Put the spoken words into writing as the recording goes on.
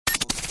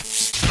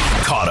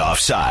Caught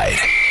Offside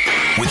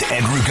with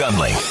Andrew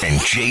Gunling and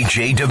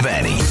JJ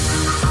Devaney.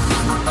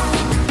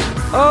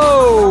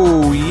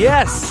 Oh,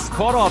 yes.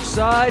 Caught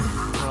Offside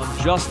from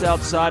just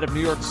outside of New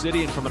York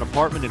City and from an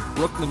apartment in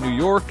Brooklyn, New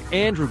York.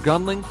 Andrew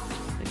Gunling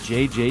and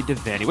JJ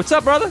Devaney. What's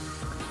up, brother?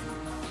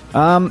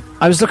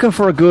 I was looking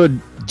for a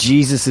good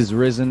Jesus is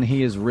risen,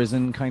 he is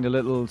risen kind of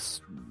little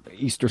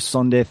Easter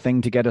Sunday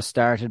thing to get us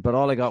started, but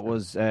all I got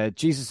was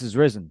Jesus is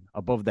risen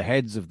above the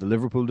heads of the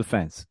Liverpool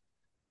defence.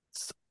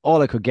 It's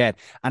all I could get.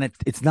 And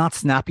it's not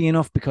snappy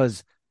enough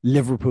because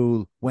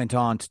Liverpool went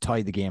on to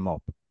tie the game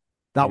up.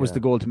 That was the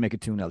goal, to make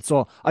it 2-0.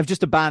 So I've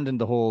just abandoned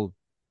the whole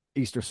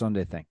Easter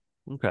Sunday thing.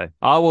 Okay.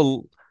 I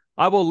will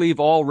leave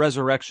all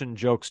resurrection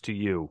jokes to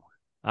you.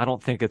 I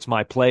don't think it's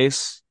my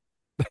place.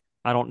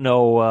 I don't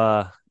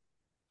know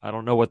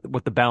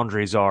what the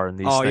boundaries are in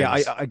these things. Oh, yeah,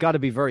 I got to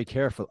be very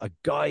careful. A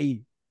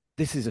guy,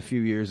 this is a few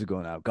years ago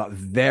now, got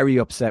very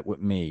upset with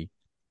me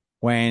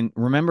when,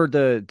 remember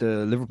the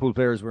Liverpool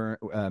players were,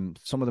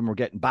 some of them were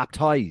getting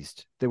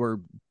baptized. They were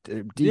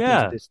deep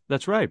into this.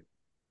 That's right.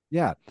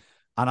 Yeah.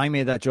 And I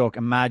made that joke,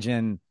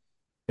 imagine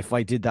if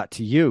I did that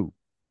to you.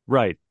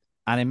 Right.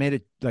 And I made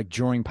it like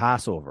during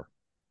Passover.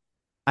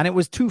 And it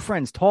was two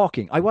friends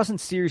talking. I wasn't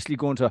seriously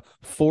going to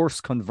force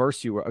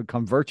convert you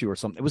or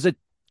something. It was a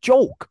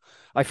joke.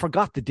 I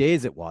forgot the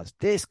days it was.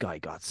 This guy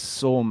got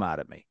so mad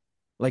at me.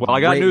 Well,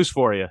 I got news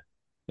for you.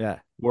 Yeah.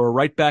 We're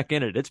right back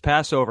in it. It's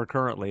Passover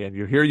currently, and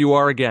here you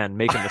are again,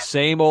 making the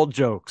same old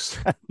jokes.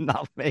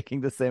 Not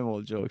making the same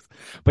old jokes.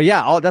 But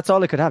yeah, that's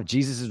all I could have.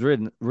 Jesus is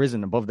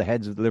risen above the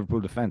heads of the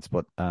Liverpool defence.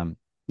 But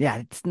yeah,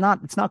 it's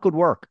not good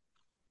work.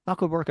 Not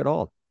good work at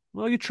all.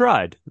 Well, you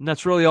tried, and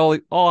that's really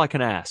all I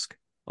can ask.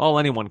 All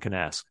anyone can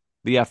ask.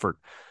 The effort.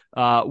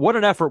 What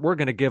an effort we're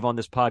going to give on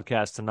this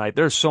podcast tonight.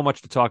 There's so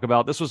much to talk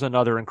about. This was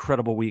another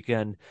incredible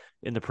weekend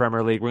in the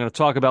Premier League. We're going to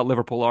talk about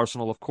Liverpool,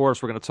 Arsenal, of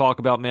course. We're going to talk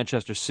about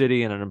Manchester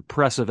City and an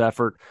impressive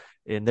effort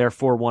in their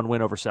 4-1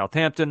 win over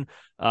Southampton.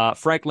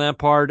 Frank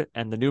Lampard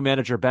and the new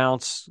manager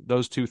bounce.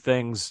 Those two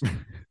things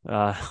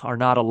are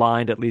not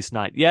aligned, at least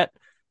not yet.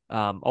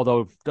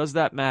 Although, does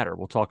that matter?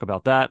 We'll talk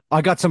about that.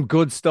 I got some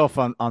good stuff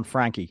on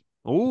Frankie.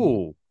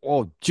 Ooh.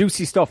 Oh,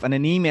 juicy stuff. And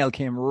an email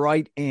came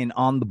right in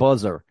on the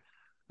buzzer.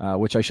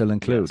 Which I shall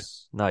include.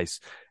 Yes. Nice.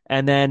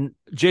 And then,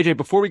 JJ,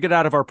 before we get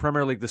out of our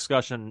Premier League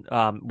discussion,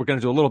 we're going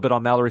to do a little bit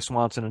on Mallory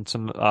Swanson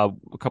and a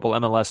couple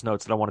MLS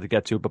notes that I wanted to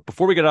get to. But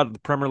before we get out of the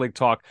Premier League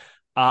talk,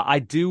 I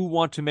do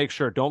want to make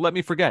sure, don't let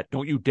me forget.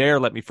 Don't you dare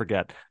let me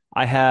forget.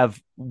 I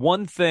have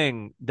one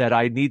thing that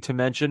I need to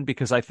mention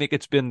because I think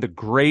it's been the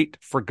great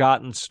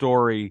forgotten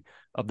story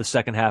of the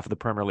second half of the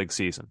Premier League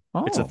season.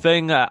 Oh. It's a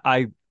thing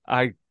I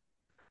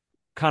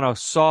kind of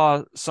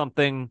saw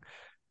something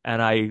and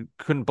I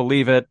couldn't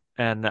believe it.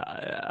 And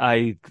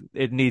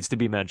it needs to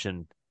be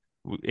mentioned.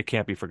 It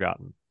can't be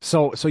forgotten.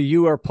 So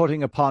you are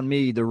putting upon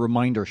me the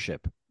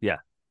remindership. Yeah,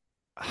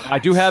 I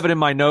do have it in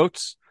my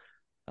notes.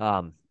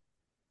 But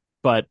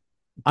I'm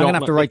gonna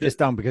have to write this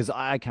down because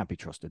I can't be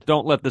trusted.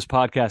 Don't let this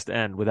podcast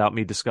end without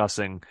me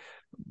discussing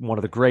one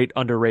of the great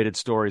underrated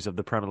stories of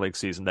the Premier League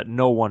season that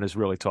no one is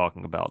really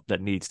talking about.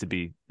 That needs to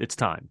be. It's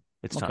time.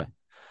 It's time.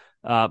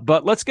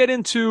 But let's get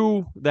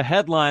into the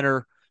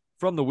headliner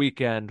from the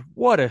weekend.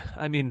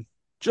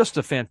 Just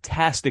a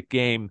fantastic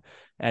game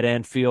at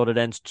Anfield. It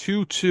ends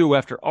 2-2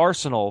 after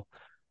Arsenal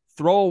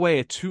throw away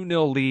a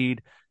 2-0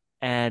 lead.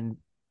 And,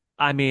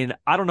 I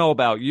don't know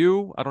about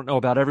you. I don't know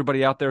about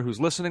everybody out there who's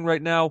listening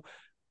right now.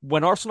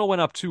 When Arsenal went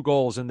up 2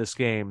 goals in this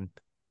game,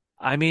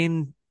 I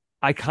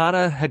kind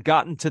of had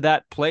gotten to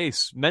that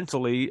place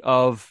mentally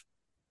of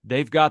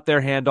they've got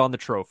their hand on the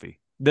trophy.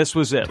 This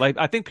was it. Like,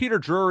 I think Peter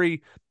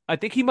Drury,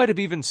 he might have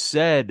even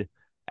said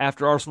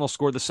after Arsenal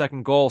scored the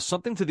second goal,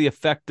 something to the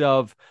effect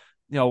of,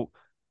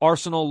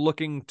 Arsenal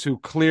looking to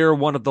clear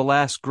one of the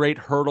last great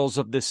hurdles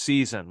of this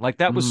season. Like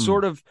that was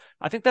sort of,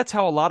 I think that's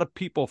how a lot of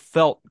people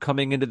felt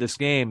coming into this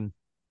game.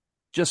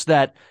 Just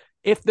that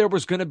if there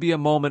was going to be a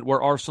moment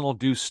where Arsenal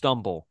do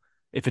stumble,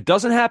 if it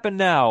doesn't happen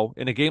now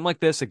in a game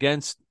like this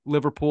against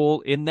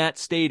Liverpool in that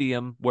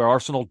stadium where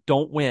Arsenal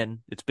don't win,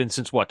 it's been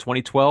since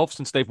 2012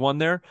 since they've won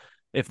there.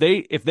 If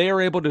they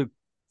are able to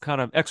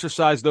kind of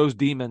exercise those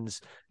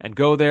demons and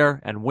go there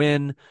and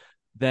win,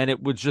 then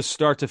it would just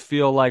start to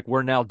feel like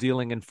we're now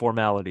dealing in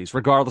formalities,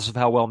 regardless of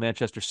how well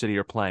Manchester City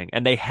are playing.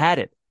 And they had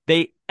it.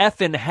 They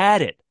effing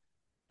had it.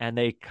 And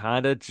they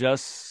kind of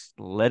just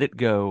let it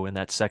go in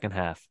that second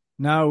half.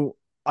 Now,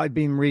 I've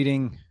been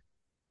reading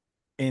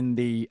in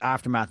the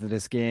aftermath of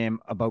this game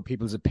about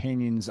people's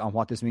opinions on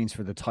what this means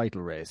for the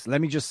title race. Let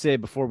me just say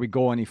before we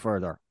go any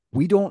further,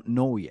 we don't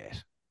know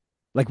yet.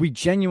 Like, we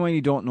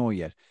genuinely don't know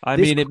yet.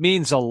 It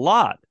means a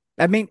lot.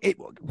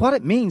 What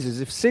it means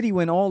is if City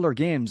win all their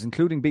games,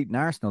 including beating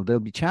Arsenal, they'll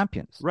be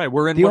champions. Right.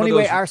 We're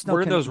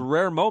in those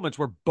rare moments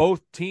where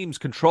both teams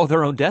control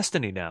their own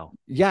destiny now.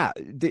 Yeah.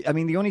 The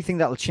only thing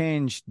that will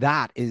change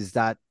that is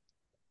that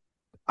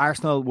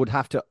Arsenal would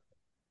have to,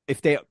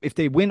 if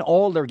they win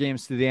all their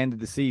games to the end of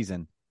the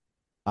season,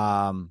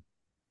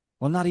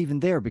 not even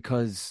there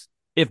because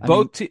if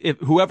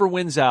whoever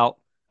wins out,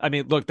 I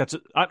mean, look,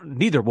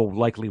 neither will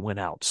likely win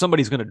out.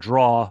 Somebody's going to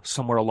draw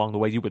somewhere along the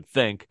way, you would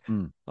think.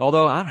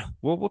 Although,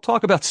 we'll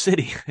talk about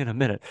City in a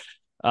minute.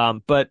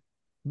 But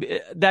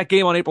that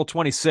game on April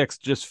 26th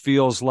just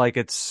feels like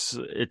it's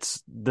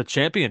the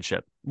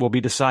championship will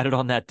be decided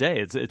on that day.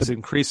 It's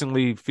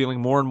increasingly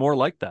feeling more and more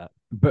like that.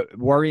 But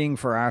worrying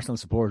for Arsenal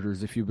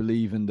supporters, if you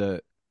believe in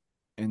the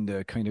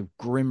kind of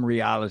grim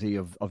reality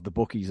of the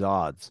bookies'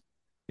 odds,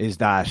 is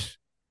that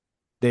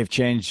they've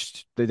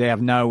changed. They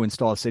have now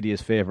installed City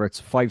as favourites.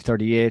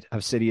 538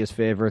 have City as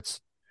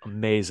favourites.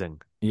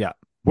 Amazing. Yeah.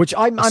 Which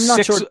I'm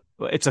not sure.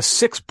 It's a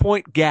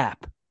 6-point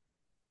gap.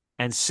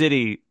 And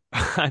City,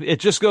 it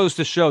just goes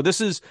to show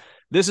this is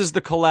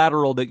the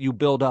collateral that you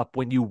build up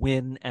when you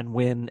win and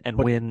win and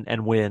win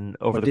and win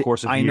over the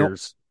course of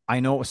years. I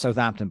know it was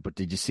Southampton, but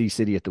did you see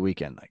City at the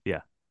weekend? Like,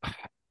 yeah.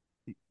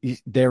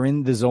 They're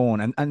in the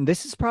zone. And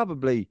this is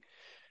probably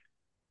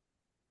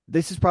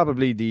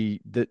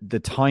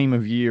the time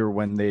of year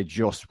when they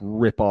just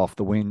rip off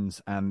the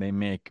wins and they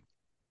make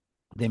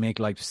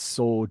life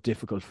so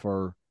difficult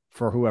for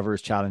whoever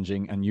is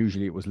challenging. And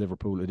usually it was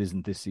Liverpool. It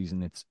isn't this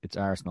season. It's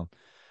Arsenal.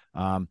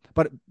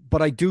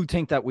 But I do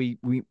think that we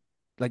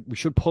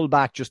should pull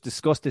back, just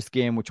discuss this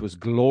game, which was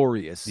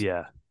glorious.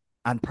 Yeah.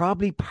 And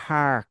probably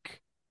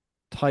park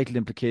title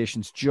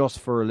implications just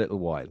for a little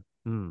while.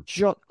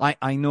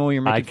 I know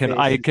you're making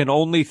I can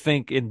only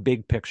think in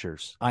big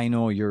pictures. I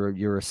know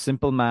you're a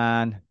simple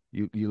man.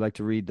 You like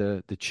to read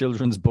the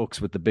children's books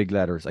with the big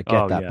letters. I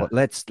get that. Yeah. But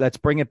let's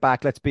bring it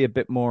back. Let's be a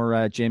bit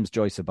more James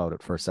Joyce about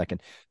it for a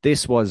second.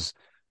 This was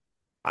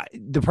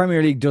the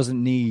Premier League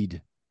doesn't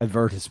need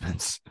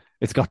advertisements.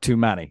 It's got too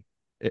many.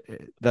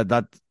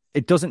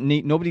 It doesn't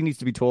need. Nobody needs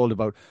to be told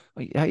about.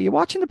 Are you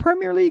watching the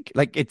Premier League?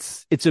 Like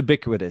it's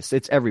ubiquitous.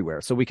 It's everywhere.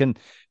 So we can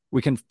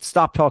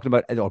stop talking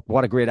about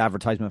what a great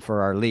advertisement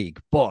for our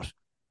league, but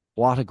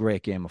what a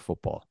great game of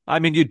football. I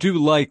mean, you do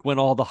like when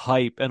all the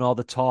hype and all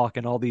the talk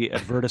and all the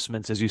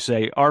advertisements, as you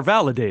say, are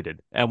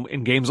validated. And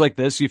in games like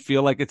this, you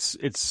feel like it's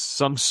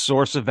some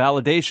source of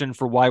validation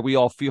for why we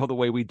all feel the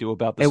way we do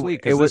about this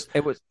league. It was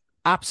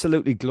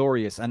absolutely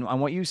glorious. And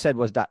what you said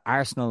was that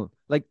Arsenal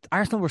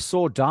were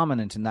so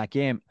dominant in that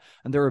game,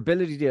 and their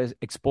ability to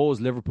expose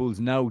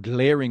Liverpool's now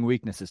glaring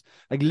weaknesses.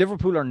 Like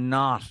Liverpool are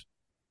not.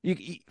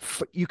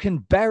 You can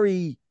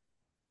bury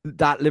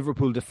that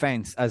Liverpool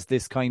defense as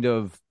this kind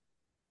of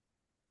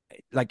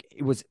like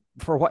it was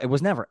for what it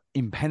was never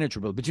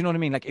impenetrable, but you know what I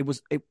mean? Like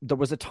there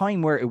was a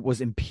time where it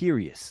was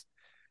imperious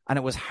and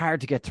it was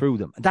hard to get through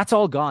them. That's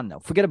all gone now.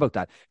 Forget about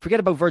that. Forget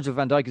about Virgil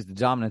van Dijk as the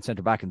dominant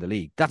centre back in the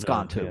league. That's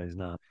gone too. Yeah, he's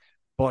not.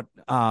 But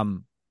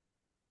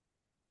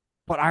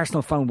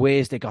Arsenal found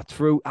ways they got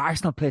through.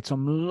 Arsenal played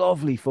some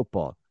lovely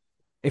football.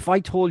 If I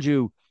told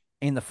you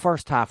in the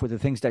first half with the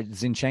things that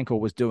Zinchenko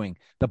was doing,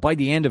 that by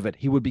the end of it,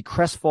 he would be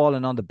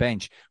crestfallen on the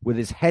bench with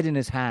his head in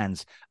his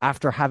hands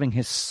after having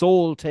his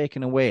soul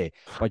taken away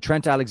by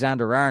Trent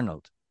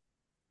Alexander-Arnold,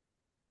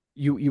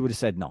 you would have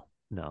said no.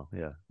 No,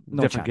 yeah.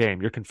 No different chance.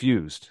 Game. You're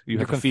confused.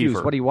 You're confused.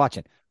 Fever. What are you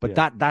watching? But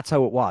that's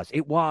how it was.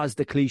 It was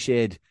the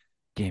cliched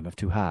game of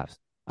two halves.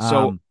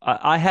 So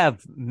I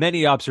have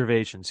many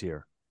observations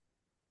here.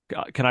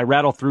 Can I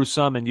rattle through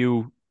some and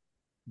you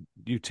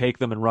take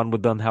them and run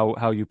with them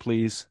how you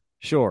please?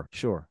 Sure.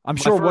 I'm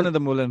sure one of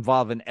them will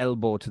involve an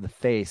elbow to the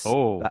face.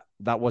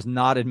 That was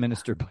not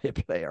administered by a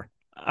player.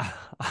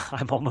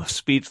 I'm almost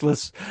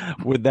speechless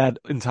with that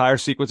entire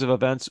sequence of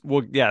events.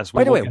 Well, yes.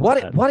 By the way,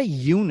 what a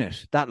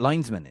unit that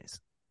linesman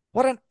is.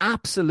 What an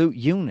absolute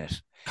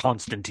unit.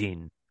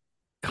 Constantine.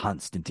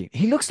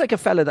 He looks like a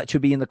fella that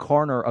should be in the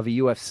corner of a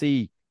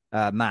UFC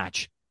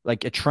match,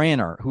 like a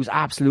trainer who's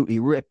absolutely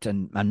ripped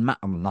and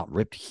not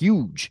ripped,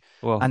 huge,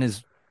 and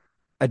is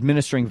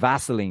administering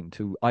Vaseline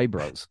to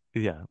eyebrows.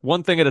 Yeah.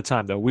 One thing at a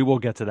time, though. We will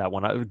get to that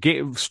one.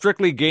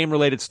 Strictly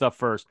game-related stuff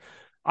first.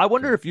 I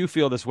wonder if you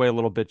feel this way a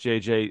little bit,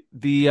 JJ.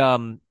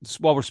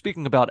 While we're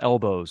speaking about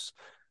elbows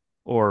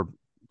or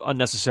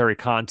unnecessary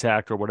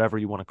contact or whatever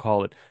you want to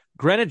call it,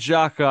 Granit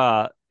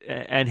Xhaka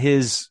and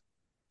his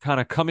kind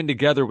of coming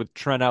together with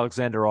Trent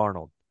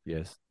Alexander-Arnold.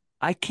 Yes.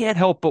 I can't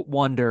help but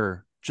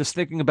wonder, just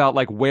thinking about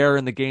like where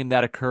in the game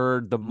that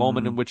occurred, the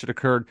moment in which it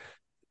occurred,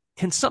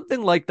 can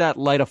something like that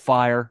light a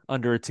fire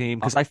under a team?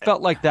 Because I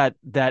felt like that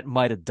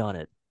might have done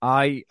it.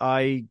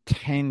 I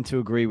tend to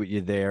agree with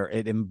you there.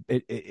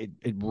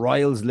 It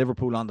riles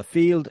Liverpool on the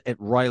field. It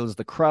riles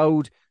the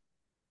crowd.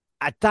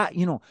 At that,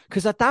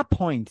 because at that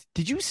point,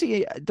 did you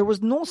see? There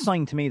was no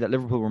sign to me that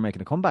Liverpool were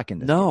making a comeback in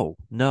this.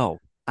 No.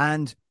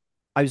 And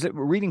I was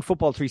reading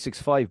Football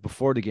 365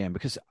 before the game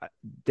because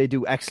they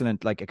do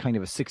excellent, like a kind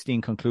of a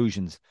 16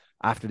 conclusions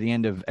after the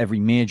end of every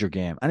major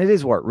game, and it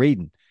is worth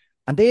reading.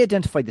 And they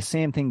identified the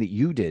same thing that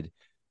you did.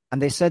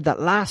 And they said that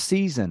last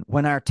season,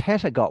 when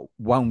Arteta got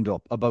wound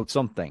up about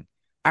something,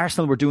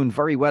 Arsenal were doing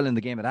very well in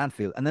the game at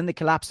Anfield, and then they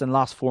collapsed and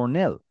lost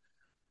 4-0.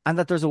 And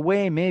that there's a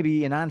way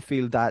maybe in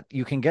Anfield that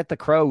you can get the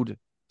crowd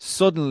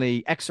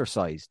suddenly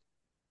exercised.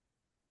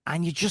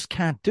 And you just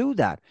can't do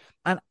that.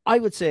 And I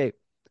would say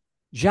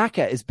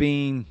Xhaka is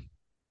being,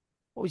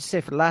 what would you say,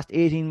 for the last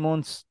 18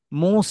 months,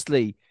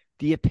 mostly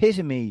the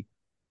epitome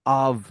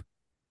of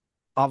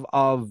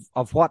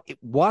what it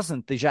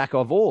wasn't the Xhaka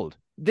of old.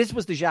 This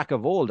was the Xhaka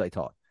of old, I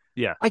thought.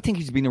 Yeah. I think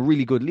he's been a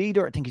really good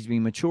leader. I think he's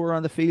been mature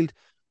on the field.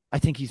 I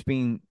think he's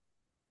been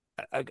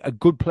a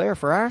good player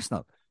for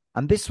Arsenal.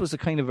 And this was a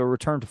kind of a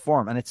return to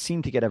form, and it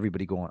seemed to get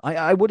everybody going.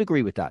 I would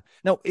agree with that.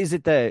 Now, is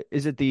it the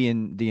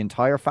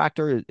entire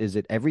factor? Is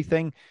it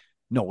everything?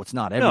 No, it's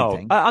not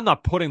everything. No, I'm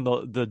not putting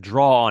the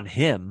draw on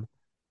him,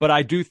 but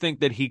I do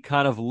think that he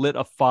kind of lit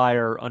a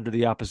fire under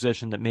the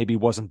opposition that maybe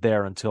wasn't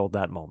there until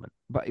that moment.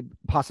 But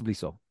possibly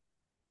so.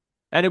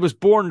 And it was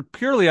born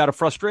purely out of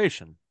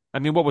frustration. I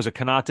mean, what was it?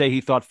 Kanate,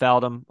 he thought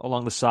fouled him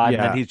along the side,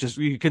 and then he's just,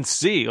 you can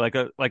see like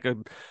a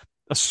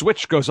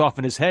switch goes off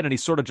in his head, and he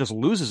sort of just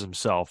loses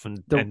himself,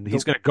 and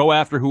he's going to go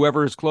after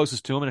whoever is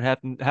closest to him, and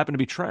it happened to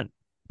be Trent.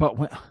 But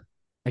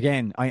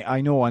again,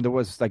 I know, and there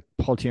was like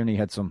Paul Tierney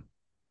had some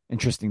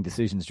interesting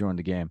decisions during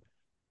the game,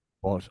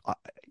 but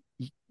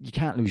you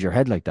can't lose your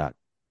head like that.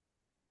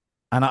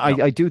 And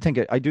I do think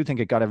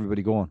it got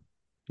everybody going.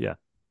 Yeah,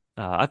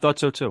 I thought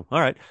so too. All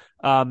right.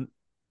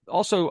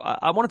 Also,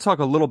 I want to talk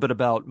a little bit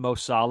about Mo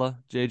Salah,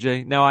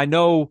 JJ. Now, I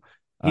know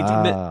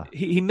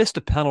he missed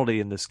a penalty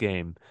in this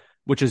game,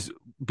 which is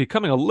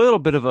becoming a little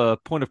bit of a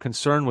point of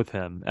concern with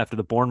him after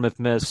the Bournemouth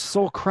miss.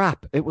 So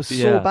crap. It was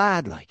so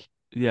bad. Like,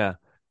 yeah,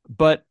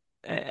 but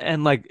I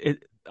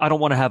don't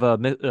want to have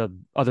a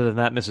other than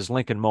that Mrs.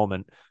 Lincoln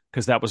moment,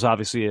 because that was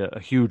obviously a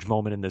huge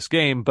moment in this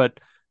game. But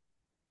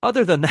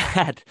other than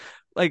that,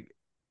 like,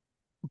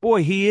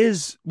 boy,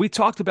 we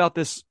talked about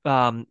this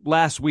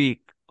last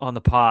week on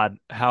the pod,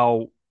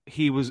 how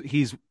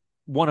he's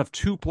one of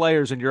two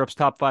players in Europe's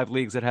top 5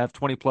 leagues that have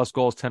 20 plus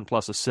goals, 10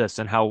 plus assists,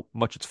 and how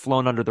much it's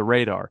flown under the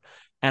radar.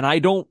 And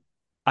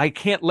I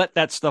can't let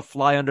that stuff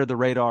fly under the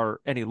radar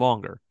any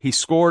longer. He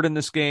scored in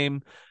this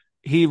game.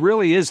 He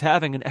really is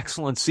having an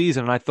excellent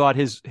season. And I thought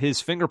his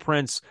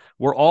fingerprints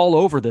were all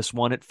over this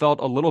one. It felt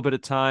a little bit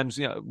at times,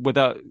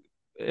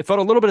 it felt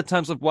a little bit at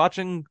times like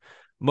watching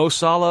Mo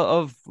Salah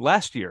of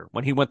last year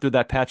when he went through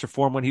that patch of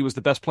form when he was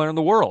the best player in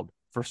the world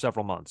for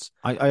several months.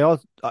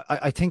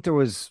 I think there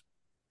was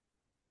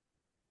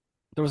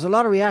a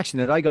lot of reaction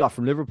that I got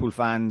from Liverpool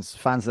fans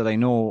that I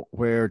know,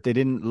 where they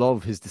didn't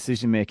love his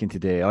decision making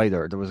today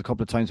either. There was a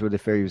couple of times where they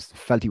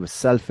felt he was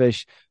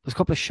selfish. There was a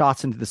couple of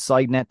shots into the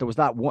side net. There was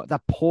that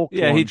poke.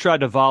 Yeah, he tried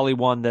to volley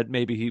one that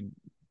maybe he.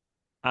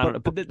 I don't know,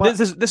 but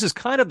this is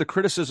kind of the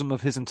criticism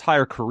of his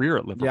entire career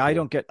at Liverpool. Yeah, I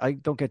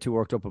don't get too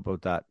worked up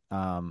about that.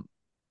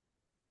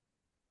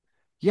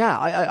 Yeah,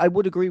 I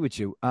would agree with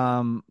you.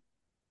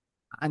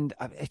 And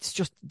it's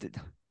just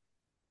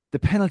the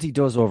penalty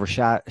does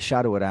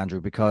overshadow it,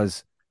 Andrew,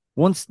 because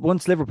once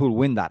Liverpool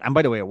win that, and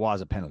by the way, it was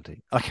a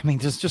penalty. Like, I mean,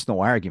 there's just no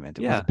argument.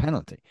 It was a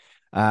penalty.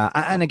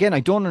 And again, I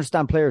don't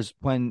understand players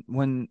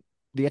when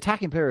the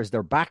attacking player is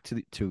their back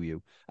to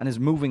you and is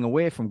moving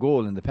away from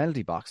goal in the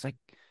penalty box. Like,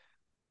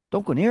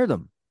 don't go near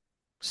them.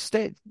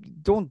 Stay.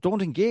 Don't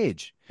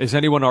engage. Is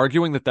anyone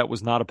arguing that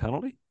was not a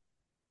penalty?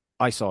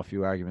 I saw a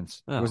few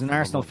arguments. There was an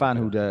Arsenal fan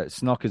who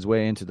snuck his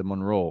way into the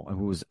Monroe and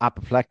who was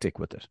apoplectic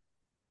with it.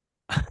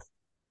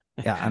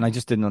 Yeah, and I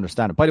just didn't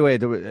understand it. By the way,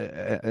 there was,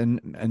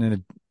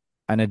 an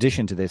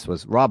addition to this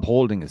was Rob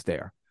Holding is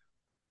there.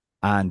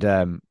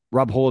 And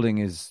Rob Holding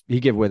he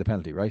gave away the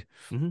penalty, right?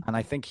 Mm-hmm. And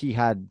I think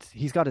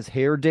he's got his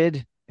hair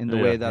did in the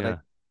way that I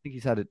think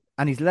he's had it.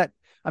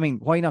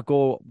 And why not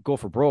go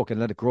for broke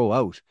and let it grow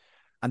out?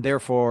 And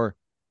therefore,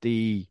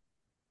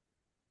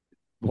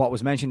 what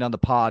was mentioned on the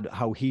pod,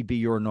 how he'd be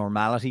your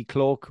normality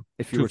cloak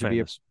if you were to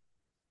famous.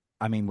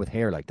 With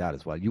hair like that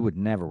as well. You would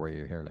never wear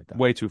your hair like that.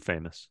 Way too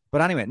famous.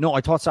 But anyway, no,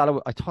 I thought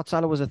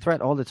Salah was a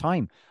threat all the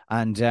time.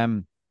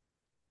 And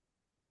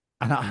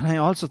I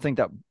also think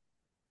that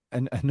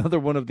another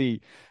one of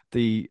the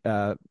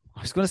I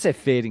was going to say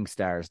fading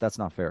stars. That's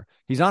not fair.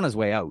 He's on his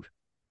way out.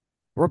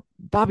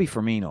 Bobby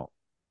Firmino.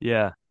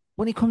 Yeah.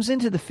 When he comes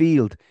into the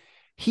field,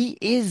 he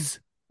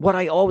is what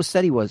I always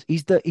said he was.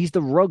 He's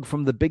the rug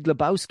from the Big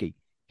Lebowski.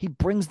 He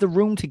brings the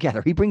room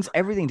together. He brings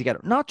everything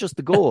together, not just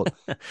the goal.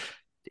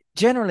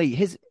 Generally,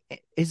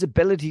 his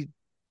ability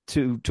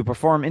to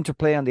perform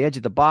interplay on the edge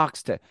of the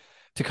box, to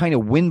kind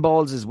of win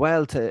balls as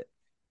well.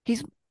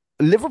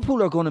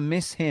 Liverpool are going to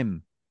miss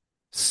him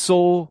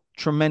so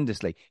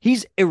tremendously.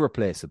 He's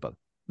irreplaceable.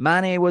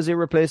 Mane was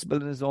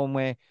irreplaceable in his own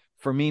way.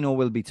 Firmino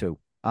will be too.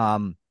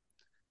 And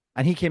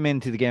he came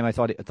into the game. I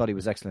thought he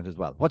was excellent as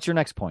well. What's your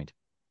next point?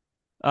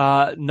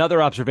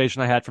 Another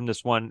observation I had from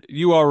this one.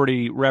 You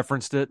already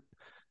referenced it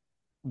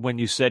when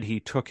you said he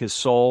took his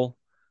soul.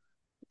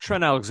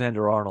 Trent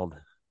Alexander-Arnold.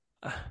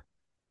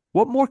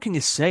 What more can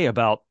you say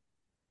about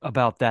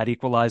that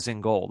equalizing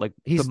goal? Like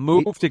the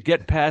move to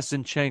get past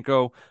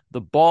Zinchenko,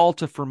 the ball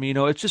to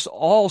Firmino. It's just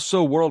all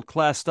so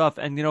world-class stuff.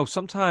 And,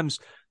 sometimes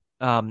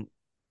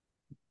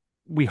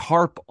we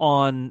harp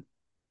on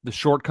the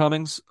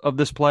shortcomings of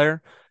this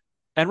player,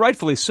 and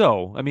rightfully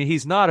so. I mean,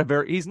 he's not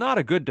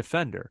a good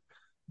defender,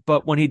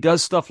 but when he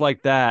does stuff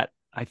like that,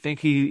 I think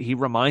he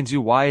reminds you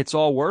why it's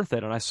all worth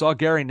it. And I saw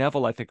Gary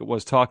Neville, I think it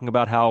was, talking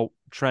about how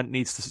Trent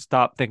needs to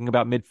stop thinking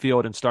about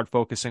midfield and start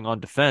focusing on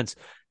defense.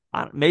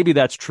 maybe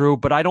that's true,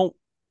 but I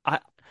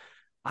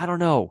I don't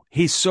know.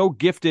 He's so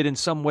gifted in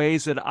some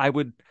ways that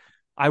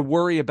I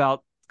worry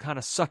about kind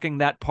of sucking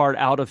that part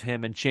out of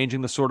him and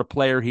changing the sort of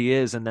player he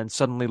is, and then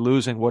suddenly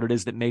losing what it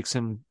is that makes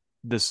him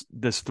this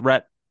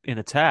threat in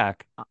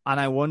attack. And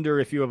I wonder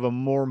if you have a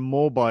more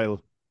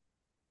mobile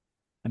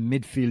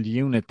midfield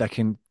unit that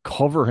can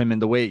cover him in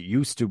the way it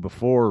used to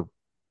before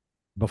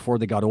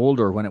they got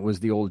older, when it was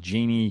the old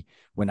Genie,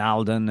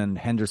 Wijnaldum and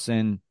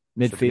Henderson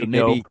midfield.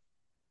 Maybe,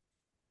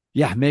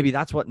 yeah, maybe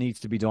that's what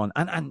needs to be done.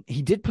 And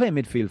he did play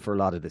midfield for a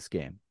lot of this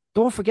game.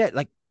 Don't forget,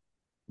 like,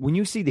 when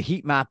you see the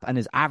heat map and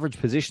his average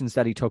positions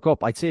that he took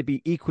up, I'd say it'd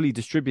be equally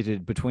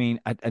distributed between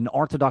an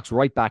orthodox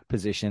right back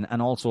position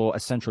and also a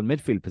central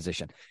midfield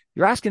position.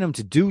 You're asking him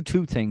to do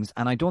two things,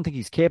 and I don't think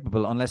he's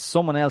capable unless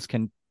someone else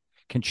can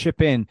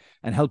chip in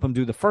and help him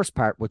do the first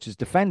part, which is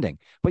defending.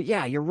 But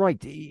yeah, you're right.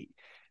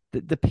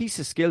 The piece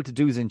of skill to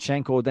do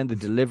Zinchenko, then the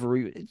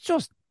delivery, it's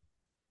just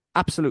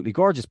absolutely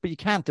gorgeous. But you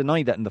can't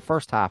deny that in the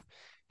first half,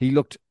 he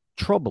looked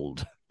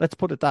troubled. Let's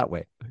put it that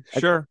way.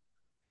 Sure.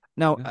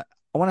 Now,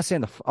 I want to say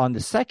on the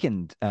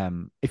second,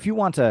 if you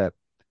want a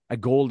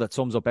goal that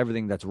sums up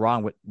everything that's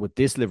wrong with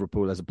this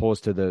Liverpool as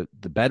opposed to the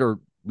better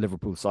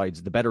Liverpool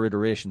sides, the better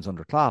iterations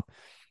under Klopp,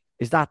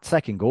 is that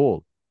second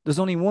goal. There's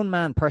only one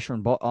man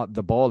pressuring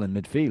the ball in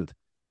midfield,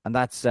 and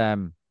that's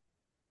who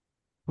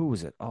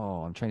was it?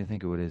 Oh, I'm trying to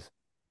think who it is.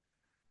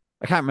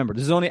 I can't remember.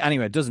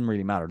 Anyway, it doesn't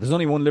really matter. There's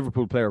only one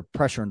Liverpool player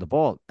pressuring the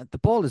ball. The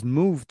ball is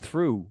moved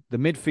through the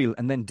midfield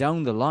and then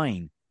down the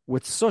line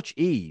with such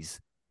ease.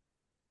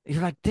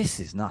 You're like, this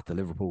is not the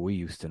Liverpool we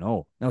used to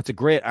know. Now, it's a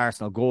great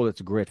Arsenal goal. It's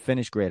a great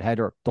finish, great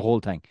header, the whole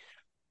thing.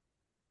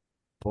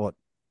 But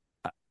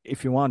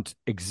if you want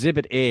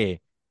Exhibit A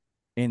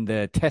in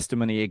the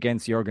testimony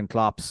against Jurgen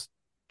Klopp's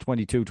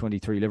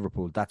 22-23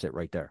 Liverpool, that's it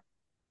right there.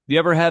 Do you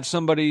ever have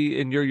somebody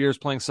in your years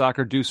playing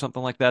soccer do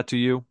something like that to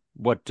you?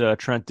 What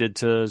Trent did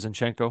to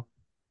Zinchenko?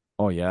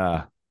 Oh,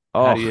 yeah.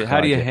 How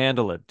do you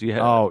handle it? Do you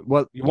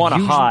you want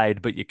to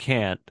hide, but you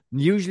can't.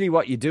 Usually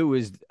what you do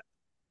is,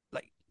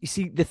 like, you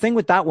see, the thing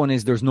with that one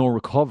is there's no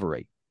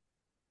recovery.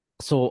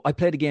 So I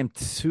played a game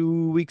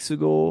 2 weeks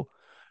ago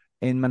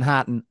in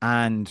Manhattan,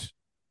 and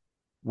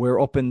we're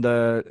up in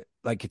we're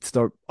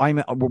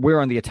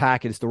on the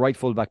attack. It's the right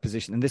fullback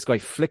position, and this guy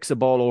flicks a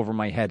ball over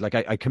my head. Like,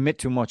 I commit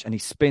too much, and he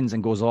spins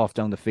and goes off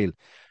down the field.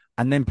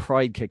 And then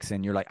pride kicks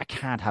in. You're like, I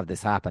can't have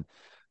this happen.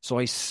 So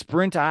I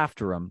sprint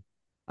after him,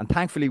 and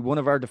thankfully one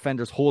of our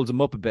defenders holds him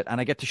up a bit,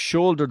 and I get to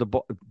shoulder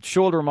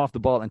him off the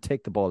ball and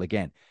take the ball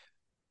again.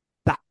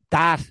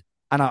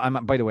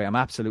 And by the way, I'm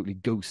absolutely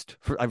goosed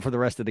for the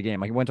rest of the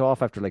game. I went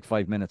off after like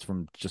 5 minutes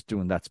from just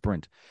doing that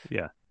sprint.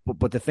 Yeah.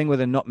 But the thing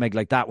with a nutmeg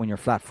like that, when you're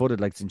flat-footed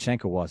like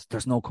Zinchenko was,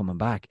 there's no coming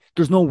back.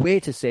 There's no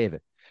way to save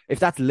it. If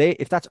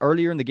that's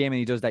earlier in the game and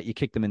he does that, you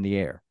kick them in the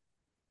air.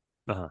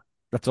 Uh-huh.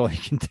 That's all you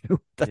can do.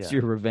 That's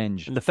your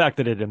revenge. And the fact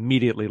that it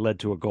immediately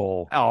led to a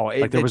goal. Oh,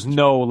 there was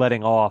no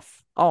letting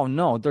off. Oh,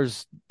 no.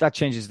 That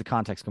changes the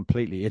context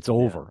completely. It's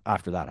over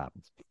after that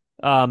happens.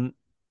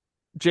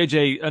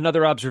 JJ,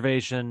 another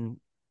observation.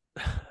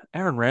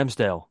 Aaron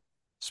Ramsdale,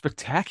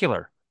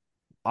 spectacular.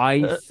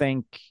 I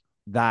think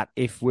that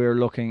if we're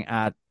looking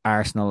at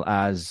Arsenal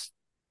as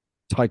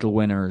title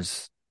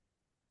winners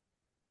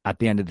at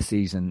the end of the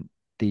season,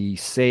 the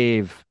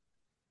save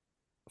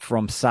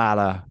from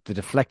Salah, the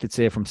deflected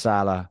save from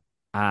Salah,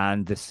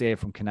 and the save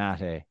from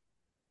Konate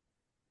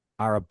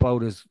are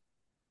about as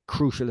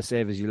crucial a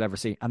save as you'll ever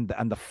see. And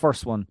the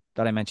first one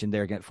that I mentioned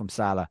there again from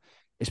Salah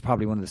is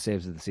probably one of the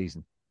saves of the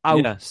season.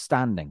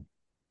 Outstanding. Yeah.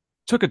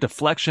 Took a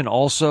deflection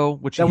also,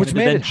 which he made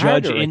then it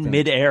harder, judge in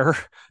midair.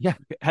 Yeah.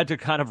 Had to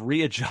kind of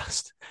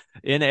readjust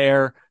in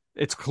air.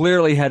 It's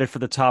clearly headed for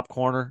the top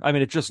corner. I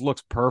mean, it just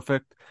looks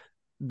perfect.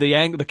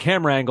 The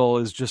camera angle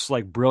is just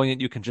like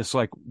brilliant. You can just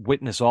like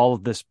witness all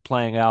of this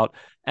playing out.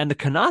 And the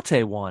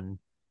Konate one,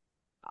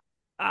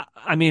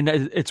 I mean,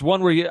 it's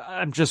one where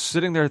I'm just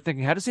sitting there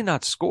thinking, how does he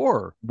not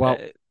score? Well,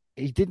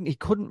 he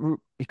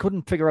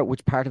couldn't figure out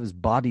which part of his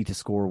body to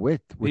score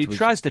with. He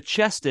tries to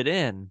chest it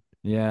in.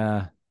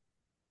 Yeah.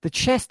 The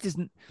chest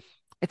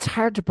it's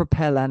hard to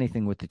propel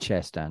anything with the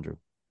chest, Andrew.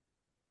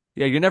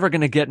 Yeah, you're never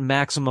going to get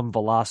maximum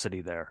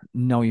velocity there.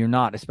 No, you're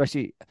not.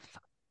 Especially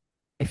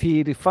if he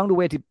had found a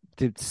way to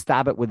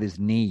stab it with his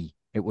knee,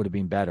 it would have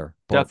been better.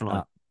 But,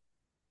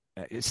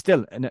 definitely.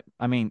 Still,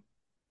 I mean,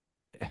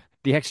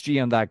 the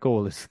XG on that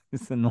goal is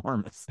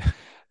enormous.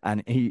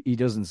 And he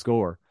doesn't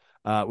score,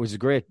 which is a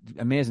great,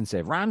 amazing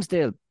save.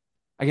 Ramsdale,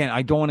 again,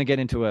 I don't want to get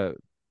into a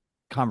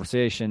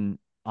conversation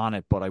on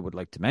it, but I would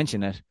like to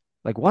mention it.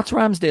 Like, what's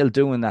Ramsdale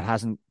doing that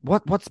hasn't...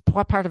 What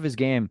part of his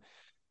game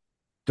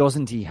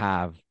doesn't he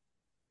have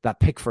that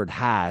Pickford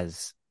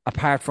has,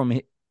 apart from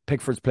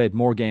Pickford's played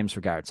more games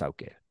for Gareth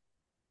Southgate?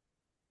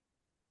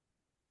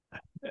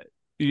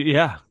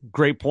 Yeah,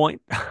 great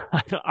point.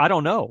 I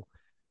don't know.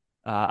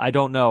 I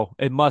don't know.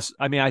 It must...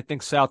 I mean, I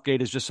think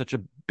Southgate is just such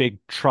a big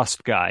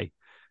trust guy.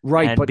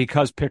 Right, and but...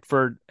 because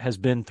Pickford has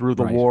been through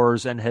the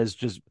wars and has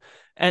just...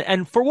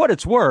 And for what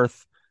it's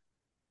worth,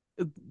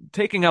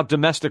 taking out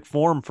domestic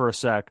form for a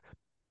sec,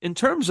 in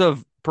terms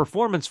of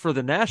performance for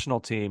the national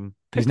team,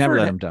 He's never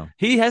let Pickford, him down.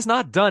 he has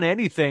not done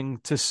anything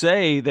to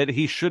say that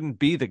he shouldn't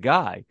be the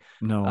guy.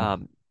 No.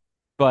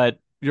 But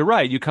you're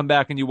right. You come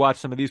back and you watch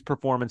some of these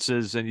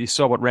performances, and you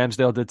saw what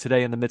Ramsdale did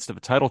today in the midst of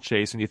a title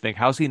chase, and you think,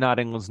 how's he not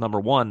England's number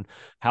one?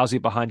 How's he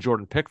behind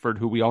Jordan Pickford,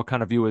 who we all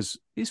kind of view as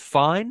he's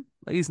fine.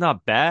 He's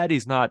not bad.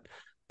 He's not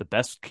the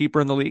best keeper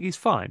in the league. He's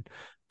fine.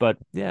 But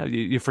yeah,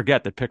 you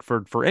forget that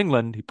Pickford for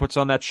England, he puts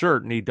on that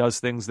shirt and he does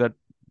things that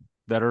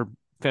are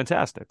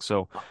fantastic.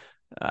 So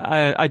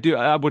I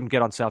wouldn't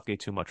get on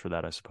Southgate too much for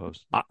that, I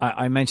suppose.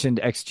 I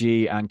mentioned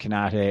XG and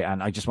Kanate,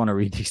 and I just want to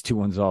read these two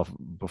ones off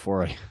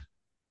before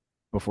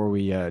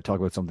we talk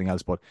about something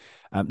else. But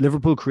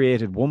Liverpool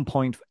created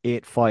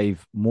 1.85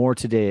 more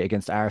today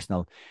against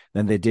Arsenal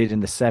than they did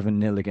in the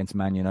 7-0 against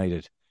Man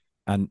United.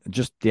 And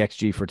just the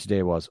XG for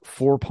today was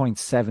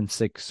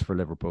 4.76 for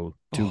Liverpool,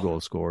 2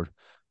 goals scored,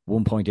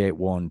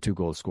 1.81, 2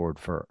 goals scored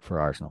for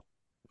Arsenal.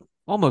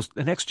 Almost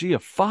an XG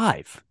of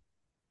 5.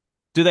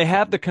 Do they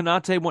have the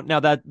Kanate one? Now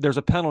that there's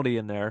a penalty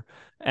in there,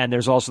 and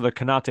there's also the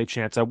Kanate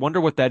chance. I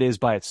wonder what that is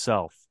by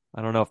itself.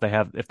 I don't know if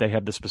they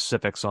have the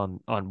specifics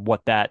on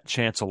what that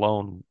chance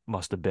alone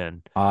must have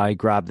been. I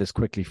grabbed this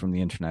quickly from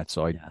the internet,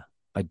 so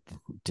I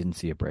didn't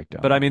see a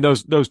breakdown. But I mean,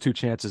 those two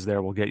chances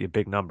there will get you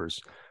big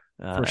numbers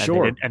for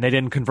sure. And they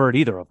didn't convert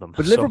either of them.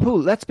 But Liverpool,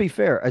 let's be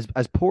fair,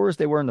 as poor as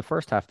they were in the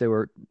first half, they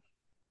were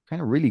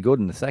kind of really good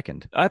in the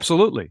second.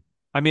 Absolutely.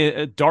 I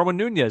mean, Darwin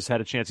Núñez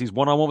had a chance. He's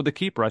one-on-one with the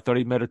keeper. I thought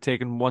he might have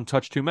taken one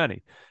touch too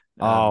many.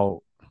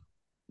 But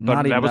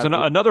that was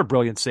another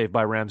brilliant save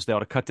by Ramsdale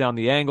to cut down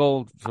the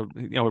angle. So,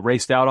 it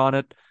raced out on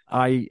it.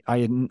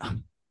 It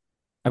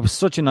was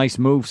such a nice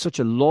move, such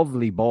a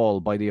lovely ball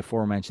by the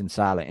aforementioned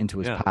Salah into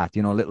his path.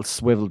 A little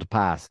swiveled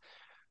pass.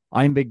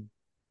 I'm big.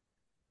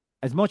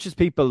 As much as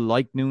people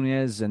like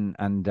Núñez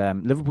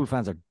and Liverpool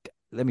fans are,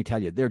 let me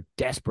tell you, they're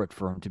desperate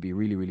for him to be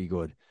really, really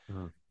good.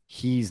 Mm-hmm.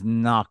 He's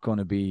not going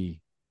to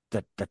be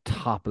the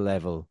top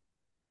level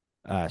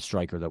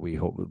striker that we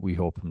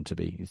hope him to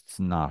be. It's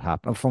not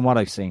happening from what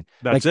I've seen.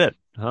 That's it,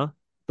 huh?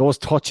 Those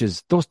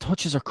touches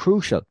are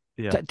crucial.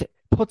 Yeah.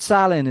 Put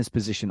Salah in his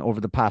position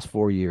over the past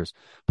 4 years.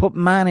 Put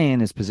Mane in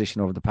his position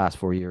over the past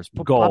 4 years.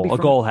 A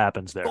goal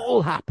happens there.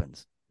 Goal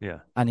happens. Yeah,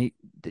 and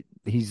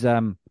he's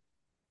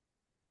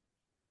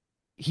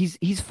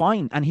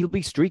fine, and he'll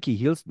be streaky.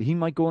 He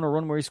might go on a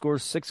run where he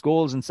scores 6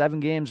 goals in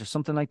 7 games or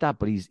something like that.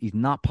 But he's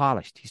not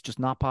polished. He's just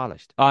not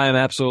polished. I am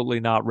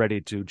absolutely not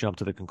ready to jump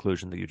to the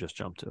conclusion that you just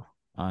jumped to.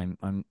 I'm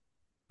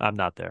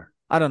not there.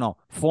 I don't know.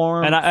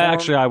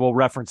 I will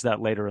reference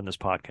that later in this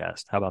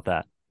podcast. How about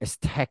that? It's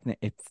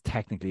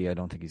technically, I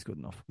don't think he's good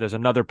enough. There's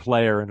another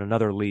player in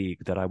another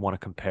league that I want to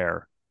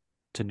compare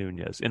to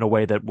Núñez in a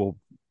way that will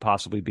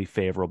possibly be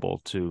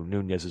favorable to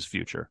Núñez's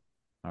future.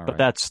 All but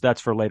right.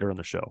 that's for later in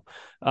the show.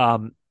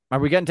 Are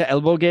we getting to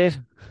Elbowgate?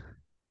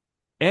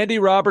 Andy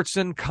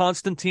Robertson,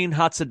 Konstantin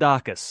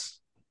Hatzidakis.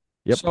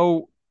 Yep.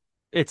 So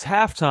it's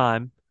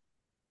halftime,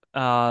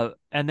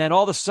 and then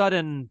all of a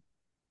sudden,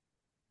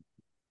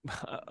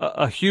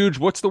 a huge,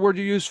 what's the word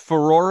you use?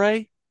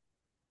 Furore,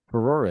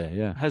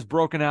 yeah, has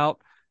broken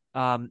out.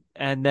 And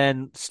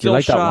then still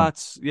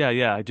shots.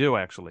 Yeah, I do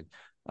actually.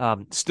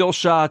 Still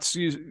shots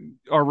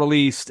are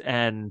released,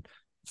 and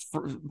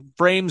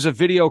frames of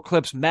video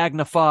clips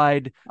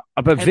magnified.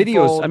 But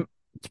videos,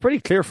 it's pretty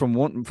clear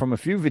from a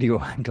few video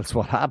angles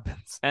what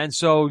happens. And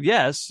so,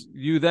 yes,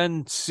 you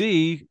then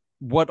see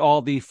what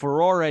all the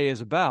furore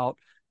is about,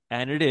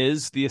 and it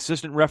is the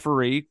assistant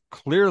referee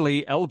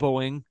clearly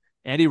elbowing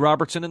Andy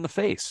Robertson in the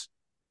face.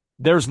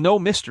 There's no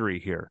mystery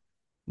here.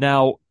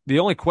 Now, the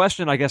only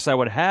question I guess I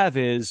would have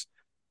is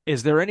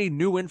there any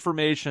new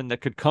information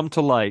that could come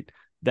to light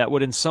that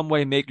would in some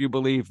way make you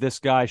believe this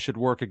guy should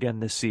work again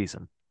this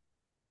season?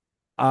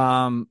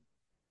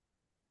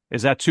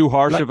 Is that too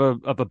harsh of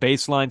a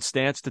baseline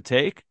stance to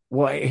take?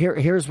 Well,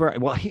 here's where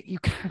you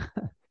can't,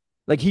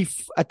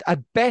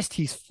 at best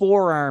he's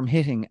forearm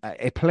hitting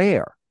a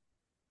player.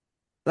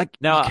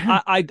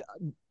 Now,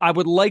 I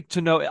would like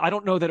to know. I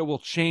don't know that it will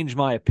change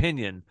my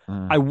opinion.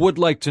 I would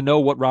like to know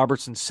what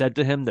Robertson said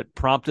to him that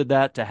prompted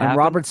that to happen. And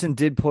Robertson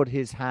did put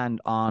his hand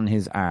on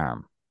his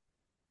arm.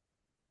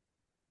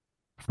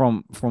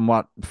 From some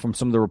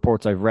of the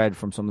reports I've read,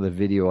 from some of the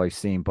video I've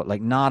seen, but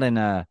not in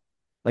a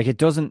it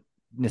doesn't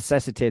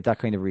necessitate that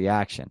kind of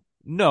reaction.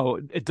 No,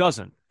 it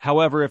doesn't.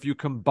 However, if you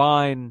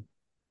combine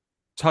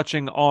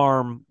touching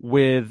arm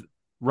with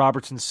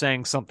Robertson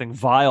saying something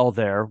vile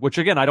there, which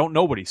again I don't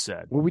know what he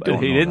said. Well,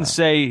 he didn't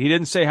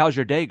say how's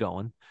your day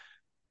going.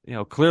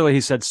 Clearly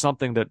he said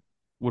something that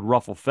would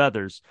ruffle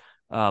feathers.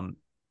 Roy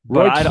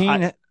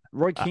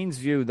Keane's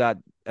view that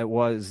it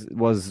was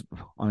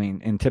I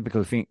mean in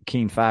typical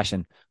Keane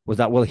fashion was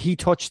that he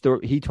touched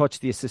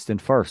the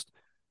assistant first,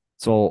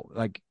 so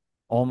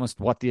almost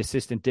what the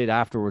assistant did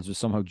afterwards was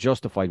somehow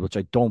justified, which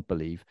I don't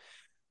believe.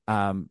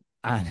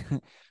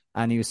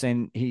 And he was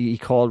saying he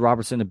called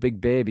Robertson a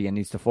big baby and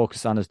needs to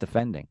focus on his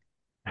defending.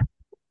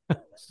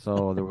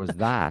 So there was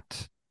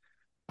that.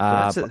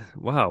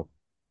 Wow.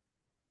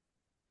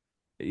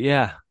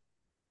 Yeah.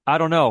 I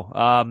don't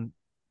know.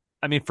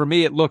 I mean, for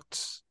me, it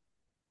looked.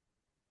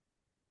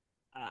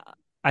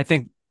 I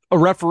think a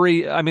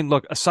referee. I mean,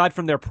 look, aside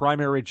from their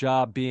primary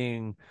job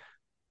being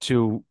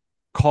to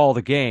call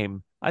the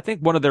game, I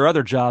think one of their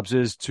other jobs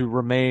is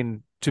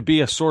to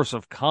be a source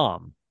of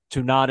calm,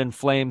 to not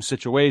inflame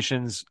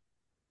situations,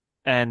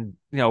 and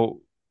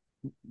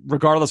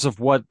regardless of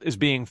what is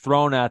being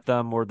thrown at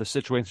them or the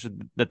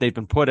situation that they've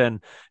been put in.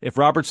 If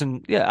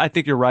Robertson, yeah, I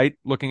think you're right.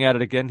 Looking at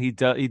it again, he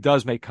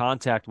does make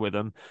contact with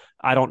him.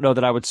 I don't know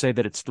that I would say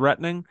that it's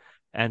threatening.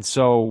 And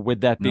so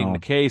with that being the No.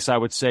 case, I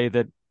would say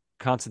that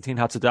Konstantin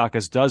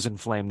Hatzidakis does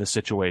inflame the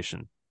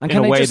situation And in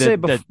a can I way just say,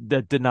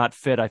 that did not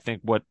fit, I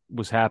think, what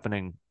was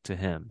happening to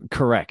him.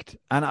 correct.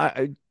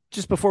 And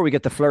just before we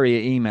get the flurry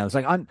of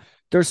emails,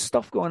 there's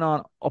stuff going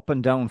on up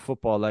and down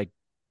football, like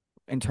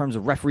in terms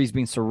of referees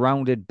being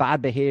surrounded,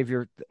 bad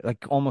behavior,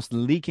 like almost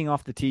leaking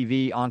off the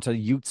TV onto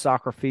youth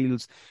soccer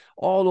fields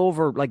all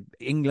over, like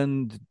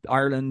England,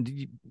 Ireland,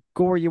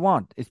 go where you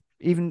want. It's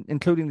even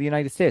including the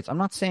United States. I'm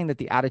not saying that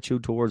the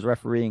attitude towards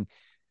refereeing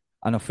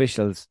and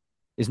officials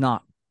is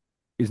not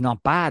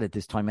bad at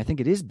this time. I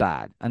think it is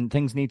bad and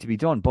things need to be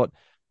done. But,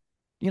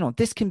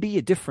 this can be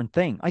a different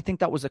thing. I think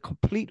that was a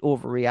complete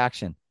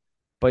overreaction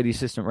by the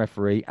assistant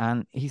referee,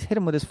 and he's hit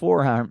him with his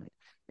forearm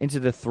into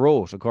the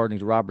throat, according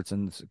to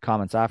Robertson's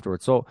comments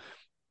afterwards. So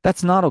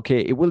that's not okay.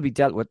 It will be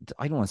dealt with.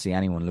 I don't want to see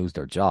anyone lose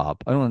their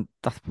job. I don't.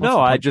 No,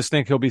 I just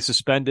think he'll be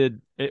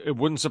suspended. It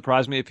wouldn't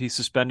surprise me if he's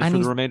suspended for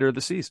the remainder of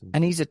the season.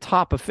 And he's a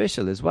top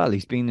official as well.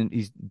 He's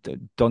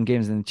done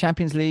games in the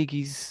Champions League.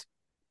 He's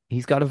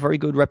got a very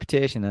good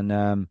reputation,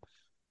 and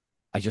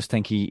I just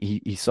think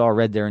he saw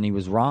red there and he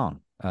was wrong.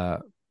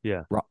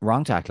 Yeah,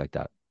 wrong to act like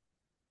that.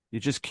 You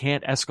just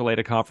can't escalate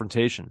a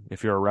confrontation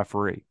if you're a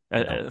referee.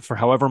 For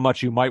however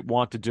much you might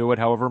want to do it,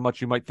 however much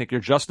you might think you're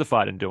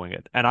justified in doing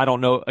it. And I don't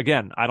know.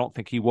 Again, I don't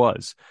think he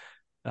was,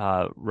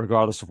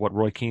 regardless of what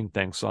Roy Keane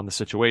thinks on the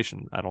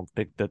situation. I don't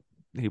think that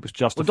he was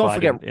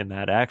justified in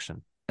that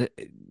action.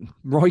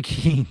 Roy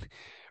Keane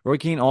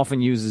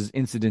often uses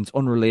incidents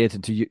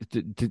unrelated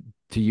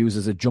to use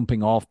as a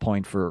jumping off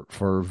point for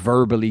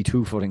verbally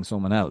two-footing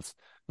someone else.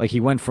 Like he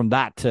went from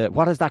that to,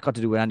 what has that got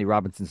to do with Andy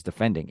Robertson's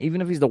defending?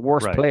 Even if he's the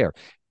worst player,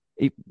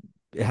 it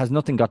has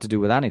nothing got to do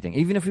with anything.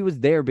 Even if he was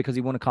there because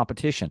he won a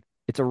competition,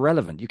 it's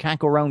irrelevant. You can't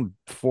go around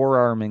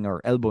forearming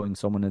or elbowing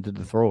someone into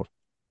the throat.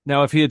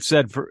 Now, if he had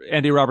said for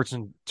Andy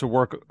Robertson to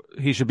work,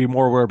 he should be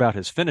more aware about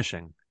his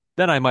finishing,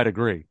 then I might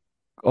agree.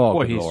 Oh,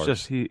 boy,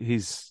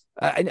 he's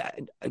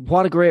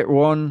what a great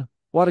run.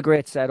 What a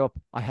great setup.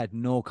 I had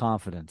no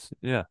confidence.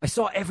 Yeah. I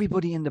saw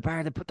everybody in the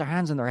bar that put their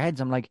hands on their heads.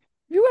 I'm like,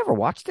 have you ever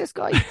watched this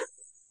guy?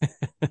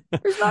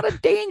 There's not a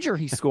danger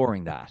he's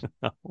scoring that.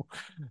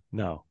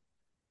 No.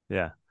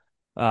 Yeah.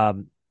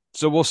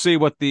 So we'll see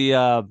what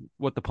the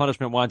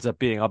punishment winds up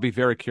being. I'll be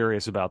very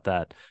curious about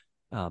that.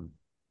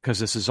 Because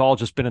this has all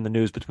just been in the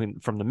news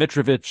from the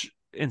Mitrovic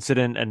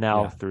incident and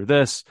now through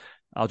this.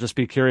 I'll just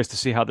be curious to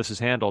see how this is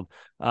handled.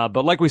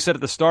 But like we said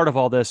at the start of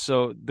all this,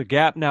 so the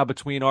gap now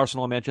between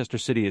Arsenal and Manchester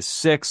City is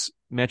 6.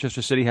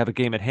 Manchester City have a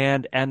game at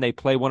hand, and they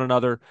play one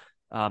another.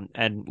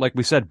 And like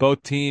we said,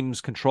 both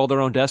teams control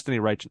their own destiny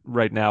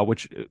right now,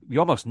 which you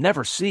almost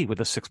never see with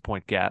a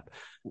 6-point gap.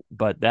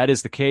 But that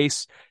is the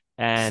case.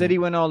 And City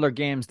win all their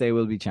games, they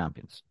will be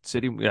champions.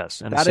 City,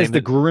 yes. And that is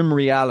the grim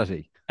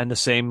reality. And the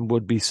same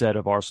would be said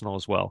of Arsenal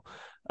as well.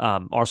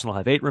 Arsenal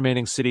have 8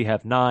 remaining, City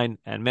have 9,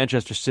 and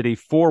Manchester City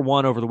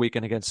 4-1 over the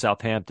weekend against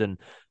Southampton.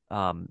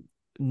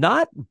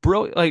 Not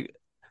brilliant. Like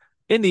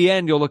in the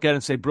end, you'll look at it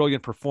and say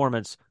brilliant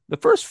performance. The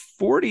first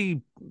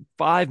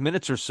 45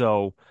 minutes or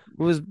so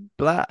was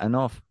blah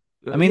enough.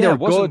 I mean, they were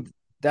good.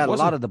 They had a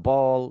lot of the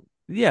ball.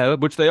 Yeah,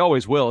 which they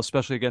always will,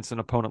 especially against an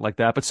opponent like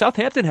that. But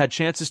Southampton had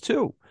chances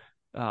too,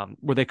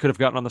 where they could have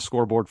gotten on the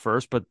scoreboard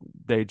first, but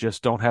they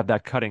just don't have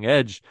that cutting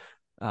edge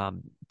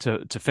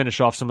to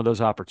finish off some of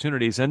those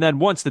opportunities. And then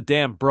once the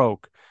dam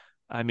broke,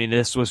 I mean,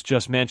 this was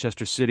just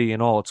Manchester City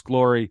in all its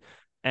glory.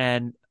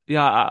 And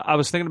yeah, I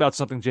was thinking about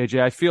something,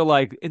 JJ. I feel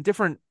like in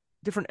different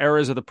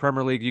eras of the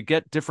Premier League, you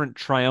get different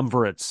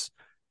triumvirates,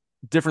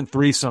 different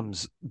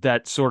threesomes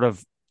that sort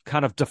of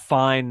kind of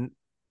define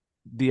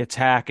the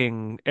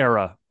attacking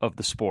era of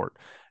the sport.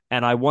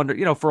 And I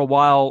wonder, for a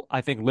while,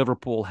 I think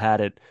Liverpool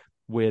had it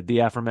with the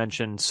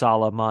aforementioned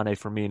Salah, Mane,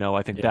 Firmino.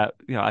 I think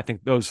I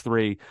think those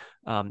three,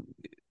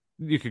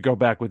 you could go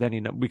back with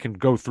we can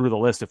go through the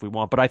list if we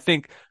want, but I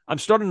think I'm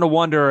starting to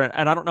wonder,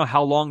 and I don't know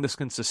how long this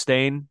can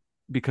sustain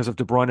because of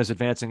De Bruyne's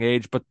advancing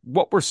age, but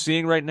what we're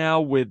seeing right now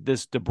with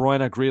this De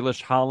Bruyne,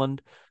 Grealish, Haaland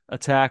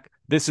attack,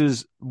 this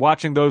is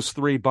watching those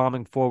three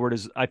bombing forward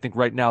is, I think,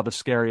 right now the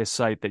scariest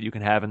sight that you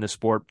can have in this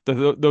sport.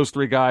 Those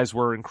three guys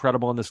were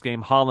incredible in this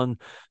game.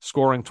 Haaland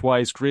scoring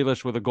twice,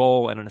 Grealish with a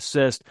goal and an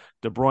assist.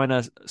 De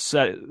Bruyne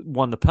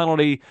won the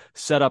penalty,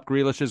 set up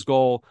Grealish's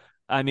goal.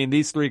 I mean,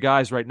 these three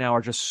guys right now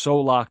are just so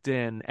locked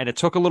in, and it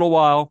took a little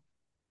while.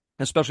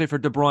 especially for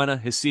De Bruyne.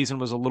 His season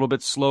was a little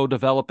bit slow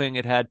developing.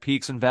 It had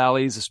peaks and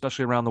valleys,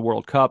 especially around the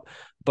World Cup,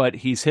 but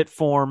he's hit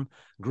form.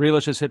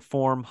 Grealish has hit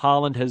form.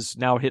 Haaland has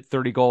now hit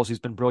 30 goals. He's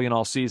been brilliant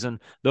all season.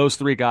 Those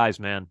three guys,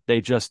 man,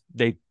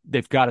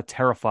 they've got to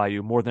terrify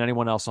you more than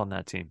anyone else on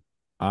that team.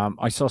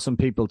 I saw some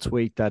people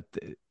tweet that,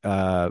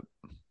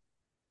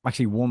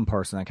 actually one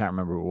person, I can't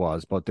remember who it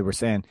was, but they were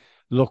saying,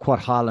 look what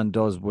Haaland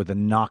does with a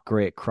not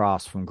great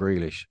cross from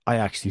Grealish. I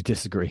actually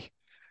disagree.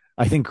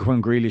 I think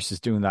when Grealish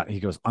is doing that, he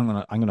goes, I'm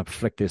gonna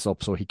flick this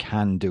up so he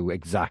can do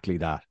exactly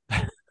that.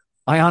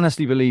 I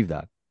honestly believe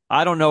that.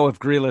 I don't know if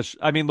Grealish.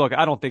 I mean, look,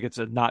 I don't think it's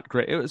a not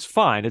great. It's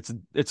fine.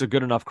 It's a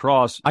good enough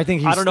cross. I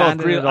think he's I don't know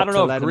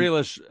if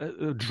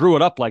Grealish drew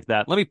it up like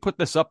that. Let me put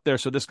this up there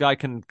so this guy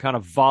can kind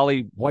of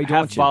volley,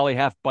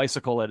 half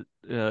bicycle it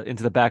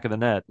into the back of the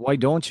net. Why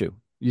don't you?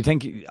 You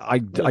think I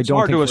don't? It's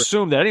hard to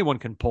assume that anyone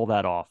can pull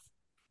that off.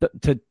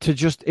 To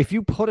just, if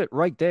you put it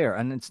right there,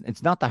 and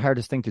it's not the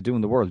hardest thing to do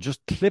in the world, just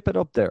clip it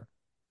up there.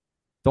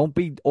 Don't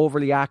be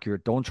overly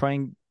accurate. Don't try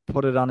and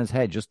put it on his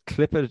head. Just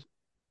clip it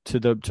to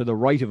the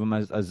right of him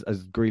as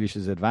Grealish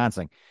is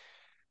advancing.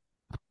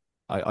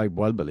 I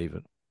well believe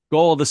it.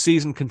 Goal of the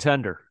season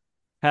contender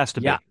has to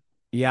be.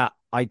 Yeah.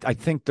 I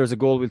think there's a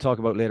goal we'll talk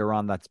about later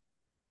on that's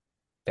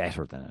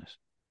better than it,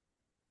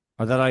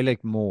 or that I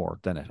like more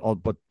than it. Oh,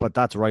 but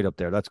that's right up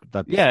there. That's.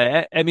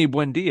 Yeah, Emi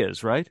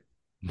Buendia's, right?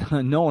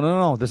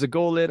 No. There's a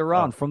goal later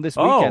on from this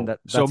weekend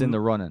that's in the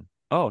running.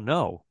 Oh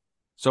no!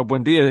 So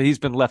Buendia, he's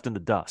been left in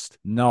the dust.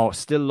 No,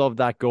 still love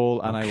that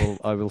goal, and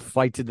I will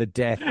fight to the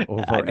death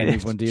over any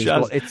Buendia's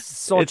goal.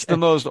 It's the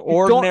most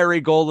ordinary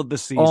goal of the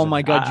season. Oh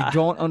my God, you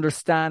don't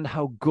understand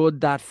how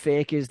good that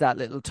fake is. That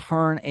little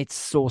turn. It's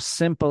so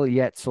simple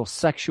yet so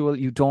sexual.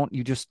 You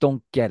just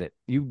don't get it.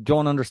 You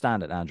don't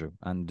understand it, Andrew.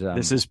 And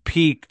this is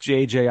peak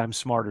JJ. I'm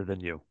smarter than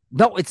you.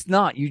 No, it's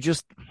not.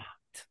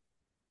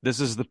 This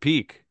is the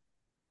peak.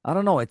 I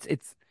don't know.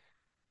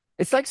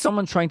 It's like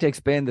someone trying to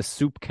explain the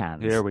soup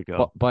cans. Here we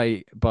go.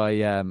 By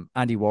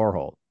Andy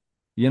Warhol.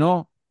 You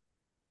know,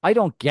 I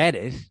don't get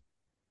it,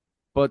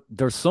 but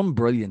there's some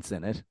brilliance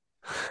in it,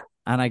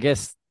 and I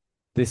guess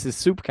this is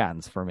soup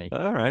cans for me.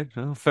 All right,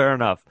 well, fair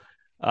enough.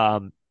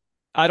 I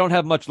don't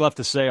have much left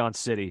to say on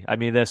City. I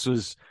mean,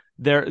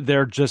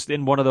 they're just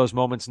in one of those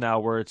moments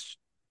now where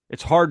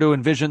it's hard to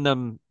envision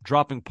them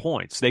dropping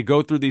points. They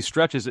go through these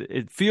stretches.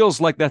 It feels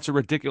like that's a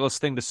ridiculous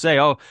thing to say.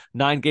 Oh,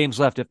 9 games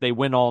left. If they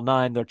win all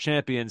 9, they're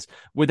champions.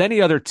 With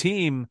any other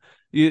team,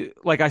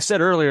 like I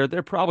said earlier,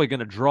 they're probably going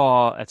to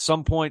draw at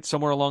some point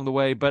somewhere along the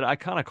way. But I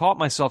kind of caught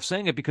myself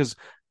saying it because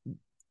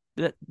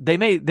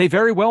they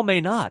very well may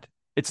not.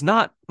 It's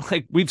not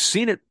like we've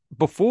seen it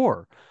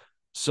before.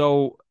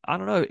 So I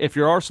don't know. If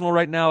you're Arsenal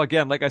right now,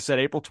 again, like I said,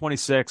 April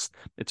 26th,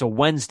 it's a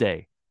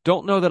Wednesday.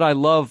 Don't know that I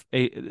love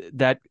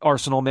that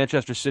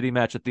Arsenal-Manchester City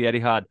match at the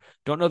Etihad.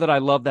 Don't know that I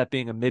love that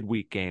being a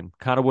midweek game.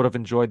 Kind of would have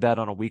enjoyed that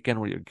on a weekend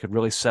where you could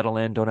really settle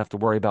in, don't have to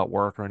worry about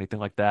work or anything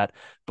like that.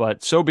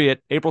 But so be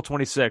it. April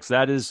 26th.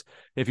 That is,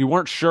 if you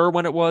weren't sure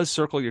when it was,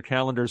 circle your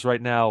calendars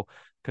right now,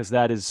 because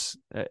that is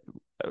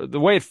the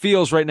way it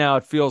feels right now.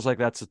 It feels like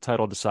that's a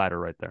title decider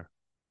right there.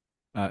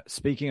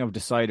 Speaking of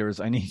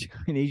deciders, I need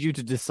you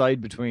to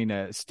decide between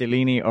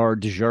Stellini or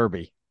De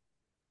Zerbi.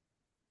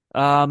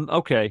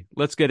 Okay,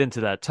 let's get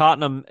into that.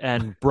 Tottenham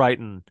and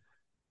Brighton,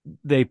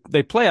 they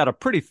play out a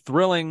pretty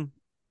thrilling,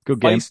 good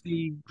game,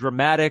 feisty,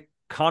 dramatic,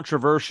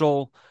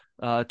 controversial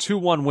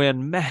 2-1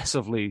 win.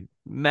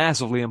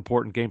 Massively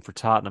important game for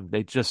Tottenham.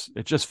 It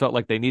just felt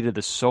like they needed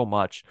this so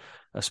much,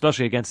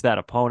 especially against that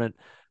opponent.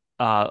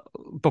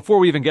 Before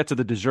we even get to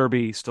the De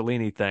Zerbi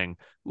Stellini thing,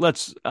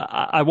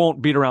 I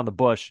won't beat around the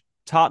bush.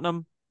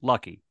 Tottenham,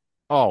 lucky.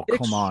 Oh,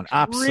 come on.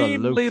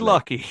 Absolutely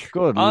lucky.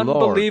 Good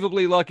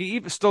Unbelievably Lord. lucky.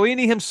 Even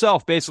Stellini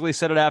himself basically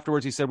said it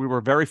afterwards. He said, we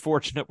were very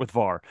fortunate with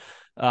VAR.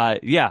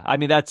 Yeah, I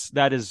mean,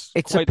 that is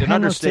quite an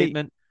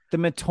understatement. The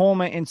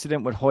Matoma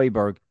incident with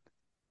Højbjerg,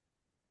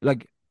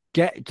 like,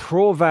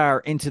 throw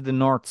VAR into the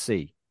North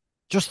Sea.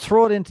 Just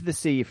throw it into the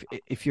sea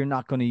if you're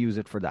not going to use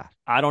it for that.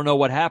 I don't know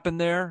what happened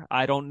there.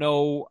 I don't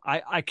know.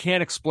 I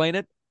can't explain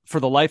it for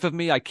the life of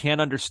me. I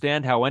can't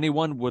understand how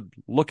anyone would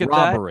look at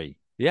robbery. That.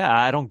 Yeah,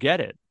 I don't get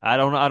it. I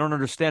don't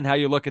understand how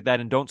you look at that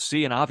and don't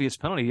see an obvious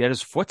penalty. He had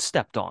his foot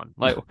stepped on.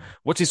 Like,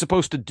 what's he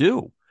supposed to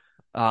do?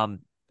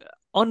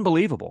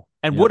 Unbelievable.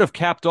 And would have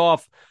capped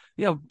off.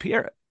 You know,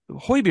 Pierre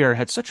Højbjerg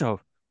had such a.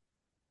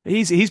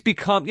 He's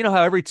become. You know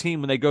how every team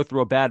when they go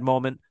through a bad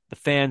moment, the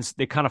fans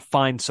they kind of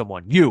find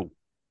someone.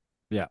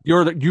 Yeah,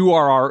 you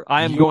are our.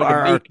 I am going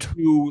to make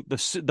you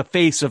the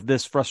face of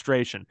this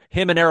frustration.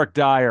 Him and Eric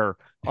Dyer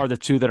are the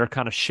two that are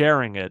kind of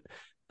sharing it.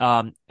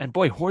 And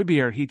boy,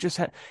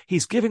 Højbjerg,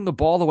 he's giving the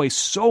ball away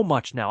so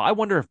much now. I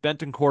wonder if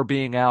Bentancur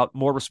being out,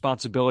 more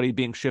responsibility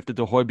being shifted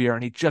to Højbjerg,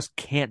 and he just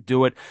can't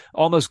do it.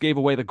 Almost gave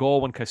away the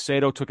goal when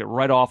Caicedo took it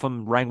right off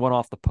him, rang one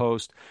off the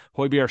post.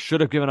 Højbjerg should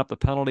have given up the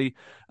penalty,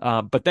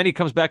 but then he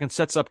comes back and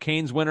sets up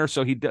Kane's winner,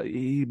 so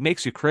he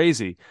makes you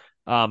crazy.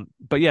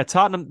 But yeah,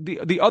 Tottenham,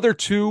 the other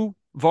two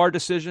VAR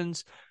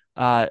decisions,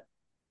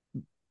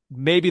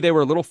 maybe they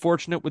were a little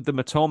fortunate with the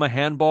Matoma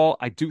handball.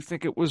 I do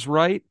think it was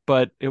right,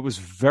 but it was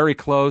very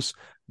close.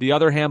 The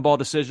other handball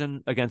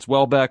decision against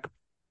Welbeck,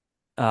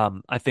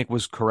 I think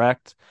was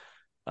correct,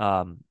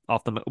 off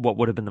what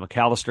would have been the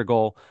McAllister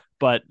goal.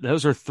 But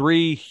those are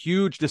three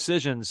huge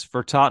decisions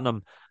for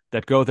Tottenham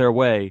that go their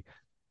way.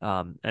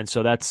 And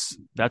so that's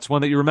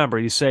one that you remember.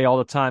 You say all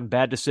the time,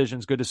 bad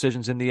decisions, good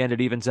decisions. In the end,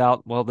 it evens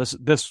out. Well, this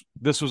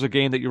was a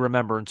game that you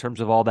remember in terms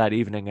of all that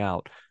evening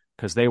out,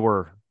 because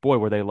were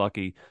they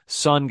lucky.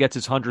 Son gets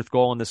his 100th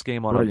goal in this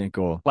game on Brilliant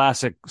goal.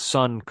 Classic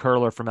Son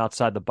curler from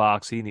outside the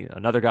box.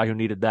 Another guy who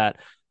needed that.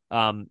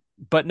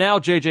 But now,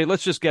 JJ,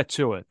 let's just get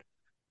to it.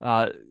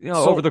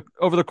 Over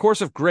the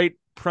course of great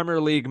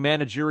Premier League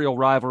managerial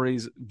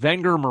rivalries,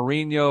 Wenger,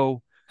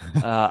 Mourinho,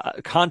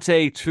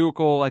 Conte,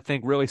 Tuchel, I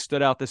think really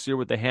stood out this year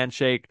with the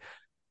handshake.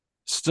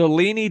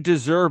 Stellini, De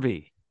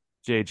Zerbi,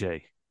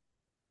 JJ.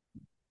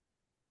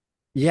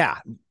 Yeah,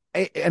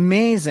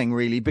 amazing,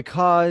 really,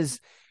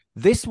 because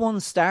this one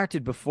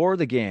started before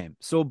the game.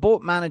 So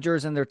both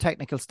managers and their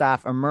technical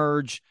staff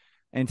emerge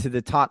into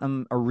the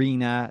Tottenham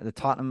arena, the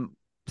Tottenham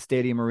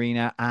Stadium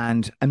arena,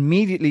 and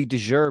immediately De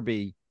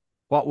Zerbi,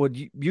 what would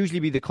usually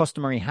be the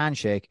customary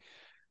handshake,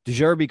 De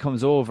Zerbi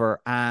comes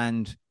over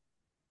and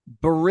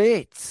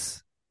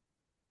berates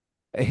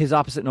his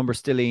opposite number,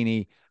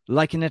 Stellini,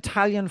 like an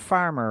Italian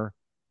farmer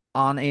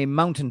on a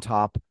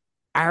mountaintop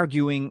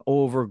arguing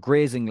over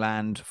grazing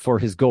land for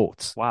his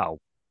goats. Wow.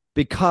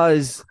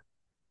 Because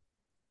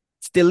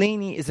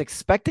Stellini is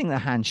expecting the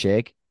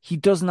handshake. He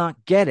does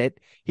not get it.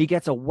 He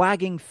gets a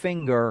wagging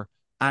finger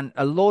and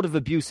a load of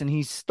abuse, and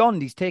he's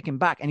stunned. He's taken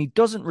back, and he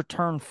doesn't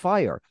return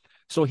fire.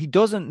 So he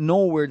doesn't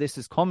know where this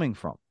is coming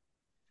from.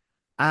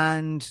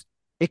 And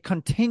it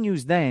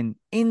continues then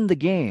in the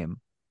game,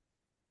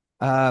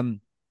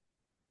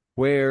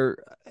 where,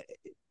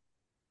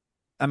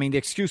 I mean, the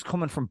excuse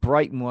coming from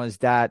Brighton was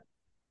that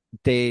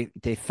they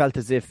felt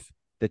as if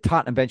the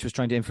Tottenham bench was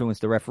trying to influence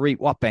the referee.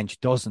 What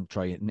bench doesn't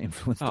try and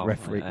influence the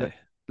referee?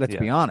 Let's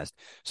be honest.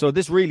 So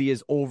this really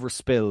is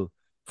overspill,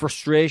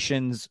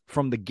 frustrations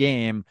from the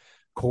game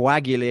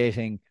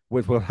coagulating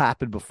with what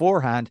happened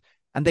beforehand,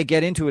 and they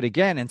get into it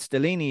again. And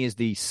Stellini is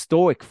the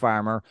stoic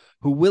farmer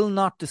who will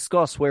not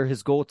discuss where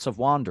his goats have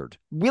wandered,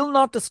 will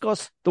not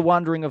discuss the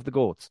wandering of the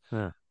goats.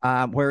 Yeah.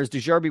 Whereas De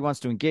Zerbi wants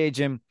to engage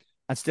him,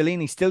 and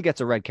Stellini still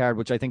gets a red card,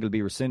 which I think will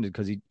be rescinded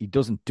because he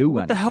doesn't do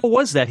anything. What the hell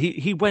was that?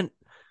 He went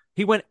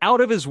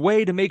out of his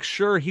way to make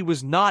sure he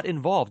was not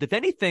involved. If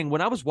anything,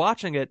 when I was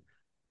watching it,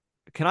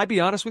 can I be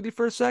honest with you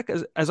for a sec?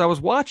 As I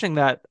was watching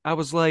that, I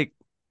was like,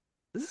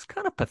 this is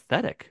kind of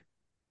pathetic.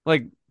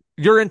 Like,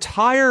 your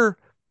entire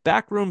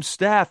backroom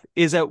staff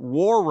is at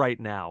war right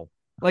now.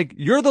 Like,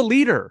 you're the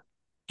leader.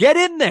 Get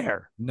in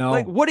there. No.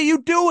 Like, what are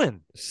you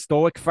doing?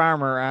 Stoic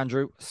farmer,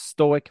 Andrew.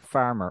 Stoic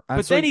farmer.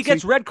 But then he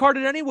gets red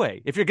carded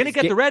anyway. If you're going to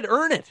get the red,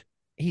 earn it.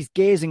 He's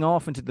gazing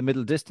off into the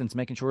middle distance,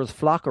 making sure his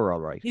flock are all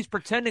right. He's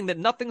pretending that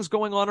nothing's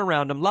going on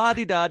around him.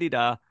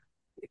 La-di-da-di-da.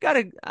 You got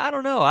to, I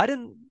don't know.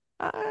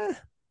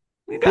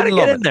 You got to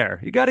get in there.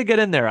 You got to get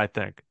in there, I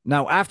think.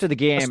 Now, after the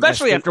game.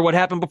 Especially after what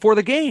happened before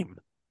the game.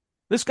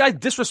 This guy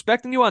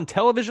disrespecting you on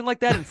television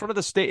like that in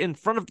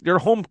front of your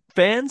home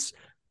fans?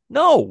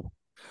 No.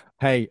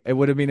 Hey, it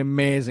would have been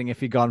amazing if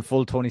he'd gone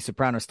full Tony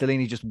Soprano.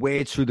 Stellini just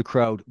wades through the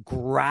crowd,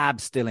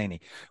 grabs Stellini,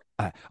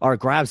 or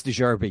grabs De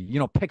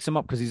Zerbi, picks him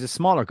up because he's a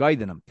smaller guy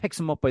than him, picks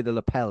him up by the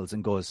lapels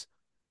and goes,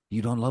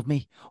 "You don't love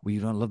me? Well,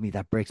 you don't love me.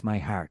 That breaks my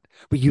heart.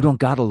 But you don't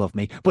gotta love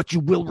me. But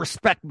you will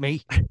respect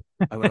me."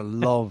 I would have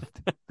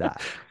loved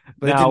that.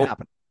 But it didn't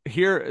happen.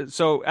 Here,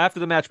 so after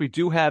the match, we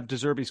do have De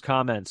Zerbi's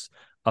comments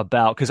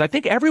about, because I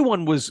think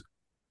everyone was,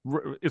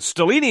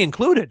 Stellini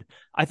included,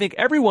 I think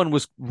everyone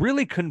was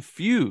really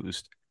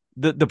confused.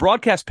 The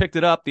broadcast picked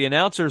it up. The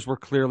announcers were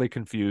clearly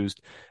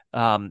confused.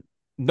 No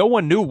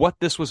one knew what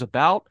this was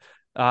about.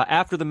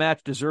 After the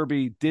match, De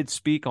Zerbi did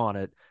speak on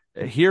it.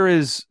 Here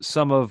is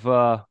some of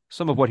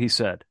what he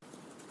said.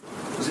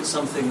 Was it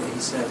something that he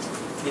said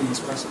in his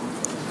press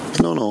conference?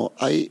 No.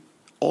 I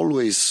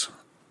always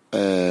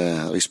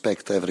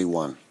respect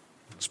everyone,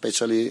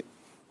 especially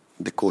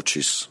the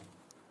coaches.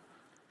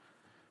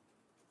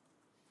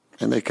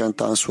 And I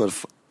can't answer.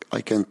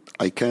 I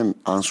can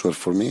answer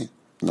for me,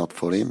 not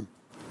for him.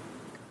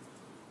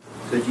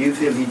 So do you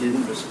feel he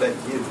didn't respect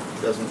you?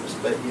 Doesn't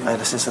respect you? Hai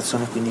la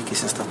sensazione quindi che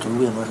sia stato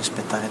lui a non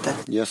rispettare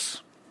te?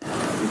 Yes.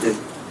 You do.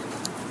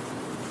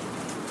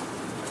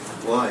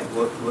 Why?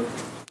 What?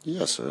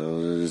 Yes,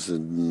 it's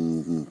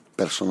a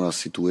personal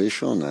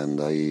situation, and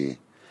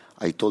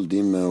I told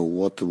him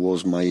what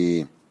was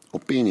my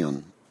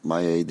opinion,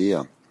 my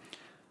idea.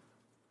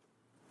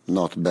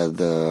 Not bad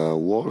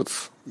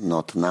words,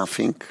 not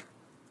nothing,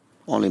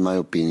 only my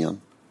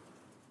opinion.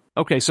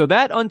 Okay, so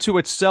that unto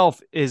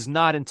itself is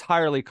not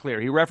entirely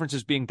clear. He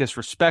references being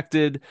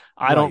disrespected.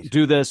 I don't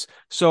do this.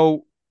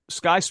 So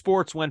Sky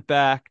Sports went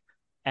back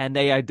and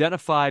they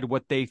identified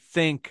what they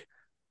think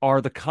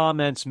are the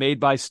comments made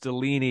by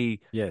Stellini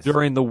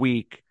during the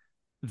week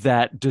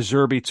that De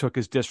Zerbi took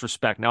as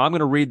disrespect. Now, I'm going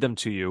to read them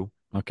to you.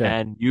 Okay.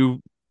 And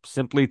you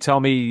Simply tell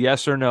me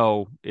yes or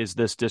no, is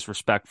this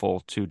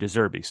disrespectful to De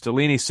Zerbi?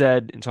 Stellini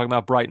said, in talking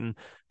about Brighton,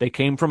 they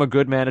came from a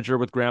good manager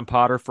with Graham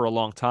Potter for a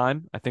long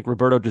time. I think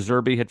Roberto De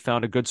Zerbi had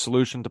found a good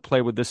solution to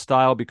play with this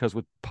style because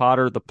with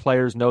Potter, the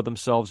players know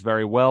themselves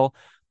very well.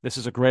 This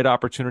is a great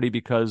opportunity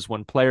because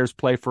when players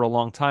play for a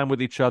long time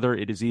with each other,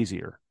 it is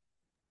easier.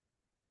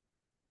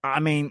 I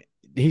mean,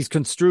 he's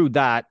construed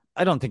that.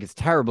 I don't think it's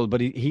terrible,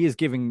 but he is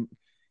giving.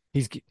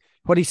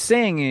 What he's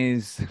saying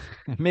is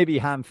maybe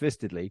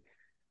ham-fistedly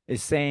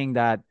is saying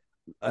that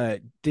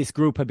this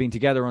group had been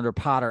together under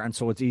Potter, and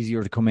so it's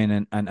easier to come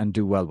in and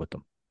do well with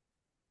them.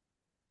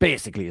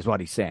 Basically, is what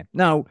he's saying.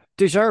 Now,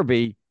 De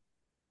Zerbi,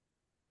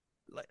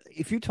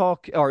 if you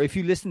talk or if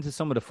you listen to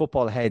some of the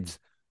football heads,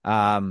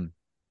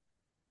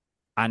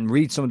 and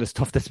read some of the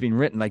stuff that's been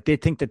written, like they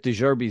think that De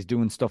Zerbi is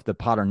doing stuff that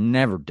Potter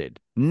never did.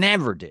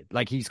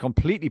 Like he's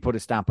completely put a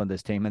stamp on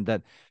this team, and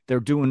that they're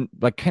doing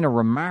like kind of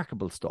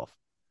remarkable stuff.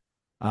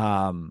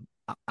 And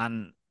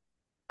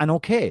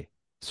okay,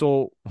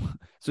 so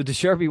De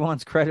Zerbi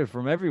wants credit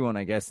from everyone,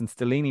 I guess, and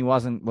Stellini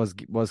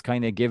was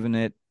kind of giving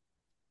it.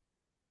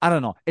 I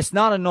don't know. It's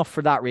not enough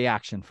for that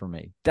reaction for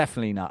me.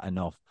 Definitely not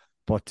enough.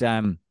 But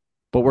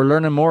we're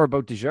learning more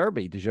about De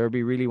Zerbi. De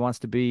Zerbi really wants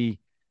to be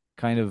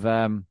kind of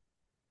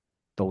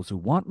those who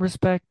want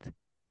respect,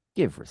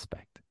 give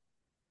respect.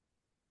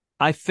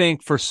 I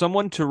think for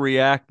someone to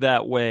react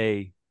that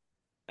way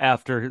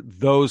after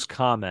those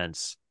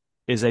comments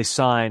is a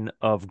sign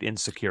of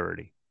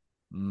insecurity.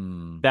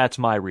 That's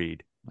my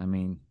read. I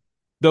mean,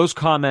 those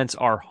comments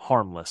are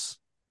harmless.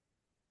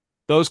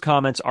 Those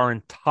comments are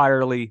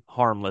entirely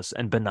harmless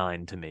and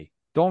benign to me.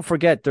 Don't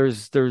forget,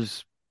 there's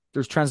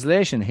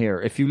translation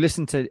here. If you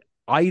listen to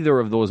either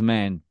of those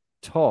men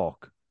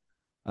talk,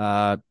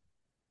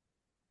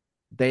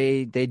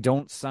 they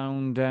don't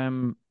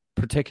sound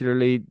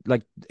particularly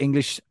like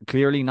English.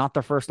 Clearly, not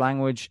their first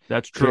language.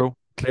 That's true.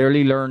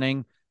 Clearly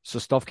learning, so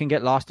stuff can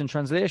get lost in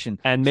translation.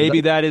 And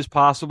maybe that is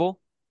possible.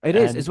 It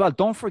is as well.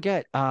 Don't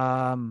forget.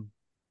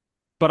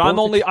 But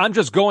I'm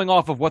just going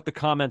off of what the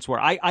comments were.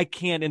 I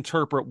can't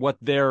interpret what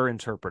they're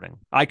interpreting.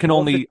 I can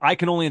only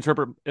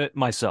interpret it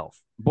myself.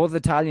 Both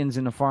Italians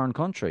in a foreign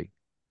country.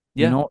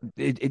 Yeah. You know,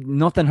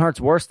 nothing hurts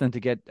worse than to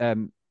get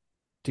kind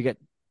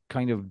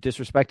of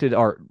disrespected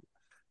or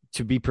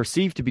to be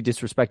perceived to be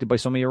disrespected by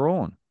some of your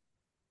own.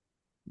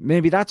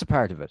 Maybe that's a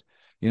part of it.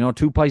 You know,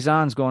 two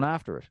paisans going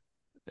after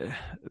it.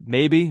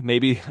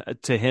 Maybe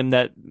to him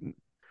that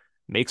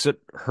makes it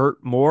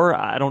hurt more.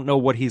 I don't know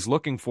what he's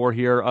looking for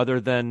here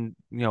other than,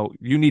 you know,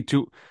 you need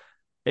to.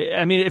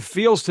 I mean, it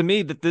feels to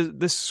me that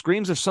this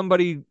screams of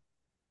somebody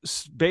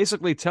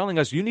basically telling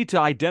us you need to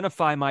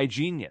identify my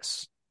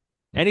genius.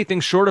 Anything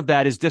short of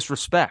that is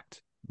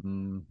disrespect.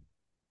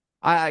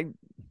 I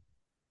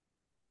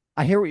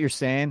hear what you're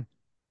saying.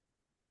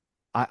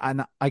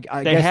 I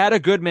they guess... had a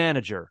good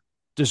manager.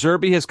 De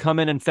Zerbi has come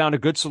in and found a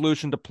good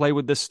solution to play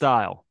with this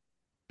style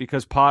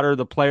because Potter,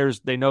 the players,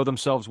 they know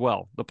themselves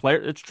well.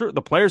 It's true.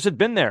 The players had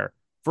been there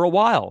for a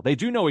while. They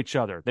do know each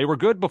other. They were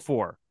good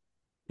before.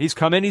 He's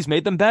come in. He's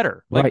made them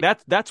better. Like right.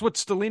 That's what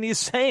Stellini is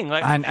saying.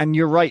 Like, and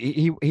you're right.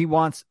 He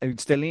wants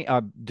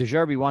Stellini. De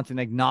Zerbi wants an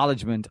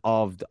acknowledgement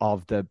of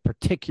the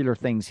particular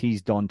things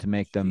he's done to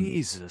make them.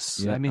 Jesus,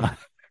 yeah. I mean,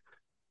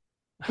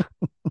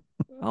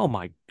 oh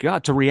my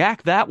God, to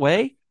react that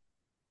way.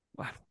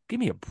 Give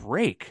me a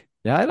break.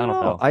 Yeah, I don't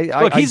know.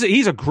 Look,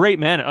 he's a great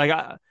man. Like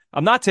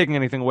I'm not taking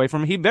anything away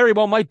from him. He very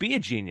well might be a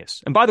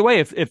genius. And by the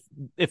way,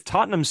 if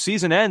Tottenham's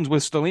season ends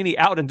with Stellini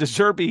out and De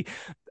Zerbi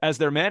as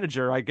their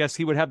manager, I guess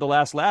he would have the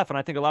last laugh. And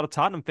I think a lot of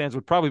Tottenham fans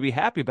would probably be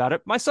happy about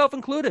it, myself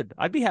included.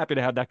 I'd be happy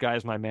to have that guy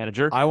as my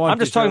manager. I'm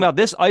just talking about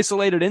this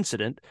isolated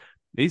incident.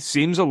 He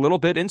seems a little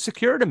bit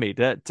insecure to me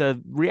to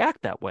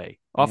react that way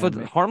off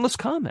a harmless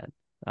comment.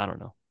 I don't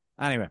know.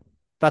 Anyway,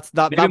 that's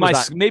that.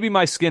 Maybe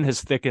my skin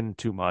has thickened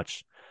too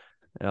much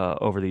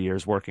over the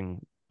years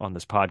working on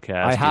this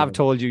podcast. I have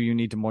told you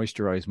need to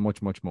moisturize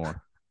much, much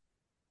more.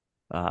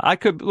 I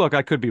could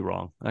be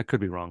wrong.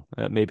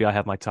 Maybe I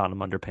have my Tottenham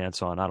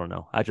underpants on. I don't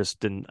know. I just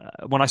didn't.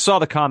 When I saw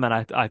the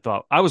comment, I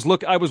thought I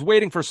was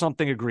waiting for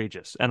something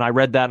egregious, and I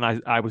read that,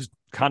 and I was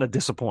kind of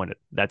disappointed.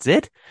 That's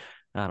it.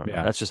 I don't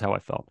know. That's just how I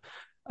felt.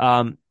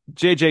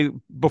 JJ,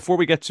 before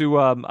we get to,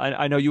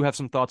 I know you have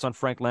some thoughts on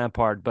Frank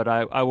Lampard, but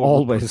I will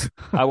always.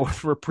 I will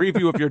for a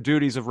preview of your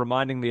duties of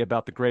reminding me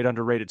about the great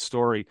underrated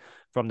story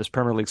from this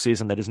Premier League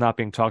season that is not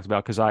being talked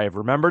about because I have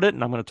remembered it,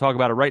 and I'm going to talk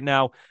about it right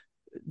now.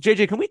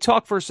 JJ, can we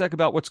talk for a sec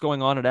about what's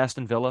going on at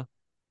Aston Villa?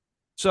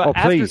 So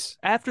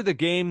after the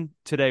game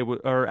today,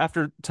 or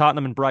after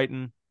Tottenham and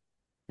Brighton,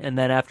 and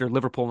then after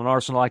Liverpool and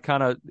Arsenal, I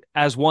kind of,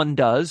 as one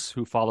does,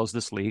 who follows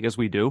this league, as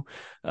we do,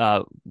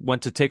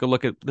 went to take a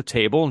look at the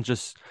table and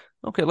just,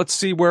 okay, let's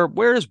see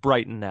where is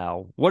Brighton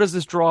now? What does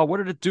this draw? What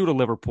did it do to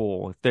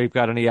Liverpool? If they've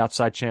got any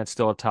outside chance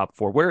still at top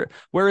four,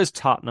 where is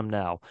Tottenham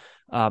now?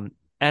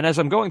 And as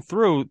I'm going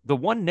through, the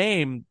one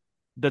name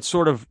that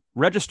sort of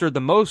registered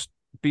the most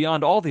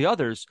beyond all the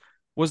others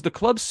was the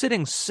club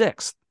sitting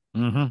sixth.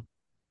 Mm-hmm.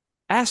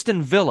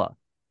 Aston Villa,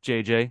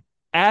 JJ.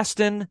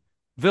 Aston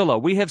Villa.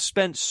 We have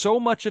spent so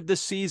much of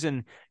this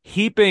season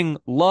heaping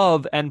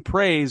love and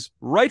praise,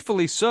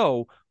 rightfully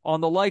so,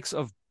 on the likes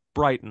of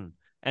Brighton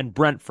and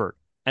Brentford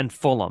and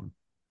Fulham.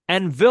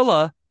 And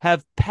Villa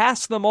have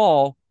passed them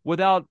all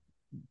without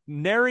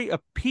nary a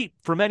peep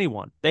from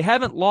anyone. They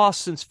haven't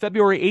lost since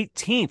February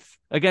 18th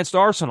against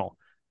Arsenal.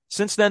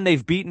 Since then,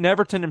 they've beaten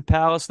Everton and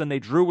Palace, then they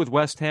drew with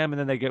West Ham, and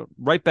then they get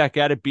right back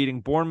at it,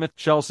 beating Bournemouth,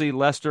 Chelsea,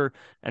 Leicester,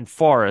 and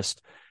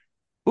Forest.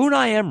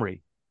 Unai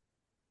Emery,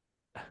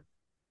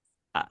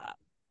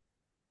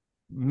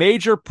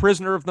 major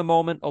prisoner of the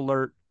moment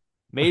alert,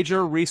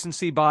 major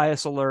recency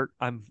bias alert.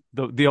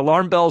 The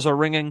alarm bells are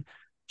ringing.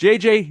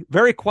 JJ,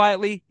 very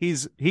quietly,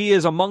 he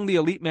is among the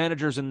elite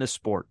managers in this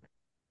sport.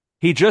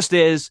 He just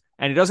is,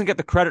 and he doesn't get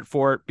the credit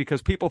for it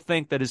because people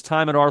think that his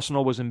time at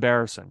Arsenal was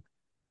embarrassing.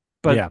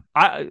 But yeah.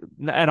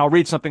 I'll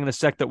read something in a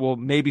sec that will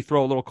maybe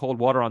throw a little cold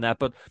water on that.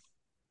 But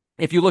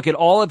if you look at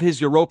all of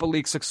his Europa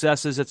League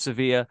successes at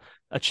Sevilla,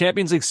 a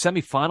Champions League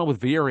semifinal with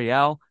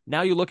Villarreal,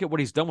 now you look at what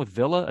he's done with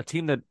Villa, a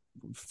team that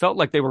felt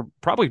like they were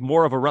probably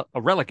more of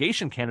a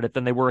relegation candidate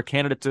than they were a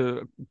candidate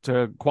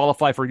to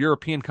qualify for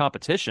European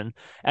competition.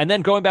 And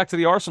then going back to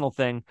the Arsenal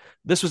thing,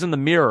 this was in the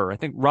Mirror. I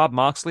think Rob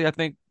Moxley,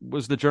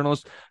 was the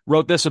journalist,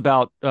 wrote this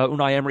about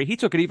Unai Emery. He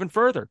took it even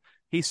further.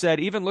 He said,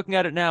 even looking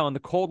at it now in the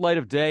cold light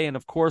of day, and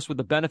of course with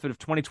the benefit of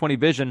 2020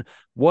 vision,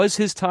 was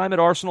his time at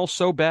Arsenal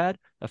so bad?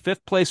 A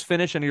fifth-place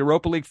finish and a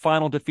Europa League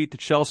final defeat to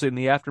Chelsea in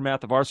the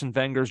aftermath of Arsene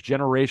Wenger's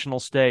generational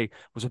stay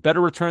was a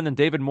better return than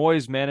David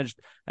Moyes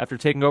managed after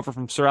taking over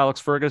from Sir Alex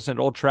Ferguson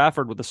at Old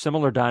Trafford with a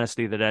similar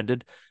dynasty that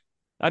ended.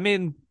 I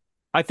mean,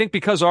 I think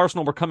because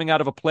Arsenal were coming out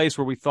of a place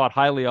where we thought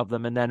highly of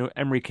them, and then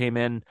Emery came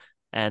in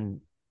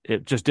and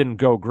it just didn't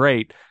go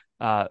great.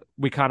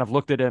 We kind of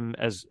looked at him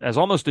as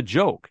almost a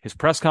joke. His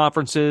press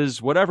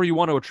conferences, whatever you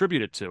want to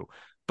attribute it to,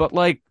 but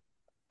like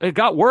it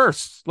got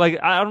worse. Like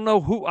I don't know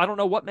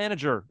what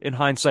manager in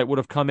hindsight would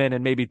have come in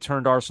and maybe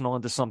turned Arsenal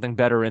into something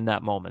better in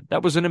that moment.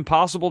 That was an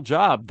impossible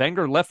job.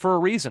 Wenger left for a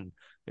reason.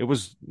 It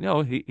was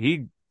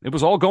it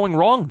was all going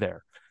wrong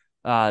there.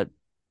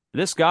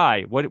 This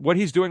guy, what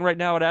he's doing right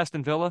now at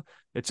Aston Villa,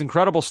 it's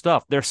incredible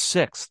stuff. They're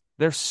sixth.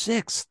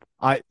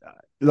 I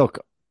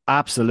look.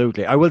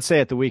 Absolutely. I will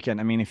say at the weekend,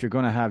 I mean, if you're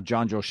going to have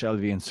John Joe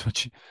Shelby in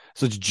such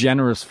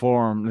generous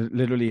form,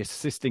 literally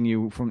assisting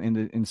you from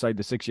inside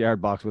the 6-yard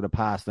box with a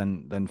pass,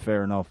 then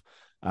fair enough.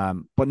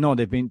 But no,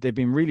 they've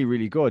been really,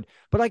 really good.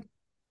 But like,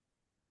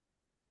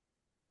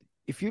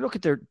 if you look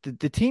at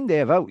the team they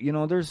have out,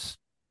 there's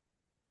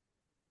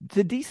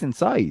the decent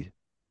side.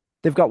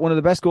 They've got one of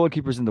the best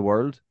goalkeepers in the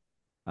world.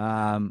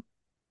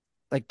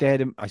 Like they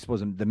had, I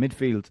suppose, in the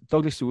midfield,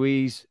 Douglas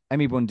Luiz,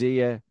 Emi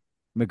Buendia,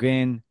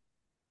 McGinn,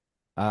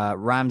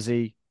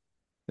 Ramsey,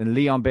 then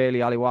Leon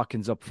Bailey, Ollie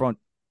Watkins up front.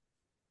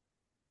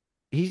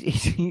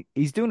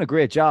 He's doing a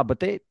great job, but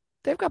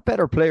they've got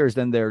better players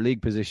than their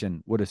league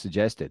position would have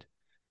suggested.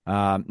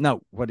 Now,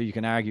 whether you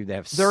can argue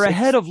they're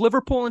ahead of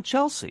Liverpool and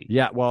Chelsea.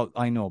 Yeah, well,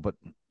 I know, but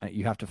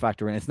you have to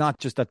factor in. It's not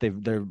just that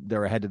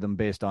they're ahead of them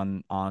based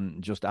on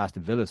just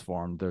Aston Villa's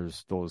form.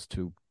 There's those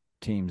two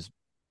teams'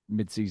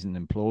 mid-season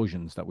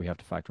implosions that we have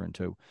to factor in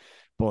too.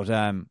 But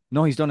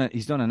no, he's done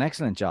an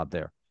excellent job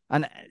there.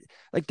 And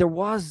like there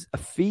was a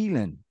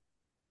feeling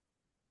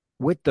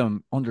with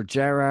them under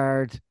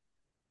Gerrard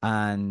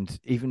and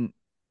even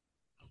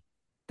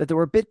that they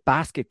were a bit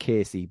basket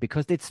casey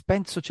because they'd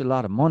spent such a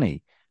lot of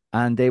money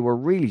and they were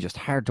really just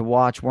hard to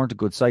watch, weren't a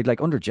good side. Like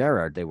under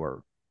Gerrard, they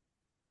were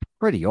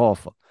pretty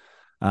awful.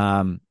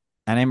 And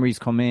Emery's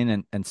come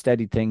in and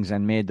steadied things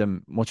and made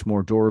them much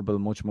more durable,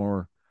 much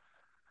more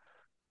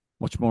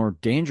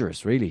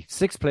dangerous, really.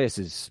 6th place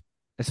is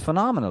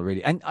phenomenal,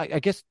 really. And I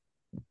guess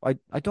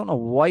I don't know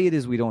why it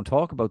is we don't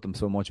talk about them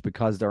so much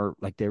because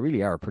they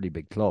really are a pretty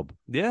big club.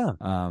 Yeah.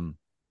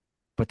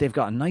 But they've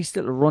got a nice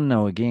little run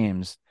now of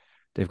games.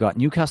 They've got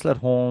Newcastle at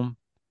home,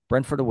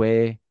 Brentford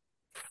away,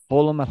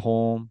 Fulham at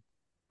home,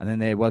 and then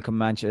they welcome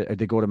Manchester.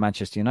 They go to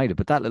Manchester United.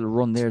 But that little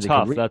run there, it's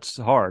tough. That's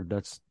hard.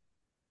 That's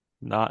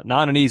not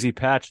an easy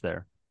patch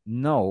there.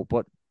 No,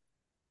 but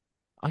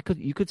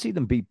you could see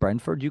them beat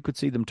Brentford. You could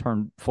see them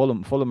turn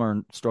Fulham. Fulham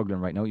are struggling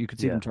right now. You could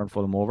see them turn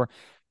Fulham over.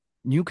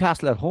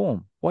 Newcastle at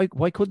home.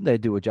 Why couldn't they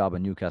do a job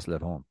on Newcastle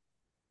at home?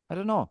 I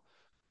don't know.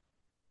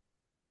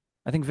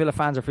 I think Villa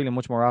fans are feeling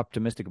much more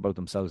optimistic about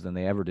themselves than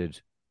they ever did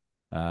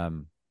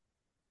in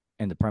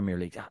the Premier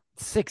League.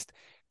 6th.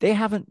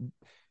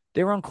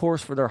 They were on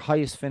course for their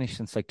highest finish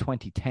since like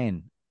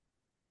 2010,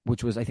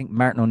 which was, I think,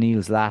 Martin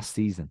O'Neill's last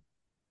season.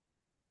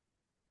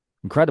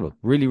 Incredible.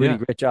 Really, really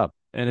great job.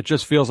 And it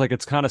just feels like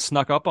it's kind of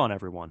snuck up on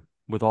everyone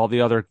with all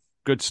the other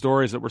good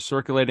stories that were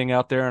circulating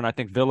out there. And I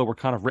think Villa were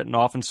kind of written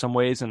off in some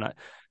ways. And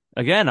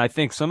I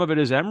think some of it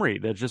is Emery.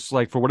 That just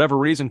like, for whatever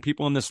reason,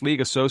 people in this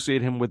league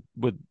associate him with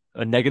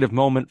a negative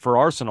moment for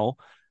Arsenal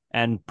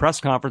and press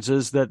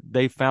conferences that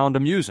they found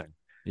amusing.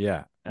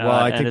 Yeah. Well,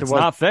 I think it's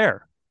not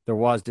fair. There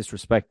was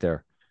disrespect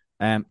there.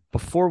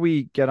 Before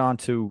we get on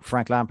to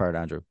Frank Lampard,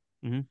 Andrew,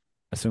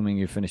 assuming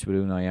you finished with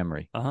Unai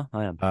Emery. I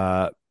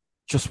am.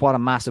 Just what a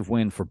massive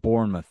win for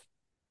Bournemouth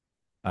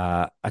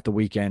at the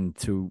weekend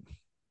to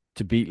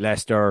to beat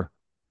Leicester,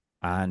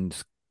 and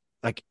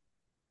like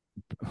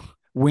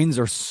wins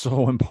are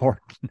so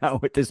important now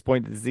at this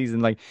point of the season.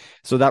 Like,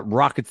 so that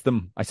rockets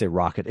them. I say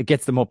rocket. It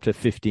gets them up to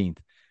 15th.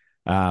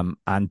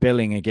 And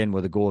Billing again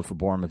with a goal for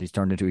Bournemouth. He's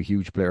turned into a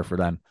huge player for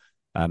them.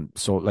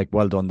 So like,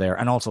 well done there.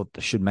 And also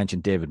I should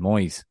mention David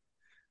Moyes.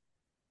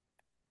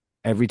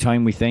 Every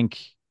time we think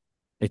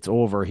it's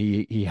over,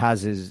 he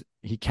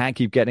can't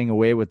keep getting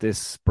away with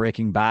this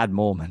Breaking Bad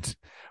moment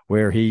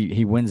where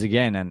he wins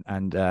again.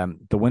 And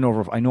the win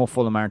over, I know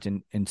Fulham aren't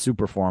in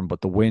super form,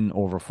 but the win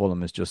over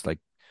Fulham is just like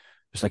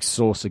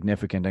so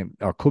significant,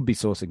 or could be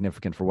so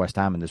significant for West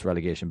Ham in this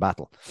relegation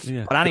battle.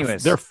 Yeah. But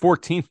anyways, they're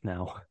 14th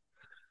now.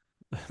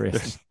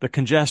 The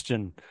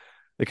congestion.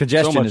 The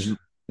congestion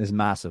is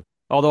massive.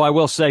 Although I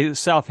will say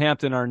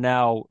Southampton are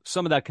now,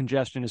 some of that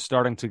congestion is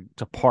starting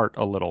to part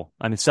a little.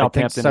 I mean,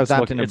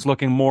 Southampton it's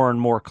looking more and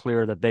more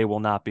clear that they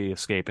will not be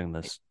escaping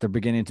this. They're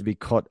beginning to be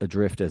cut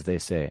adrift, as they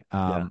say.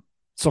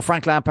 So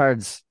Frank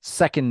Lampard's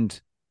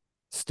second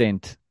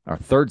stint, or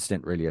third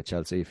stint really, at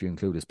Chelsea, if you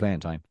include his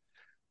playing time.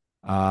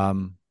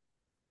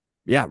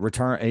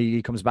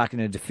 He comes back in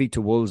a defeat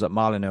to Wolves at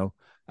Molineux.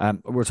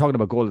 We're talking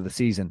about goal of the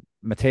season.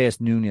 Mateus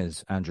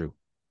Nunes, Andrew.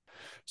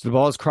 So the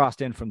ball's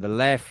crossed in from the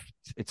left.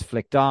 It's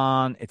flicked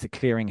on. It's a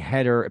clearing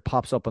header. It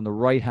pops up on the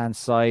right-hand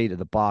side of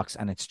the box,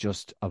 and it's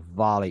just a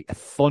volley, a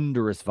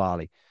thunderous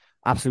volley.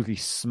 Absolutely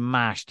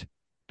smashed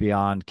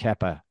beyond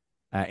Kepa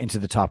into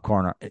the top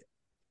corner.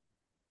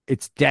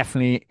 It's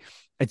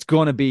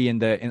going to be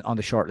on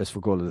the short list for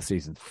goal of the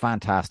season.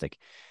 Fantastic.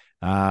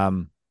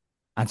 And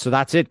so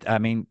that's it. I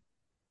mean,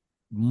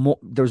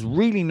 there's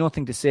really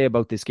nothing to say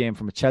about this game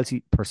from a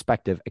Chelsea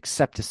perspective,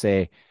 except to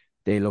say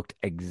they looked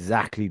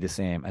exactly the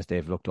same as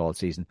they've looked all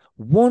season.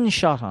 One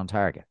shot on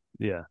target.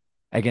 Yeah.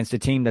 Against a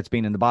team that's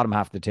been in the bottom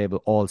half of the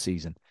table all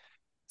season.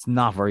 It's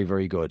not very,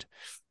 very good.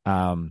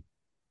 Now,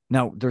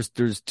 there's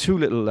two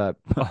little...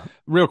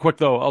 Real quick,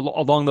 though,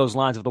 along those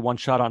lines of the one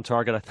shot on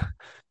target,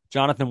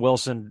 Jonathan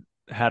Wilson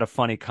had a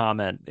funny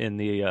comment in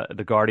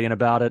the Guardian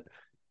about it.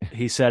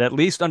 He said, at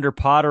least under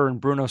Potter and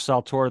Bruno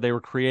Saltor, they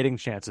were creating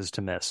chances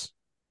to miss.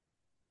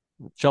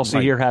 Chelsea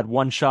here had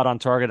one shot on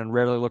target and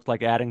rarely looked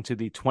like adding to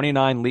the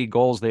 29 league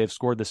goals they have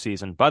scored this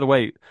season. By the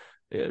way,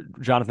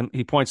 Jonathan,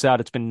 he points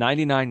out it's been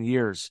 99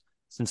 years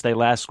since they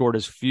last scored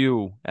as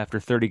few after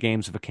 30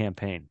 games of a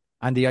campaign.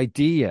 And the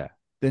idea,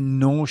 the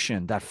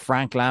notion that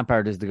Frank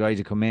Lampard is the guy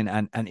to come in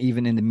and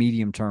even in the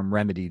medium term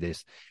remedy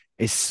this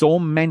is so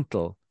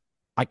mental.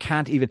 I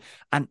can't even...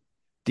 And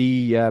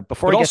the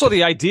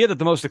the idea that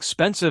the most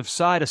expensive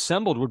side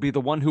assembled would be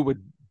the one who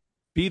would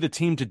be the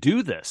team to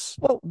do this.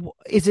 Well,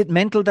 is it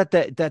mental that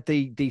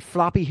the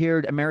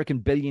floppy-haired American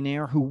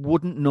billionaire who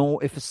wouldn't know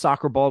if a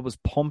soccer ball was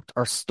pumped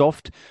or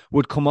stuffed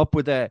would come up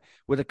with a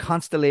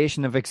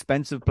constellation of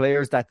expensive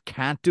players that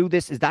can't do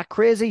this? Is that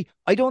crazy?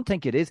 I don't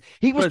think it is.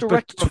 He was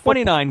director.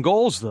 29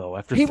 goals though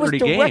after 30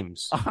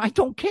 games. I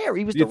don't care.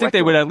 He was. You think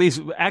they would at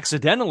least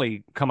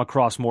accidentally come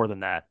across more than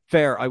that?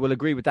 Fair, I will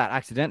agree with that.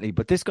 Accidentally,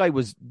 but this guy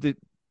was the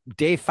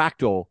de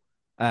facto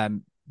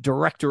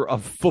director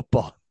of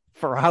football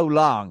for how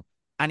long?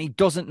 And he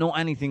doesn't know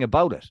anything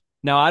about it.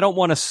 Now, I don't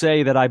want to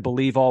say that I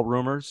believe all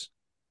rumors,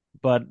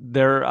 but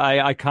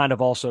I kind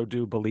of also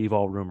do believe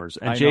all rumors.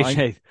 And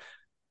JJ,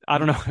 I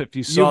don't know if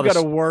you saw this.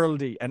 You've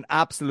got an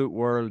absolute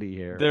worldie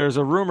here. There's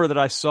a rumor that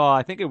I saw.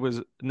 I think it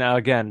was, now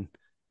again,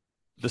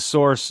 the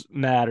source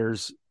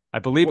matters. I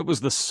believe it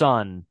was the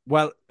Sun.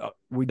 Well,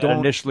 we don't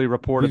initially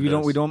reported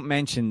this. We don't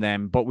mention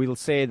them, but we'll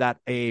say that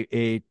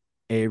a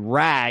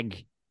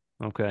rag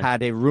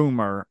had a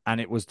rumor, and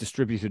it was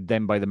distributed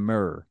then by the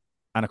Mirror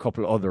and a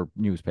couple of other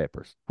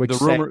newspapers.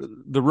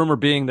 The rumor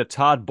being that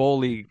Todd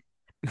Bowley,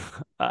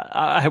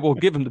 I will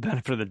give him the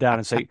benefit of the doubt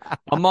and say,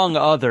 among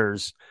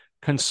others,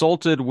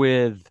 consulted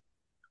with,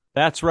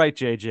 that's right,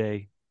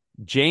 JJ,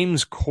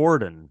 James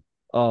Corden.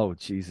 Oh,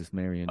 Jesus,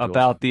 Mary and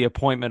about Joseph. The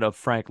appointment of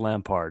Frank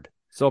Lampard.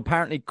 So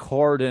apparently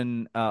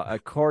Corden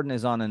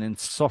is on an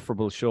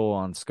insufferable show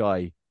on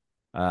Sky,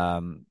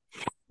 everything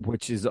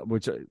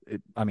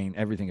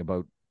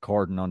about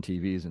Corden on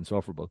TV is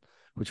insufferable,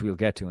 which we'll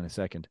get to in a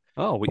second.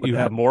 Oh, you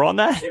have more on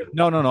that?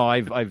 No.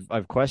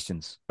 I've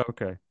questions.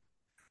 Okay.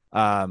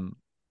 And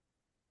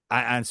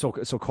so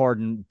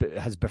Corden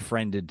has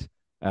befriended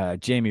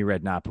Jamie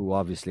Redknapp, who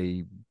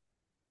obviously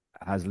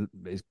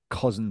is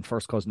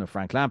first cousin of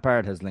Frank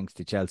Lampard, has links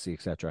to Chelsea,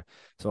 etc.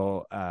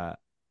 So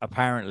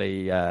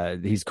apparently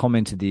he's come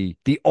into the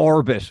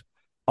orbit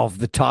of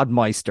the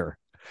Toddmeister,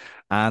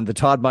 and the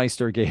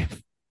Toddmeister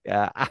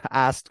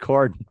asked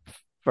Corden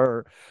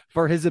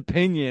for his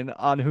opinion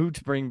on who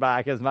to bring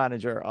back as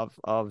manager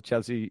of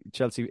Chelsea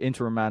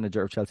interim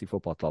manager of Chelsea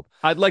Football Club.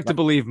 I'd like to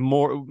believe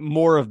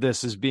more of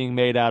this is being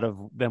made out of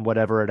than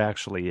whatever it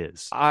actually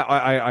is.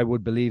 I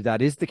would believe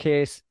that is the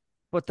case,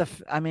 but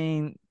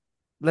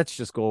let's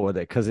just go with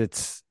it, because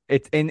it's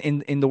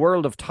in the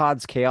world of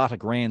Todd's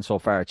chaotic reign so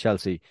far at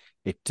Chelsea.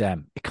 It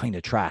kind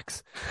of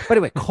tracks. But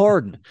anyway,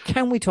 Corden.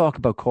 Can we talk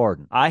about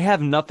Corden? I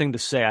have nothing to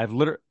say.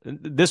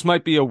 This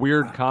might be a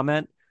weird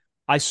comment.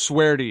 I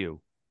swear to you,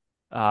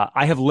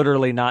 I have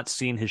literally not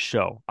seen his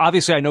show.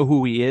 Obviously, I know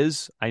who he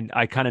is.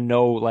 I kind of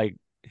know like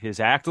his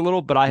act a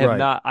little, but I have Right.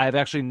 not. I have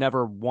actually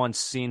never once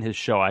seen his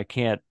show. I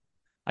can't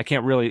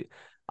really.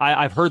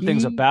 I've heard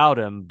things He, about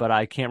him, but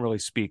I can't really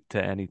speak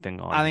to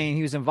anything on I him. mean,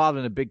 he was involved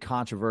in a big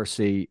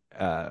controversy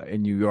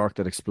in New York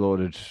that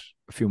exploded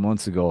a few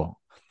months ago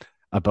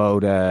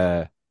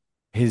about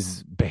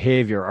his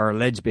behavior or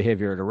alleged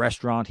behavior at a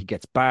restaurant. He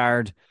gets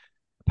barred.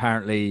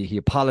 Apparently, he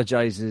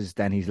apologizes,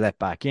 then he's let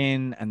back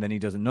in, and then he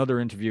does another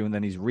interview, and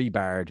then he's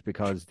rebarred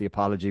because the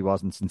apology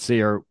wasn't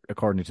sincere,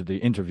 according to the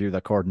interview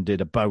that Corden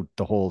did about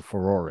the whole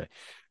furore.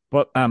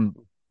 But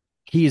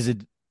he is a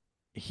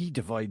he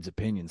divides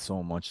opinion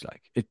so much.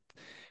 Like it,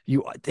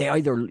 they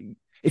either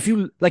if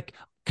you like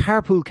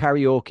carpool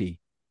karaoke,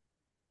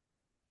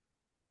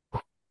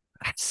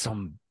 that's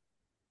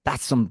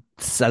some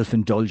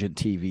self-indulgent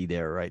TV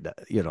there, right?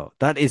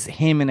 That is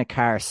him in a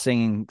car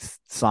singing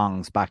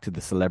songs back to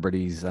the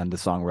celebrities and the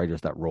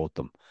songwriters that wrote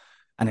them.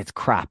 And it's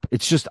crap.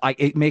 It's just,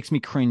 it makes me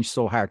cringe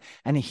so hard.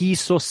 And he's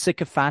so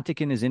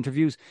sycophantic in his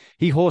interviews.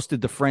 He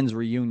hosted the Friends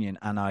reunion,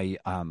 and I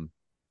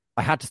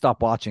had to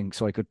stop watching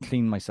so I could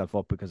clean myself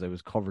up because I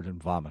was covered in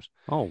vomit.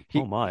 Oh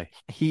my!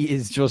 He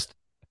is just,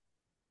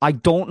 I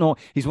don't know.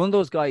 He's one of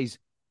those guys.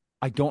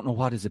 I don't know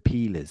what his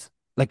appeal is.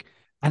 Like,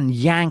 and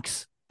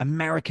Yanks,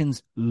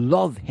 Americans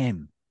love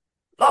him.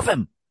 Love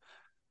him.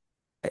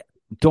 I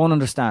don't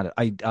understand it.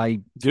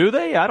 I Do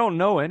they? I don't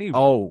know any.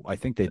 Oh, I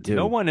think they do.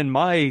 No one in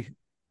my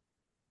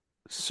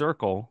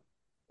circle.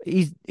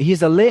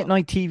 He's a late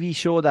night TV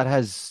show that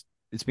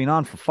it's been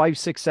on for 5,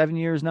 6, 7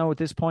 years now at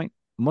this point.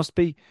 Must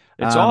be.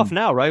 It's off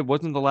now, right?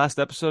 Wasn't the last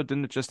episode?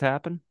 Didn't it just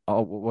happen?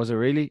 Oh, was it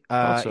really?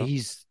 So.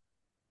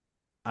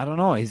 I don't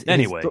know.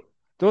 Anyway.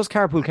 Those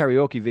carpool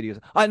karaoke videos.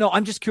 I know.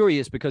 I'm just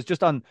curious because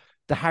just on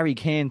the Harry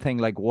Kane thing,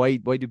 like why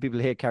do people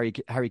hate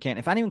Harry Kane?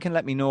 If anyone can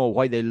let me know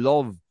why they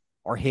love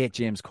or hate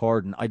James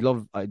Corden, I'd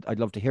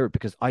love to hear it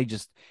because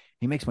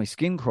he makes my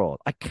skin crawl.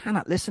 I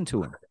cannot listen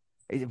to him.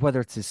 Whether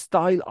it's his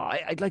style,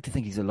 I'd like to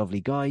think he's a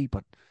lovely guy,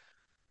 but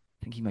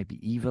I think he might be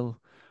evil.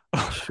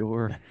 Not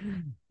sure.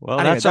 Well,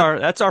 anyway,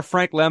 that's our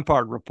Frank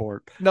Lampard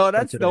report. No,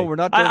 we're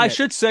not done I yet.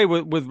 should say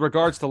with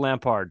regards to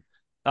Lampard.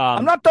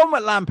 I'm not done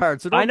with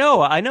Lampard. So I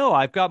know.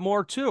 I've got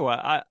more too.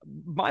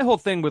 My whole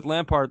thing with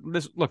Lampard.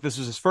 This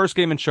is his first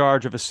game in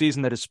charge of a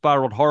season that has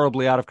spiraled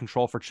horribly out of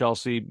control for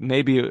Chelsea.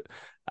 Maybe,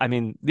 I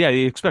mean, yeah,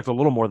 you expect a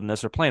little more than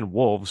this. They're playing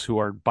Wolves, who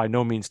are by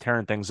no means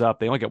tearing things up.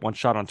 They only get one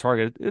shot on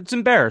target. It's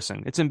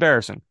embarrassing. It's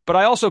embarrassing. But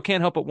I also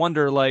can't help but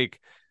wonder, like,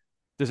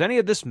 does any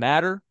of this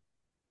matter?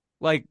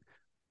 Like,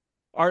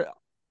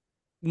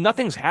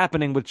 nothing's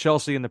happening with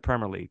Chelsea in the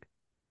Premier League.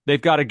 They've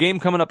got a game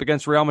coming up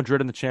against Real Madrid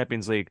in the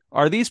Champions League.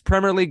 Are these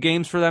Premier League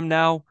games for them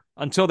now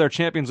until their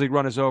Champions League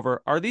run is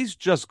over? Are these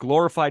just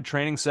glorified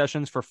training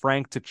sessions for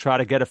Frank to try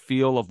to get a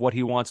feel of what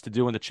he wants to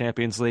do in the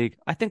Champions League?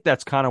 I think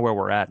that's kind of where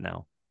we're at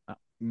now.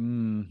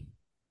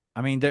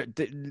 I mean,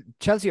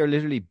 Chelsea are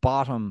literally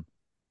bottom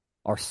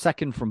or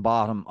second from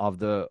bottom of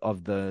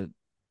the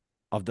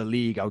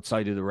league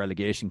outside of the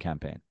relegation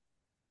campaign.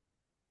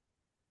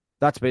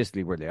 That's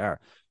basically where they are.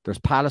 There's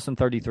Palace on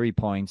 33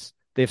 points.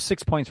 They have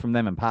 6 points from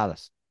them in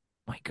Palace.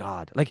 My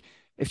God. Like,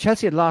 if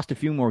Chelsea had lost a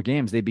few more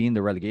games, they'd be in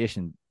the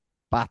relegation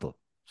battle.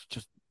 It's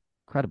just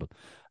incredible.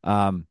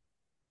 But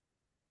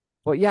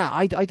yeah,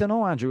 I don't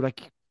know, Andrew.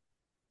 Like,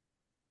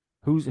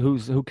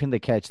 who can they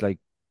catch? Like,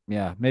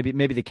 yeah,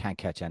 maybe they can't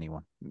catch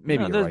anyone.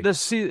 Maybe you're right.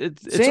 Saying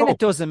it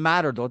doesn't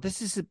matter though.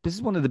 This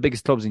is one of the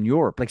biggest clubs in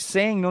Europe. Like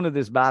saying none of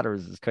this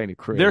matters is kind of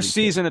crazy. Their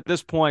season at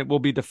this point will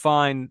be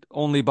defined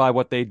only by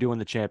what they do in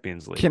the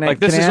Champions League.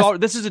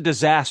 This is a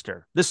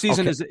disaster. This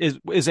season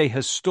is a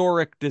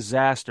historic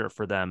disaster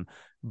for them.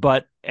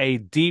 But a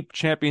deep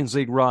Champions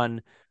League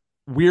run,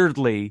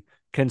 weirdly,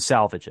 can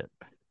salvage it.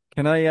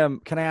 Can I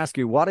ask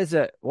you what is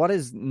a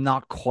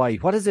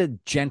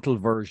gentle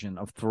version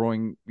of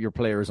throwing your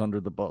players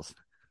under the bus?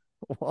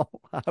 How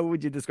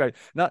would you describe it?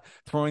 Not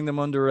throwing them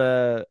under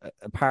a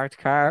parked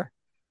car?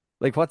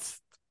 Like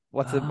what's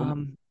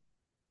a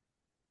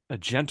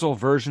gentle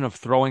version of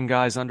throwing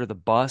guys under the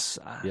bus?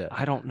 Yeah.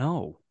 I don't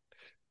know.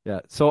 Yeah.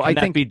 So I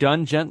think be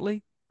done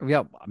gently?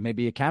 Yeah,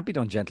 maybe it can't be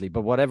done gently,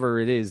 but whatever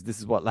it is, this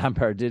is what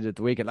Lampard did at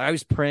the weekend. I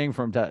was praying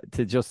for him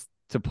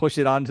to push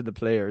it on to the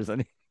players,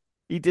 and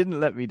he didn't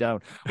let me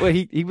down. Well,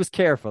 he was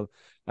careful.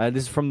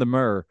 This is from the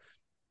Mirror.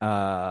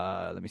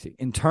 Let me see.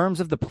 In terms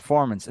of the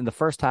performance in the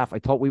first half, I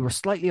thought we were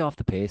slightly off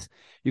the pace.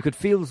 You could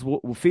feel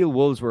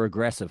Wolves were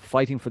aggressive,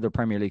 fighting for their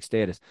Premier League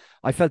status.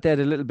 I felt they had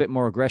a little bit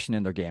more aggression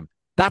in their game.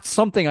 That's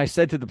something I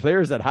said to the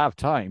players at half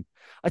time.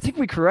 I think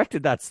we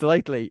corrected that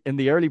slightly in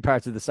the early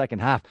parts of the second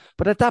half.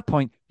 But at that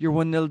point, you're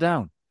 1-0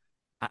 down.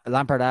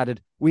 Lampard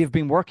added, "We have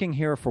been working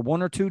here for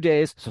 1 or 2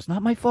 days, so it's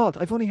not my fault.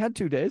 I've only had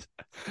 2 days."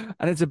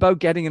 And it's about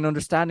getting an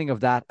understanding of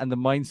that and the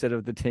mindset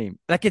of the team.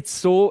 Like it's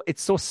so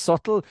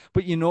subtle,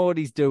 but you know what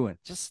he's doing.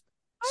 Just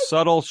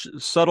subtle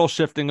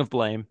shifting of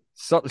blame.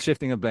 Subtle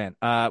shifting of blame.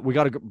 We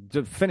got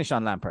to finish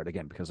on Lampard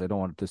again because I don't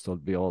want this to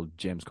be all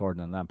James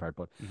Corden and Lampard.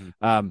 But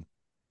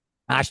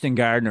Ashton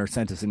Gardner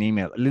sent us an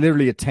email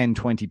literally at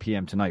 10:20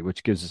 p.m. tonight,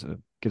 which gives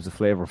a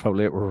flavor of how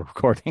late we're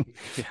recording.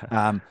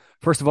 Yeah.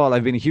 First of all,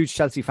 I've been a huge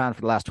Chelsea fan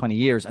for the last 20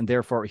 years and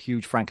therefore a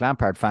huge Frank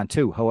Lampard fan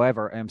too.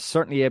 However, I'm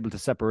certainly able to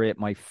separate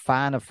my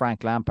fan of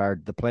Frank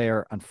Lampard, the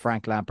player, and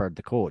Frank Lampard,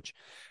 the coach.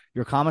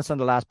 Your comments on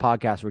the last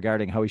podcast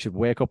regarding how he should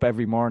wake up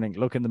every morning,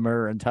 look in the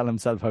mirror, and tell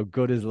himself how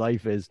good his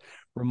life is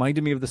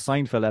reminded me of the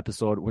Seinfeld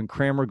episode when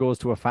Kramer goes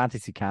to a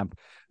fantasy camp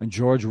and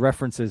George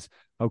references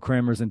how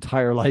Kramer's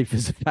entire life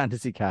is a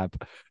fantasy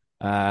camp.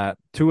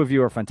 Two of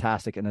you are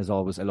fantastic, and as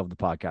always, I love the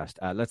podcast.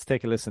 Let's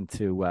take a listen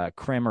to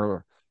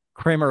Kramer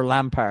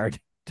Lampard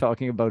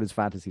talking about his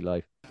fantasy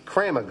life.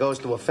 Kramer goes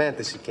to a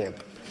fantasy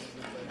camp.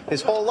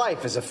 His whole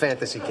life is a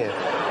fantasy camp.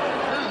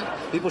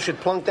 People should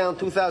plunk down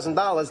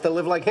 $2,000 to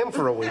live like him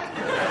for a week.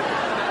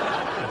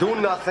 Do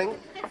nothing,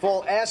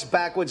 fall ass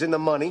backwards in the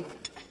money,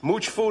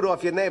 mooch food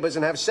off your neighbors,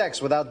 and have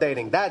sex without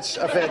dating. That's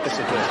a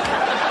fantasy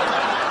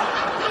camp.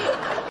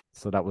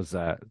 So that was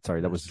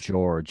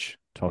George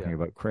talking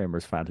about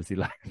Kramer's fantasy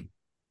life,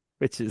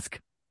 which is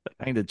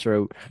kind of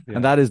true. Yeah.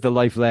 And that is the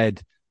life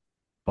led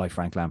by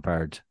Frank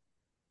Lampard,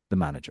 the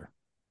manager.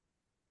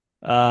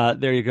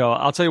 There you go.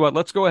 I'll tell you what,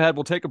 let's go ahead.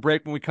 We'll take a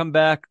break. When we come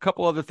back, a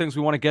couple other things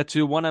we want to get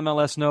to, one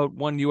MLS note,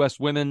 one U.S.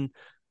 women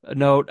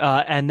note,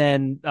 and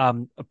then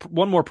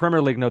one more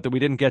Premier League note that we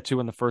didn't get to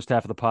in the first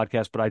half of the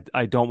podcast, but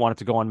I don't want it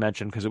to go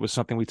unmentioned because it was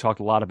something we talked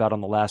a lot about on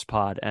the last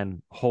pod,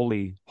 and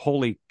holy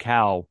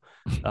cow,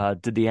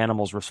 did the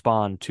animals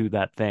respond to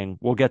that thing.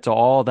 We'll get to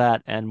all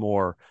that and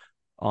more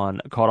on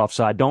Caught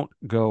Offside. Don't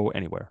go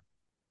anywhere.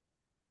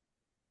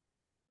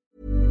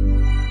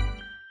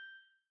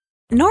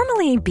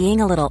 Normally, being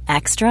a little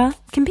extra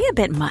can be a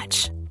bit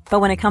much, but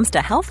when it comes to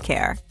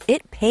healthcare,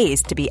 it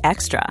pays to be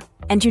extra.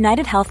 And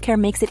United Healthcare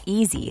makes it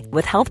easy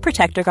with Health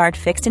Protector Guard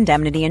fixed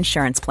indemnity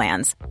insurance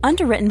plans.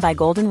 Underwritten by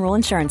Golden Rule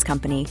Insurance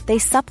Company, they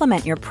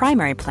supplement your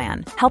primary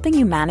plan, helping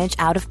you manage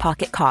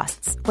out-of-pocket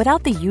costs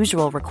without the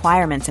usual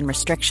requirements and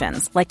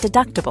restrictions like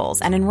deductibles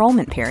and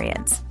enrollment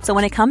periods. So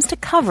when it comes to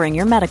covering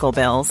your medical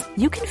bills,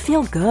 you can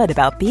feel good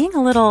about being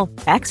a little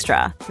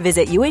extra.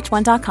 Visit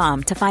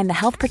uh1.com to find the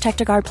Health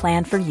Protector Guard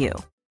plan for you.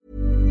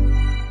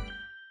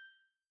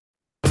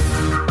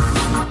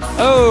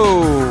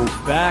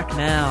 Oh, back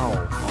now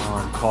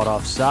on Caught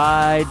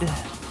Offside.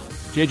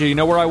 JJ, you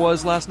know where I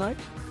was last night?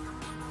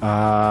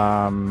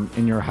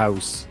 In your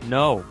house.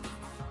 No.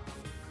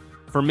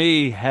 For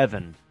me,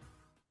 heaven.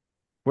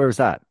 Where was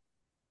that?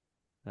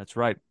 That's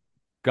right.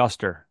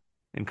 Guster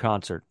in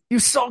concert. You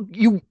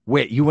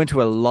went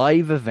to a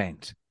live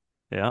event?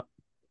 Yeah.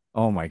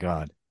 Oh my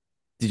God.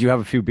 Did you have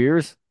a few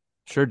beers?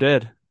 Sure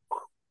did.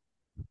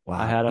 Wow.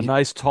 I had a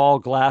nice tall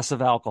glass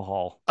of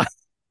alcohol.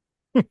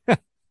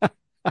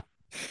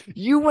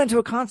 You went to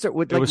a concert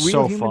with like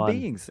real human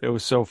beings. It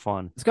was so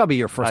fun. It's got to be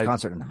your first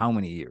concert in how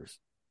many years?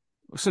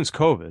 Since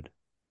COVID.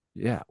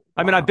 Yeah. Wow.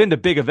 I mean, I've been to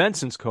big events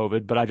since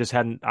COVID, but I just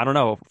hadn't, I don't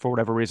know, for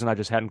whatever reason, I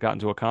just hadn't gotten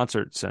to a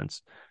concert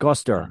since.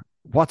 Guster.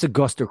 What's a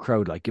Guster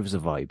crowd like? Give us a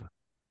vibe.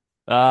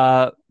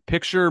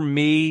 Picture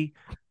me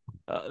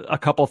a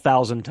couple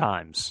thousand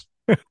times.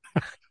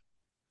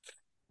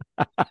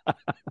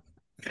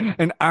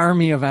 An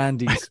army of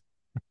Andes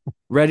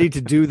ready to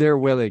do their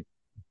willing.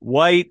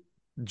 White,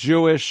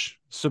 Jewish,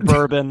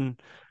 suburban,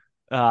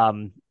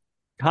 kind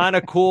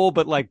of cool,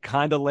 but like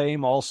kind of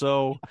lame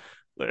also.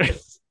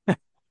 That's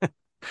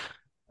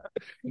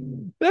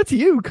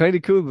you, kind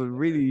of cool, but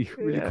really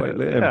quite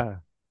lame.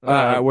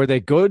 Yeah. Were they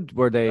good?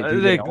 Were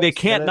they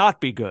can't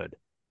not be good.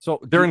 So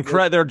they're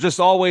incredible. They're just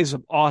always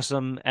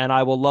awesome, and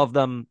I will love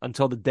them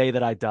until the day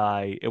that I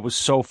die. It was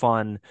so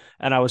fun,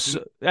 and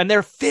and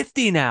they're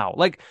 50 now.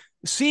 Like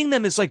seeing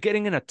them is like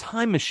getting in a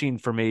time machine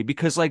for me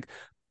because like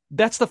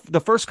that's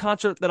the first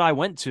concert that I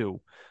went to.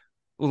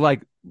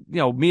 Like, you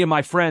know, me and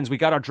my friends, we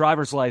got our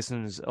driver's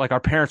license. Like our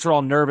parents are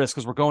all nervous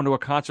because we're going to a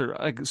concert.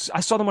 Like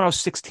I saw them when I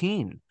was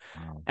 16,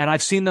 and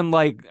I've seen them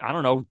like I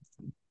don't know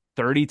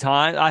 30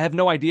 times. I have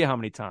no idea how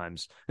many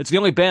times. It's the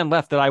only band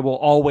left that I will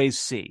always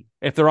see.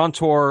 If they're on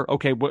tour,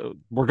 okay,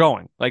 we're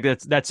going. Like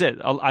that's it.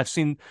 I've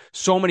seen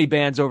so many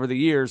bands over the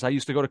years. I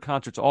used to go to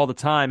concerts all the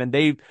time, and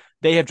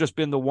they have just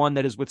been the one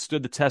that has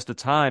withstood the test of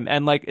time.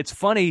 And like it's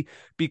funny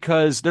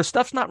because their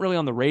stuff's not really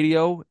on the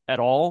radio at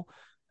all,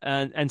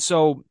 and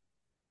so,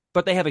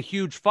 but they have a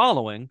huge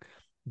following.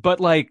 But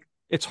like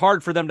it's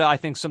hard for them to, I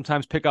think,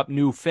 sometimes pick up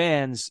new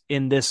fans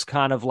in this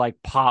kind of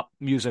like pop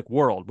music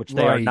world, which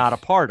they are not a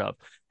part of.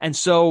 And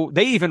so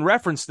they even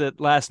referenced it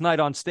last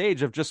night on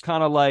stage of just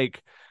kind of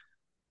like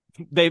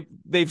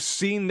they've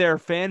seen their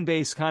fan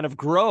base kind of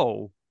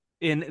grow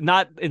in,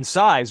 not in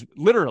size,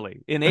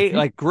 literally in age,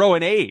 like grow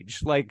in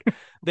age. Like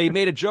they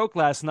made a joke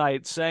last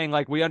night saying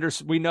like we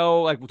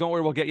know, like, don't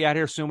worry, we'll get you out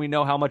here soon. We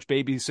know how much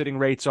babysitting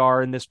rates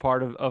are in this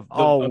part of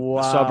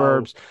the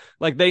suburbs.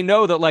 Like they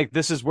know that like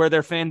this is where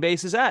their fan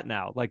base is at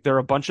now. Like they're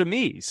a bunch of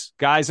me's,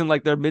 guys in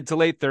like their mid to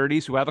late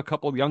 30s who have a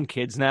couple of young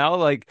kids now.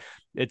 Like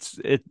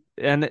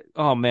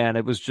oh man,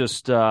 it was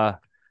just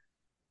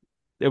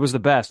It was the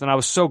best. And I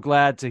was so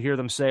glad to hear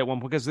them say it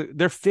because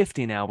they're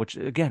 50 now, which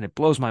again, it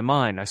blows my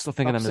mind. I still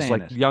think of them as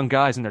like young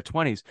guys in their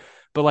 20s,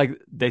 but like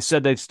they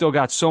said, they've still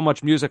got so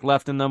much music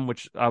left in them,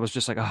 which I was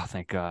just like, oh,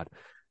 thank God.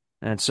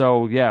 And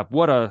so, yeah,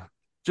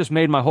 just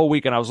made my whole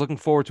weekend. I was looking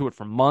forward to it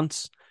for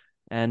months.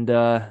 And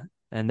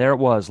there it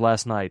was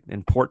last night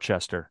in Port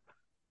Chester.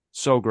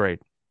 So great.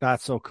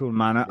 That's so cool,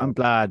 man. I'm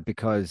glad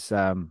because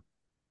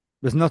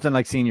there's nothing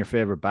like seeing your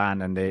favorite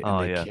band and they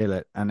kill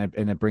it and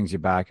it brings you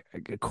back.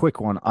 A quick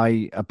one.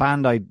 A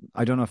band I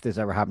don't know if this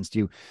ever happens to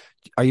you.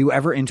 Are you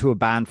ever into a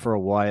band for a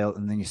while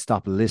and then you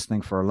stop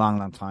listening for a long,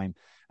 long time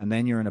and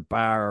then you're in a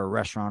bar or a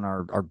restaurant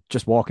or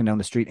just walking down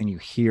the street and you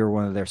hear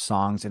one of their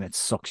songs and it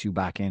sucks you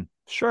back in?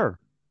 Sure.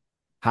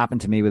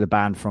 Happened to me with a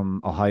band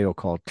from Ohio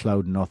called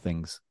Cloud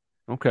Nothings.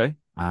 Okay.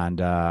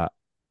 And I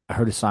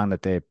heard a song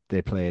that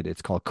they played.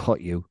 It's called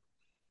Cut You.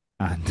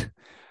 And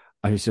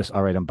I was just,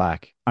 all right, I'm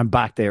back. I'm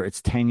back there.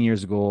 It's 10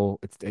 years ago.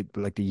 It's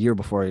like the year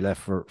before I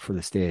left for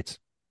the States.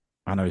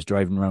 And I was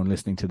driving around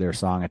listening to their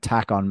song,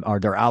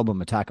 their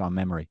album, Attack on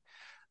Memory.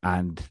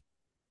 And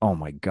oh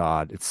my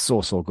God, it's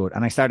so, so good.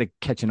 And I started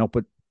catching up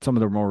with some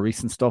of their more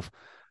recent stuff.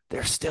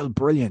 They're still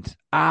brilliant.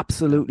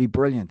 Absolutely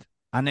brilliant.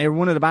 And they're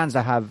one of the bands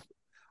that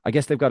I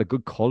guess they've got a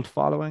good cult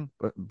following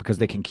because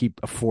they can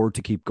afford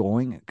to keep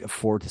going,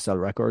 afford to sell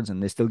records,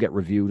 and they still get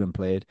reviewed and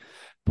played.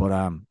 But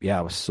yeah,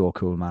 it was so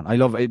cool, man. I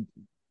love it.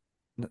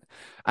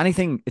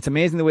 Anything, it's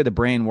amazing the way the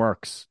brain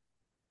works.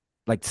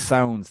 Like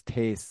sounds,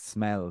 tastes,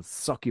 smells,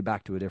 suck you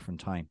back to a different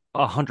time.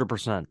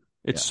 100%.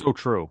 It's so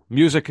true.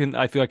 Music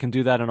I feel like can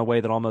do that in a way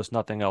that almost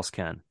nothing else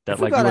can. That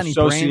like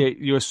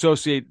you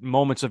associate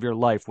moments of your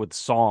life with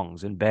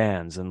songs and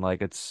bands, and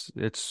like it's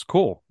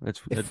cool.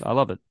 I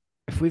love it.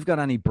 If we've got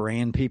any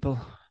brain people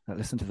that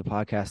listen to the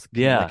podcast,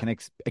 that can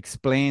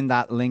explain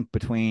that link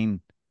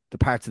between the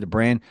parts of the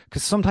brain,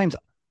 because sometimes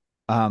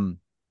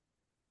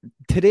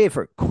today,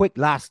 for a quick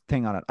last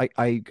thing on it,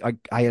 I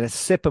had a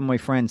sip of my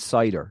friend's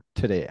cider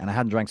today, and I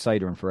hadn't drank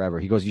cider in forever.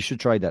 He goes, "You should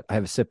try that." I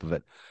have a sip of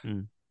it,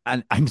 and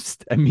I'm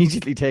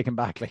immediately taken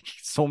back, like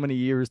so many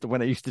years to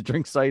when I used to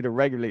drink cider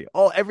regularly.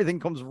 Oh, everything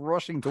comes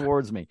rushing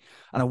towards me,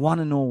 and I want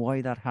to know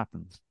why that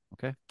happens.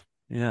 Okay,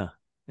 yeah,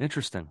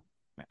 interesting,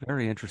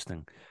 very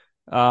interesting.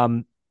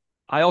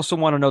 I also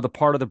want to know the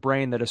part of the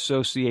brain that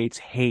associates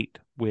hate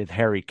with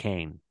Harry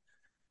Kane.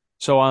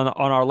 So on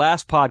our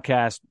last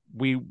podcast,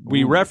 we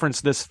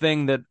referenced this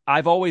thing that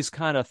I've always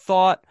kind of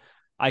thought.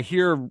 I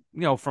hear,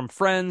 from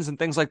friends and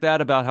things like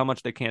that about how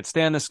much they can't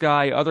stand this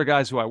guy, other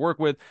guys who I work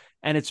with,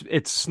 and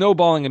it's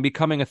snowballing and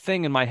becoming a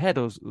thing in my head.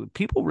 Those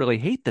people really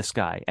hate this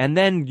guy. And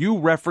then you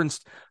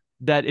referenced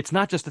that it's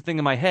not just a thing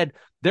in my head.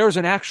 There's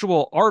an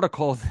actual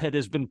article that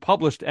has been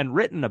published and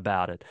written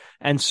about it.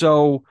 And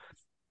so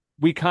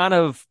we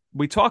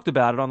talked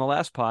about it on the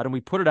last pod and we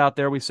put it out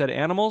there. We said,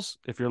 animals,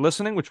 if you're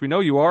listening, which we know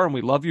you are, and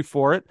we love you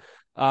for it,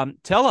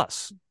 tell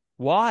us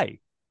why.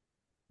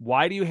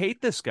 Why do you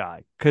hate this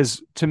guy?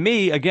 Because to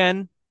me,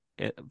 again,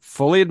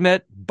 fully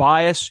admit,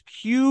 bias,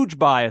 huge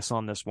bias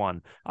on this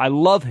one. I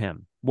love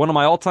him. One of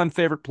my all-time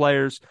favorite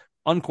players,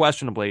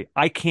 unquestionably.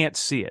 I can't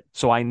see it,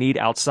 so I need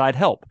outside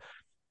help.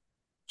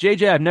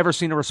 JJ, I've never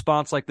seen a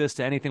response like this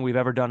to anything we've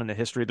ever done in the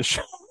history of the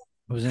show.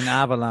 It was an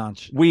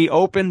avalanche. We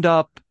opened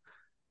up.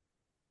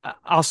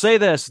 I'll say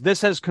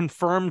this has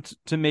confirmed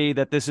to me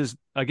that this is,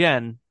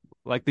 again,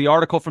 like the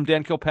article from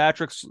Dan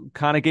Kilpatrick's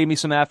kind of gave me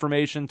some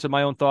affirmation to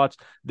my own thoughts.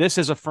 This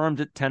has affirmed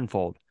it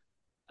tenfold.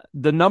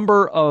 The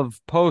number of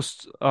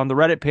posts on the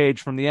Reddit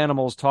page from the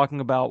animals talking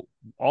about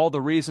all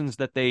the reasons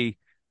that they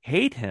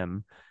hate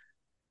him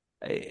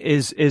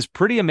is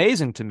pretty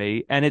amazing to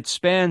me. And it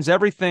spans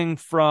everything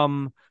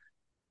from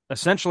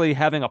essentially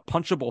having a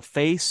punchable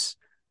face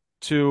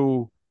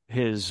to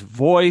his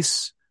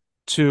voice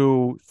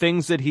to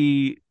things that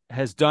he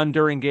has done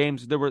during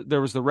games. There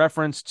was the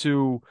reference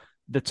to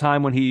the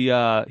time when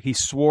he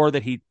swore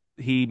that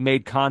he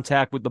made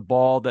contact with the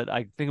ball that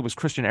I think it was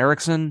Christian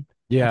Eriksen,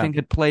 I think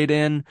had played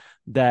in,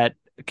 that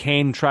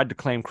Kane tried to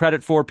claim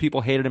credit for.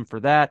 People hated him for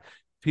that.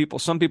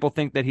 Some people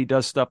think that he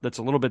does stuff that's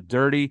a little bit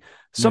dirty.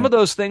 Some of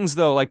those things,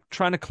 though, like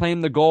trying to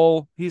claim the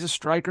goal, he's a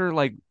striker.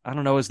 Like, I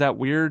don't know, is that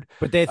weird?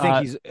 But they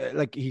think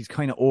he's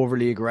kind of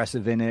overly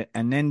aggressive in it.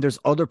 And then there's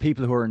other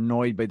people who are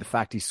annoyed by the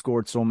fact he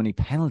scored so many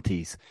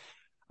penalties.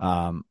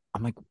 I'm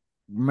like,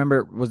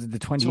 remember, was it the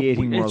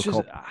 2018 World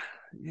Cup?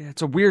 Yeah,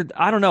 it's a weird.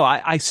 I don't know.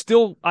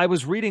 I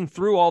was reading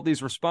through all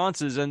these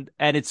responses, and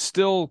it's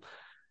still.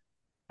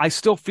 I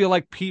still feel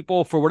like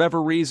people, for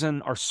whatever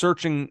reason, are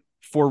searching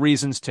for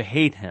reasons to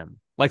hate him.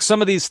 Like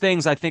some of these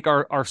things I think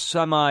are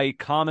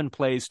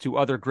semi-commonplace to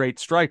other great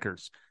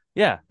strikers.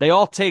 Yeah, they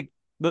all take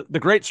the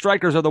great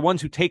strikers are the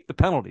ones who take the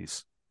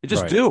penalties. They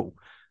just do.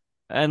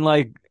 And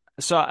like,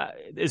 so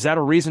is that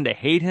a reason to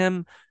hate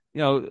him?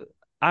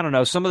 I don't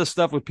know. Some of the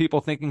stuff with people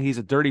thinking he's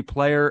a dirty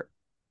player,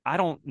 I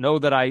don't know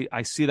that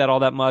I see that all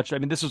that much. I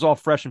mean, this is all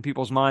fresh in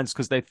people's minds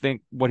because they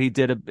think what he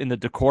did in the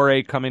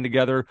Decore coming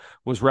together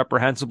was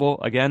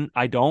reprehensible. Again,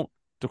 I don't.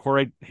 Decore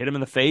hit him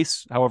in the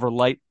face, however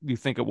light you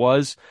think it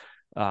was.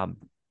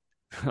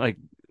 Like,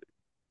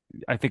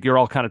 I think you're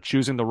all kind of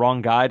choosing the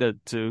wrong guy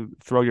to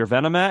throw your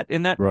venom at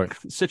in that Right.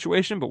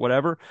 situation, but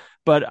whatever.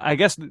 But I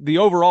guess the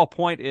overall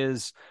point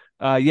is,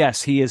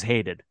 yes, he is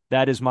hated.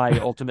 That is my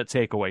ultimate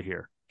takeaway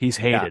here. He's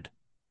hated.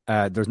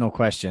 There's no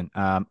question.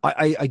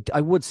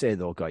 I would say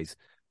though, guys,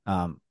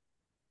 and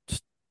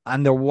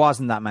there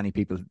wasn't that many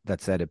people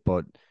that said it,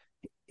 but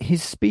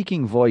his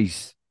speaking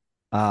voice,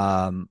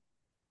 the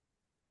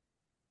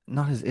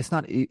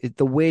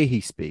way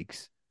he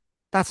speaks.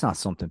 That's not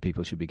something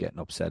people should be getting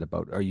upset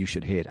about, or you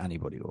should hate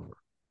anybody over.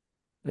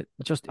 It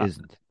just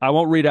isn't. I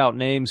won't read out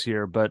names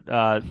here, but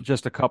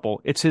just a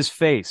couple. It's his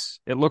face.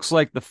 It looks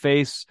like the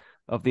face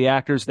of the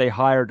actors they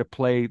hire to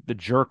play the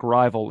jerk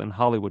rival in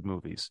Hollywood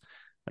movies.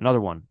 Another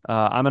one.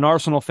 I'm an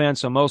Arsenal fan,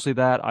 so mostly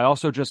that. I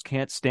also just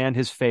can't stand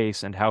his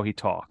face and how he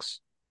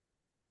talks.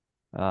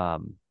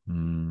 There's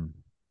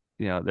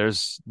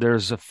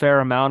a fair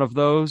amount of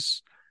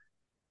those.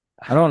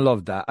 I don't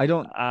love that. I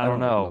don't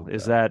know.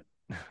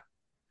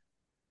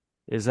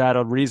 Is that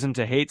a reason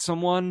to hate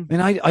someone?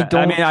 And I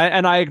don't.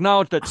 I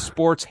acknowledge that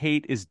sports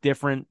hate is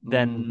different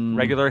than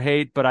regular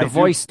hate, but the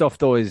voice stuff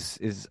though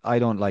is I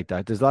don't like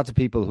that. There's lots of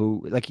people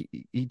who like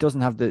he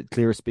doesn't have the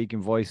clearest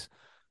speaking voice,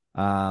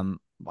 and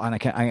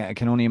I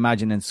can only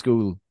imagine in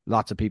school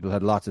lots of people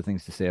had lots of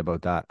things to say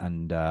about that,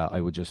 and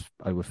I would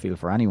feel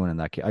for anyone in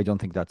that case. I don't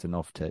think that's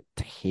enough to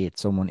hate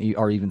someone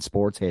or even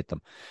sports hate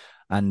them.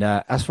 And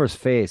as for his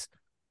face,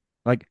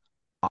 like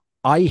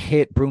I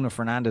hate Bruno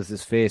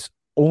Fernandes's face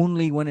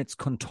only when it's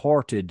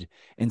contorted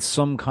in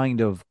some kind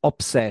of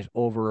upset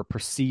over a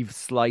perceived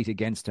slight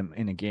against him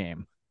in a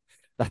game.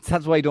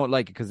 That's why I don't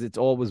like it, because it's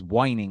always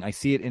whining. I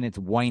see it in its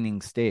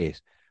whining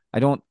state. I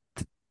don't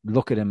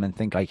look at him and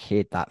think I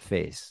hate that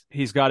face.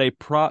 He's got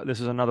this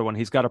is another one.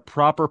 He's got a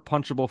proper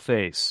punchable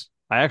face.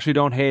 I actually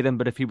don't hate him,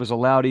 but if he was a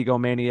loud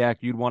egomaniac,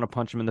 you'd want to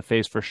punch him in the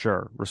face for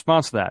sure.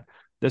 Response to that.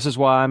 This is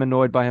why I'm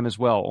annoyed by him as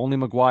well. Only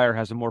Maguire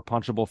has a more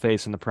punchable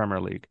face in the Premier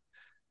League.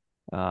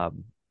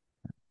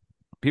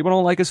 People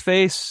don't like his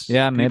face.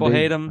 Yeah, people maybe.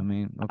 hate him. I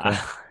mean, okay.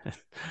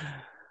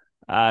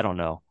 I don't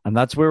know. And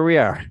that's where we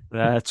are.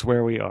 That's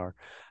where we are.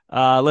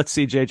 Let's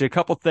see, JJ. A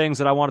couple things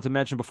that I wanted to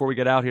mention before we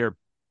get out here.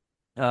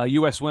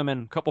 U.S.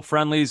 women, a couple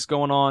friendlies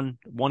going on.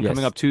 One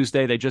coming up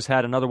Tuesday. They just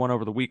had another one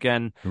over the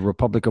weekend. The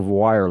Republic of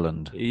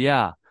Ireland.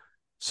 Yeah.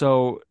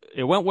 So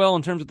it went well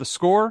in terms of the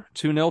score,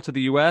 2-0 to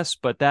the U.S.,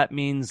 but that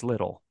means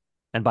little.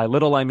 And by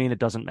little, I mean it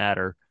doesn't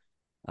matter.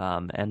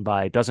 And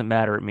by doesn't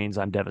matter, it means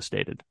I'm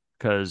devastated.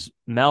 Because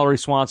Mallory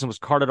Swanson was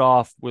carted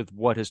off with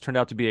what has turned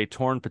out to be a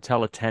torn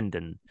patella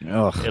tendon.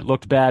 Ugh. It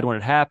looked bad when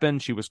it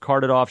happened. She was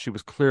carted off. She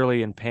was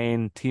clearly in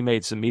pain.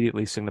 Teammates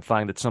immediately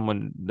signifying that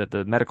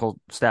the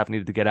medical staff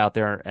needed to get out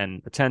there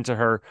and attend to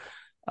her.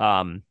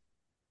 And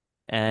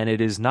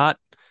it is not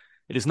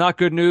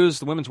good news.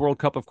 The Women's World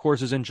Cup, of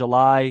course, is in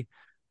July.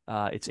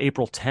 It's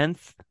April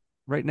 10th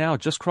right now. It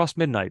just crossed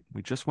midnight.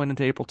 We just went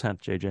into April 10th,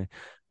 JJ.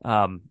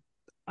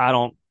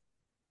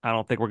 I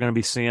don't think we're going to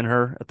be seeing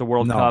her at the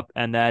World Cup.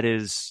 And that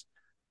is,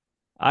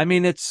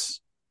 it's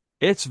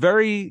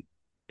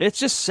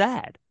just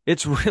sad.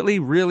 It's really,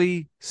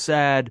 really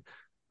sad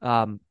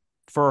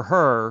for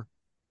her,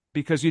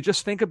 because you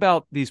just think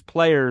about these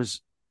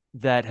players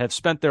that have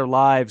spent their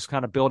lives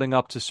kind of building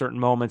up to certain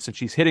moments, and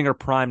she's hitting her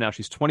prime now.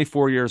 She's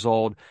 24 years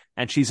old,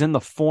 and she's in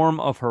the form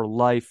of her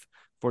life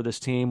for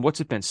this team.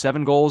 What's it been?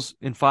 7 goals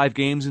in 5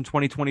 games in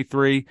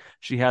 2023.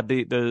 She had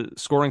the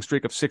scoring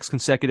streak of 6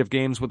 consecutive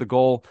games with a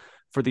goal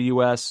for the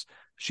U.S.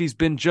 She's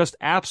been just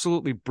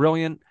absolutely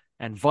brilliant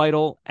and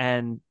vital.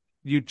 And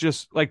you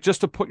just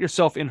to put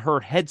yourself in her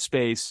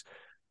headspace,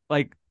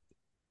 like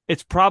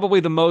it's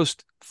probably the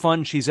most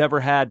fun she's ever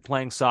had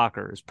playing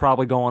soccer is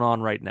probably going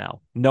on right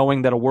now,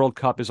 knowing that a World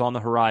Cup is on the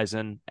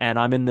horizon and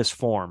I'm in this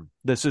form.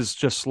 This is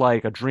just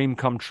like a dream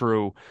come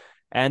true.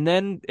 And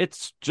then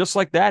it's just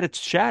like that. It's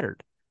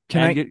shattered.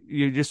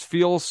 You just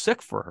feel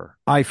sick for her.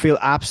 I feel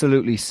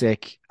absolutely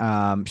sick.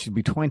 She'll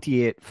be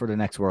 28 for the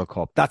next World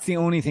Cup. That's the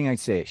only thing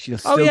I'd say. She'll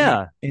still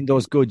be in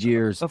those good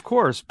years, of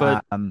course.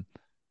 But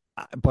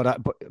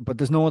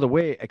there's no other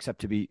way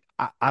except to be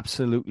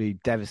absolutely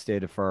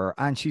devastated for her.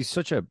 And she's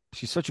such a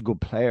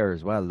good player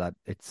as well that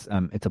it's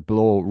a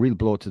real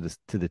blow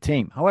to the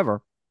team.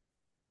 However,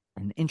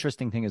 an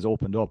interesting thing has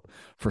opened up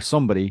for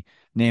somebody,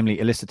 namely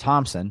Alyssa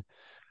Thompson,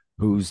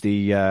 who's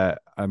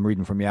I'm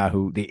reading from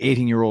Yahoo, the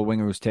 18-year-old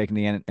winger who's taken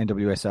the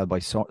NWSL by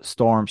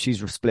storm.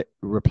 She's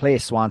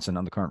replaced Swanson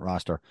on the current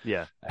roster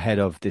ahead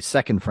of the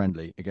second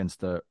friendly against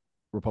the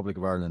Republic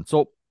of Ireland.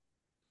 So,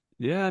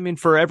 yeah,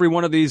 for every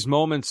one of these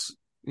moments,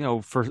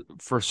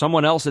 for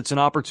someone else, it's an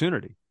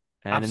opportunity.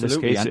 And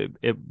absolutely. In this case,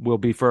 it will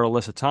be for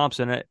Alyssa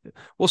Thompson.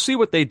 We'll see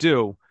what they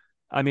do.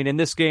 In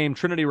this game,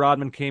 Trinity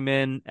Rodman came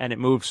in and it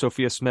moved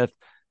Sophia Smith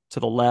to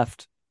the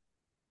left.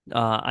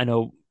 I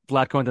know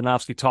Vlatko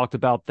Andonovski talked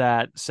about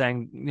that,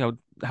 saying,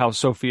 how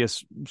Sophia,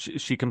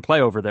 she can play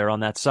over there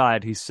on that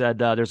side. He said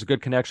there's a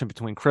good connection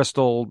between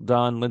Crystal,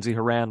 Dunn, Lindsay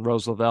Horan,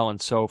 Rose Lavelle,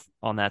 and Soph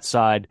on that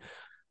side.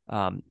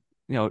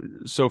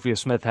 Sophia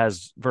Smith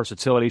has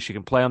versatility. She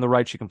can play on the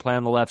right. She can play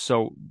on the left.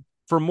 So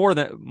for more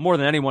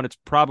than anyone, it's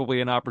probably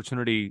an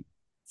opportunity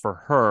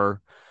for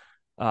her.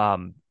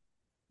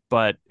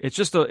 But it's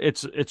just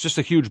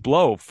a huge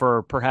blow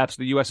for perhaps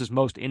the U.S.'s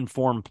most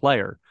informed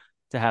player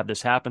to have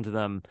this happen to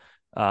them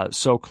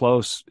so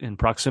close in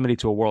proximity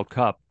to a World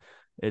Cup.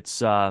 It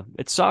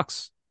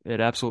sucks. It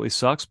absolutely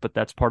sucks, but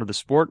that's part of the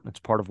sport. It's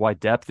part of why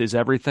depth is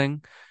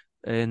everything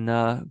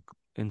in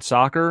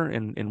soccer,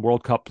 in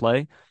World Cup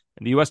play.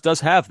 And the U.S.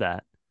 does have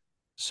that.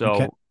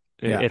 So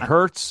Okay. it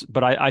hurts,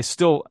 but I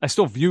still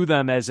view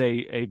them as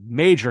a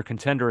major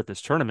contender at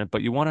this tournament.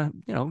 But you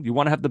want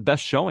to have the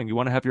best showing. You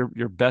want to have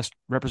your best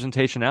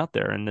representation out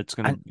there, and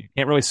you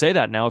can't really say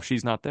that now if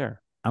she's not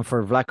there. And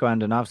for Vlatko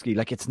Andonovski,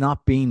 like, it's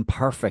not been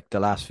perfect the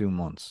last few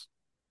months.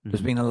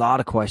 There's been a lot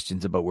of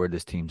questions about where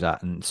this team's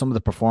at, and some of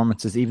the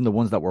performances, even the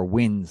ones that were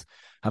wins,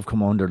 have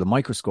come under the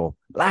microscope.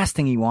 Last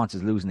thing he wants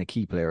is losing a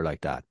key player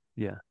like that.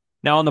 Yeah.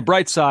 Now, on the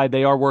bright side,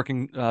 they are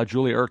working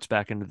Julia Ertz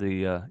back into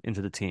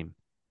the team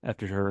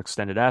after her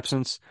extended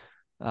absence,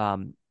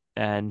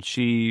 and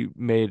she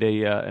made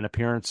an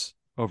appearance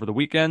over the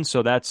weekend,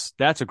 so that's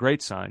a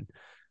great sign.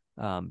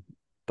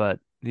 But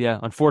yeah,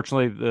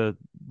 unfortunately,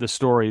 the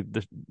story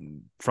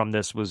from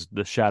this was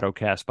the shadow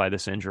cast by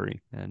this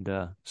injury, and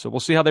so we'll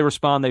see how they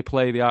respond. They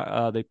play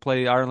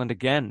Ireland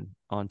again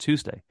on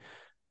Tuesday.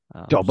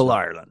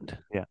 Ireland.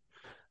 Yeah.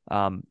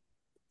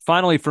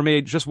 Finally, for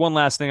me, just one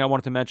last thing I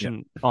wanted to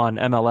mention on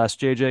MLS,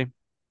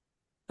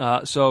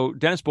 JJ. So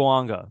Dennis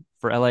Bouanga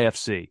for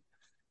LAFC.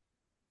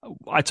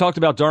 I talked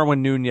about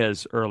Darwin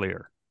Nunez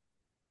earlier.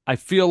 I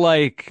feel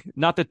like,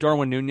 not that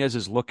Darwin Nunez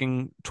is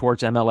looking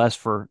towards MLS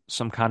for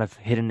some kind of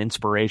hidden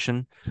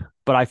inspiration,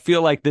 but I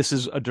feel like this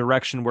is a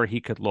direction where he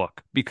could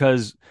look,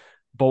 because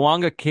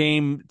Bouanga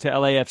came to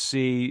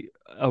LAFC,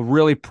 a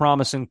really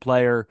promising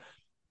player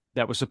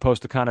that was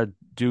supposed to kind of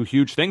do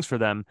huge things for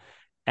them,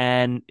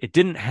 and it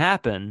didn't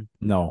happen.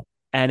 No.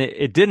 And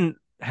it didn't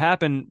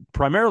happen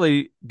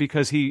primarily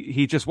because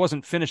he just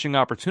wasn't finishing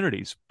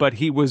opportunities, but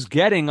he was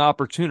getting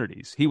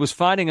opportunities. He was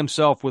finding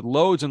himself with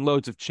loads and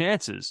loads of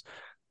chances.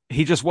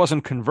 He just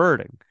wasn't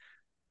converting.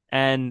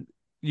 And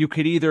you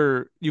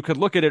could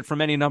look at it from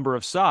any number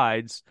of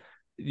sides.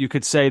 You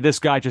could say, this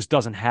guy just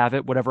doesn't have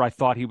it. Whatever I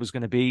thought he was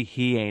going to be,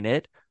 he ain't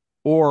it.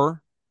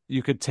 Or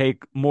you could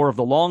take more of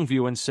the long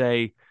view and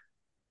say,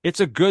 it's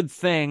a good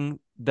thing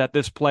that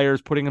this player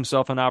is putting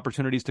himself in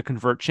opportunities to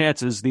convert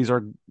chances. These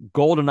are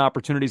golden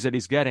opportunities that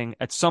he's getting.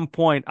 At some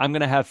point, I'm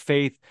going to have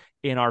faith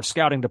in our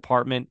scouting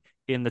department,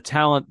 in the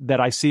talent that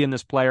I see in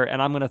this player.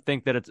 And I'm going to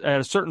think that at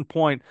a certain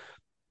point,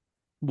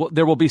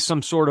 there will be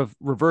some sort of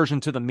reversion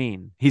to the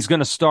mean. He's going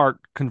to start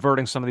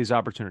converting some of these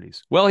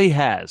opportunities. Well, he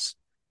has.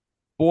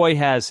 Boy,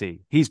 has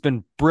he. He's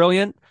been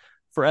brilliant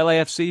for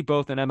LAFC,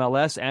 both in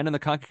MLS and in the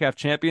CONCACAF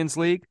Champions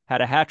League.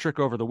 Had a hat trick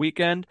over the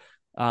weekend.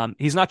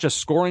 He's not just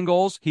scoring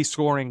goals. He's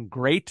scoring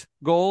great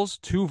goals,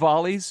 2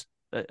 volleys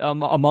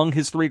among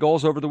his 3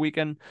 goals over the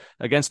weekend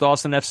against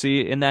Austin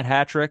FC in that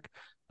hat trick.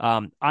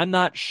 I'm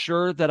not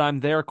sure that I'm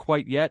there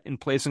quite yet in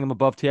placing him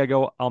above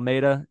Thiago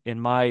Almeida in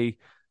my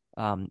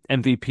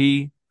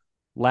MVP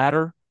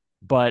ladder,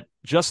 but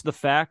just the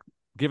fact,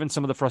 given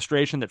some of the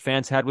frustration that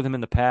fans had with him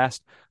in the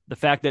past, the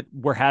fact that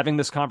we're having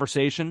this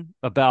conversation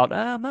about,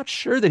 I'm not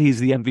sure that he's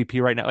the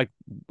MVP right now. Like,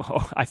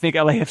 I think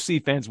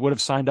LAFC fans would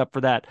have signed up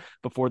for that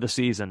before the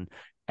season,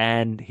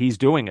 and he's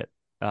doing it.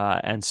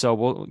 And so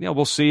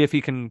we'll see if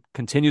he can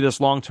continue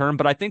this long term.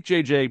 But I think,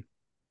 JJ,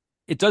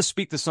 it does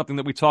speak to something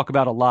that we talk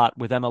about a lot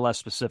with MLS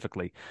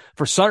specifically.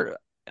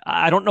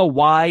 I don't know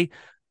why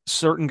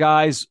certain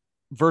guys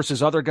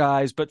versus other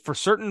guys, but for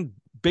certain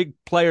big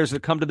players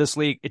that come to this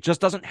league, it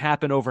just doesn't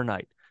happen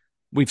overnight.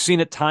 We've seen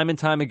it time and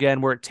time again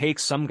where it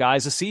takes some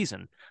guys a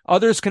season.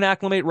 Others can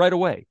acclimate right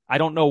away. I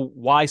don't know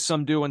why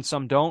some do and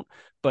some don't,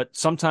 but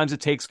sometimes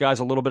it takes guys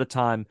a little bit of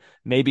time.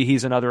 Maybe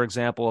he's another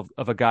example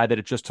of a guy that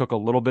it just took a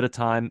little bit of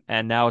time,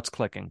 and now it's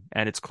clicking,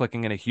 and it's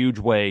clicking in a huge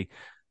way.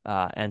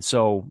 And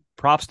so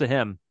props to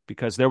him,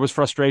 because there was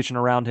frustration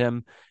around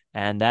him,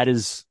 and that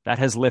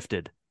has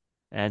lifted.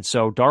 And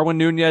so Darwin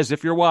Nunez,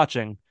 if you're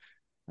watching,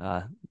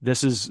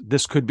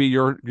 this could be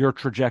your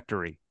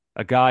trajectory.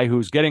 A guy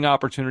who's getting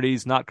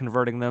opportunities, not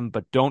converting them,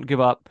 but don't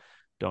give up.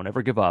 Don't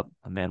ever give up,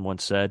 a man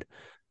once said,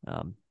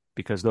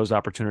 because those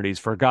opportunities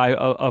for a guy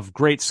of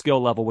great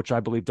skill level, which I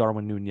believe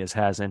Darwin Nunez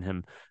has in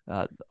him,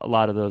 a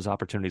lot of those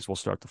opportunities will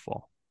start to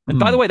fall. And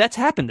by the way, that's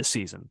happened this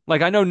season.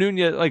 Like, I know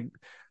Nunez,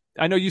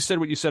 I know you said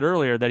what you said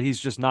earlier, that he's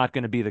just not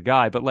going to be the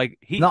guy, but like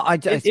in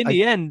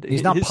the end,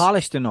 he's not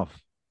polished enough.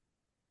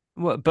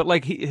 Well, but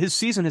like his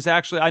season is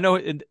actually, I know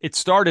it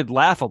started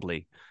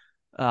laughably,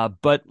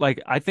 but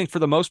like I think for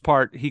the most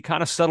part he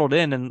kind of settled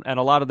in, and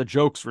a lot of the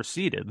jokes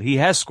receded. He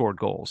has scored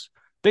goals,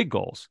 big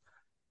goals.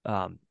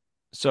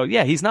 So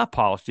yeah, he's not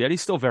polished yet.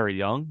 He's still very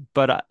young,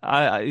 but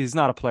he's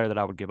not a player that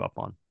I would give up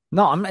on.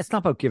 No, it's not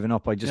about giving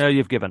up.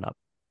 You've given up.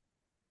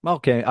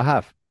 Okay, I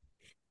have.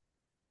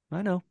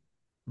 I know.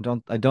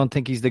 I don't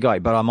think he's the guy,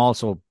 but I'm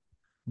also,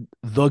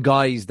 the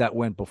guys that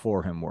went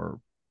before him were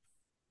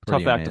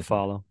tough act amazing to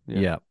follow.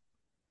 Yeah.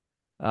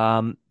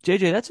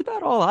 JJ, that's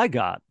about all I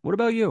got. What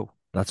about you?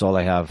 That's all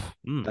I have.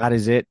 That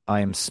is it.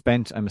 I am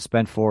spent. I'm a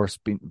spent force.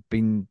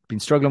 Been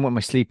struggling with my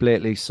sleep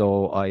lately,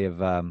 so I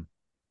have.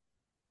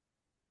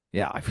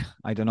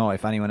 I don't know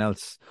if anyone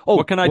else. Oh,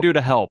 what can I do to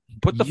help?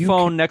 Put the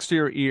phone next to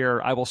your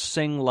ear. I will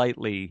sing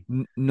lightly.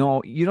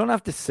 No, you don't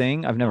have to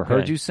sing. I've never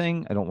heard you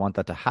sing. I don't want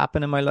that to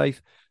happen in my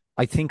life.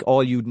 I think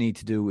all you'd need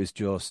to do is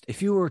just,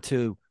 if you were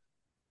to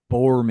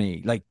bore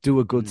me, like do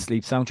a good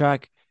sleep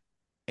soundtrack,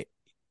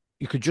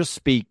 you could just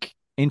speak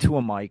into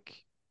a mic,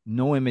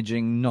 no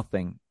imaging,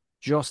 nothing.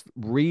 Just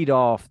read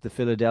off the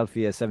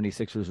Philadelphia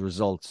 76ers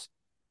results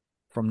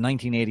from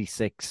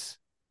 1986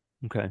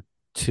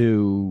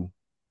 to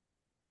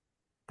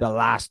the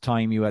last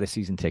time you had a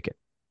season ticket.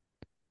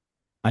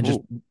 And just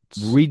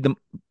read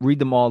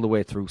them all the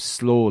way through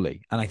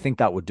slowly. And I think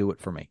that would do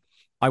it for me.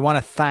 I want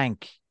to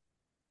thank,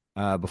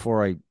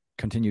 before I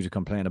continue to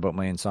complain about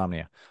my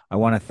insomnia, I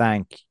want to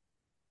thank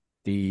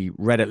the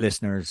Reddit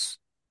listeners,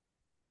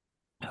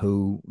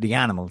 the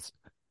animals,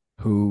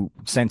 who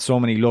sent so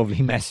many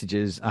lovely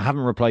messages. I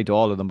haven't replied to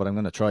all of them, but I'm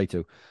going to try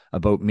to,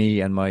 about me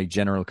and my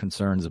general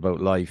concerns about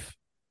life,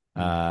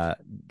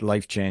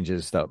 life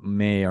changes that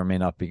may or may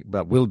not be,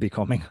 that will be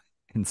coming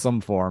in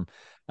some form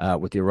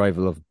with the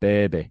arrival of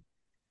baby.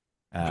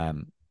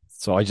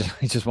 So I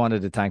just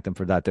wanted to thank them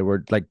for that. They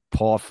were like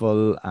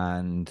thoughtful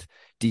and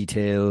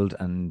detailed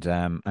and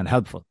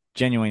helpful,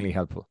 genuinely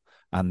helpful.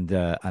 And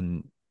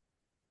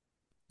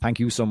thank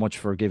you so much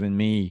for giving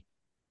me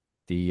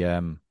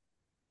the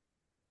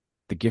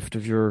gift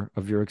of your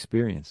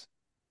experience.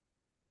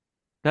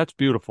 That's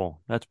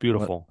beautiful. That's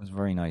beautiful. It was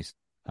very nice.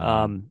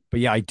 But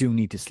yeah, I do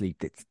need to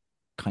sleep. It's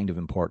kind of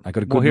important. I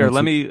got a good. Well, here,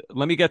 let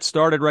me get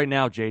started right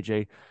now,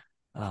 JJ.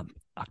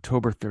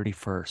 October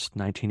 31st,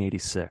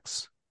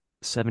 1986.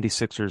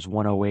 76ers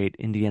 108,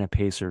 Indiana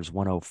Pacers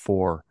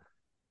 104.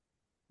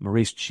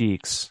 Maurice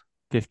Cheeks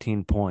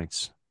 15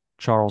 points.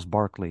 Charles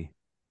Barkley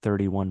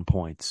 31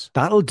 points.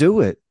 That'll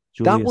do it.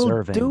 Julius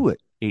Erving, do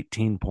it.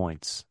 18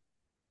 points.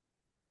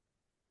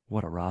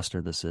 What a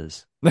roster this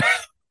is.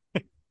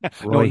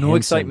 No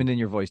excitement in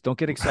your voice. Don't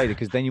get excited,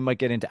 because then you might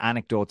get into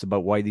anecdotes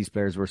about why these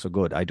players were so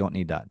good. I don't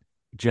need that.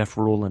 Jeff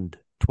Ruland,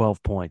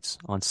 12 points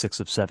on 6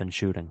 of 7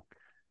 shooting.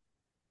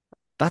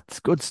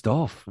 That's good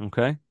stuff.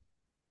 Okay.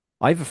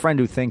 I have a friend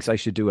who thinks I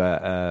should do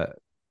a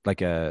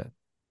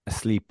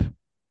sleep,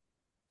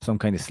 some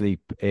kind of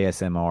sleep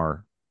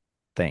ASMR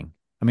thing.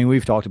 I mean,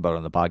 we've talked about it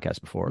on the podcast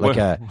before.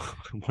 Like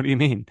what do you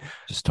mean?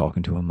 Just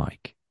talking to a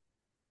mic.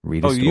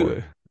 Read a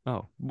story.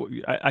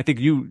 I think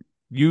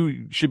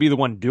you should be the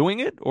one doing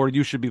it, or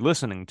you should be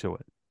listening to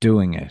it.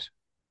 Doing it.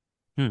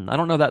 I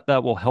don't know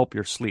that will help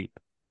your sleep.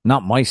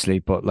 Not my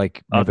sleep, but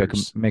like maybe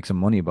Others. I can make some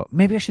money. But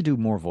maybe I should do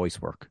more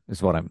voice work.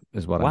 Is what I'm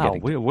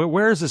getting to.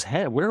 Where is this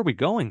head? Where are we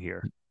going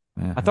here?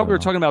 Yeah, I thought we were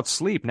talking about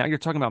sleep. Now you're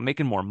talking about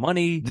making more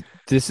money.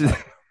 This is.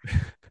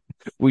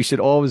 We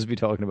should always be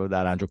talking about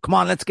that, Andrew. Come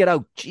on, let's get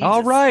out. Jesus.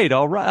 All right.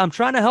 I'm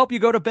trying to help you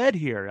go to bed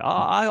here.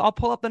 I'll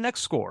pull up the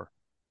next score.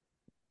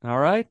 All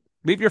right.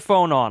 Leave your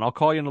phone on. I'll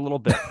call you in a little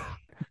bit.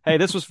 Hey,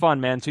 this was fun,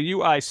 man. To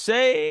you, I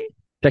say.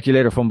 Check you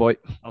later, fun boy.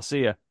 I'll see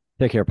you.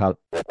 Take care, pal.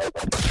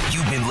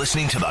 You've been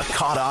listening to the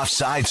Caught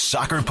Offside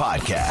Soccer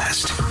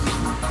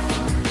Podcast.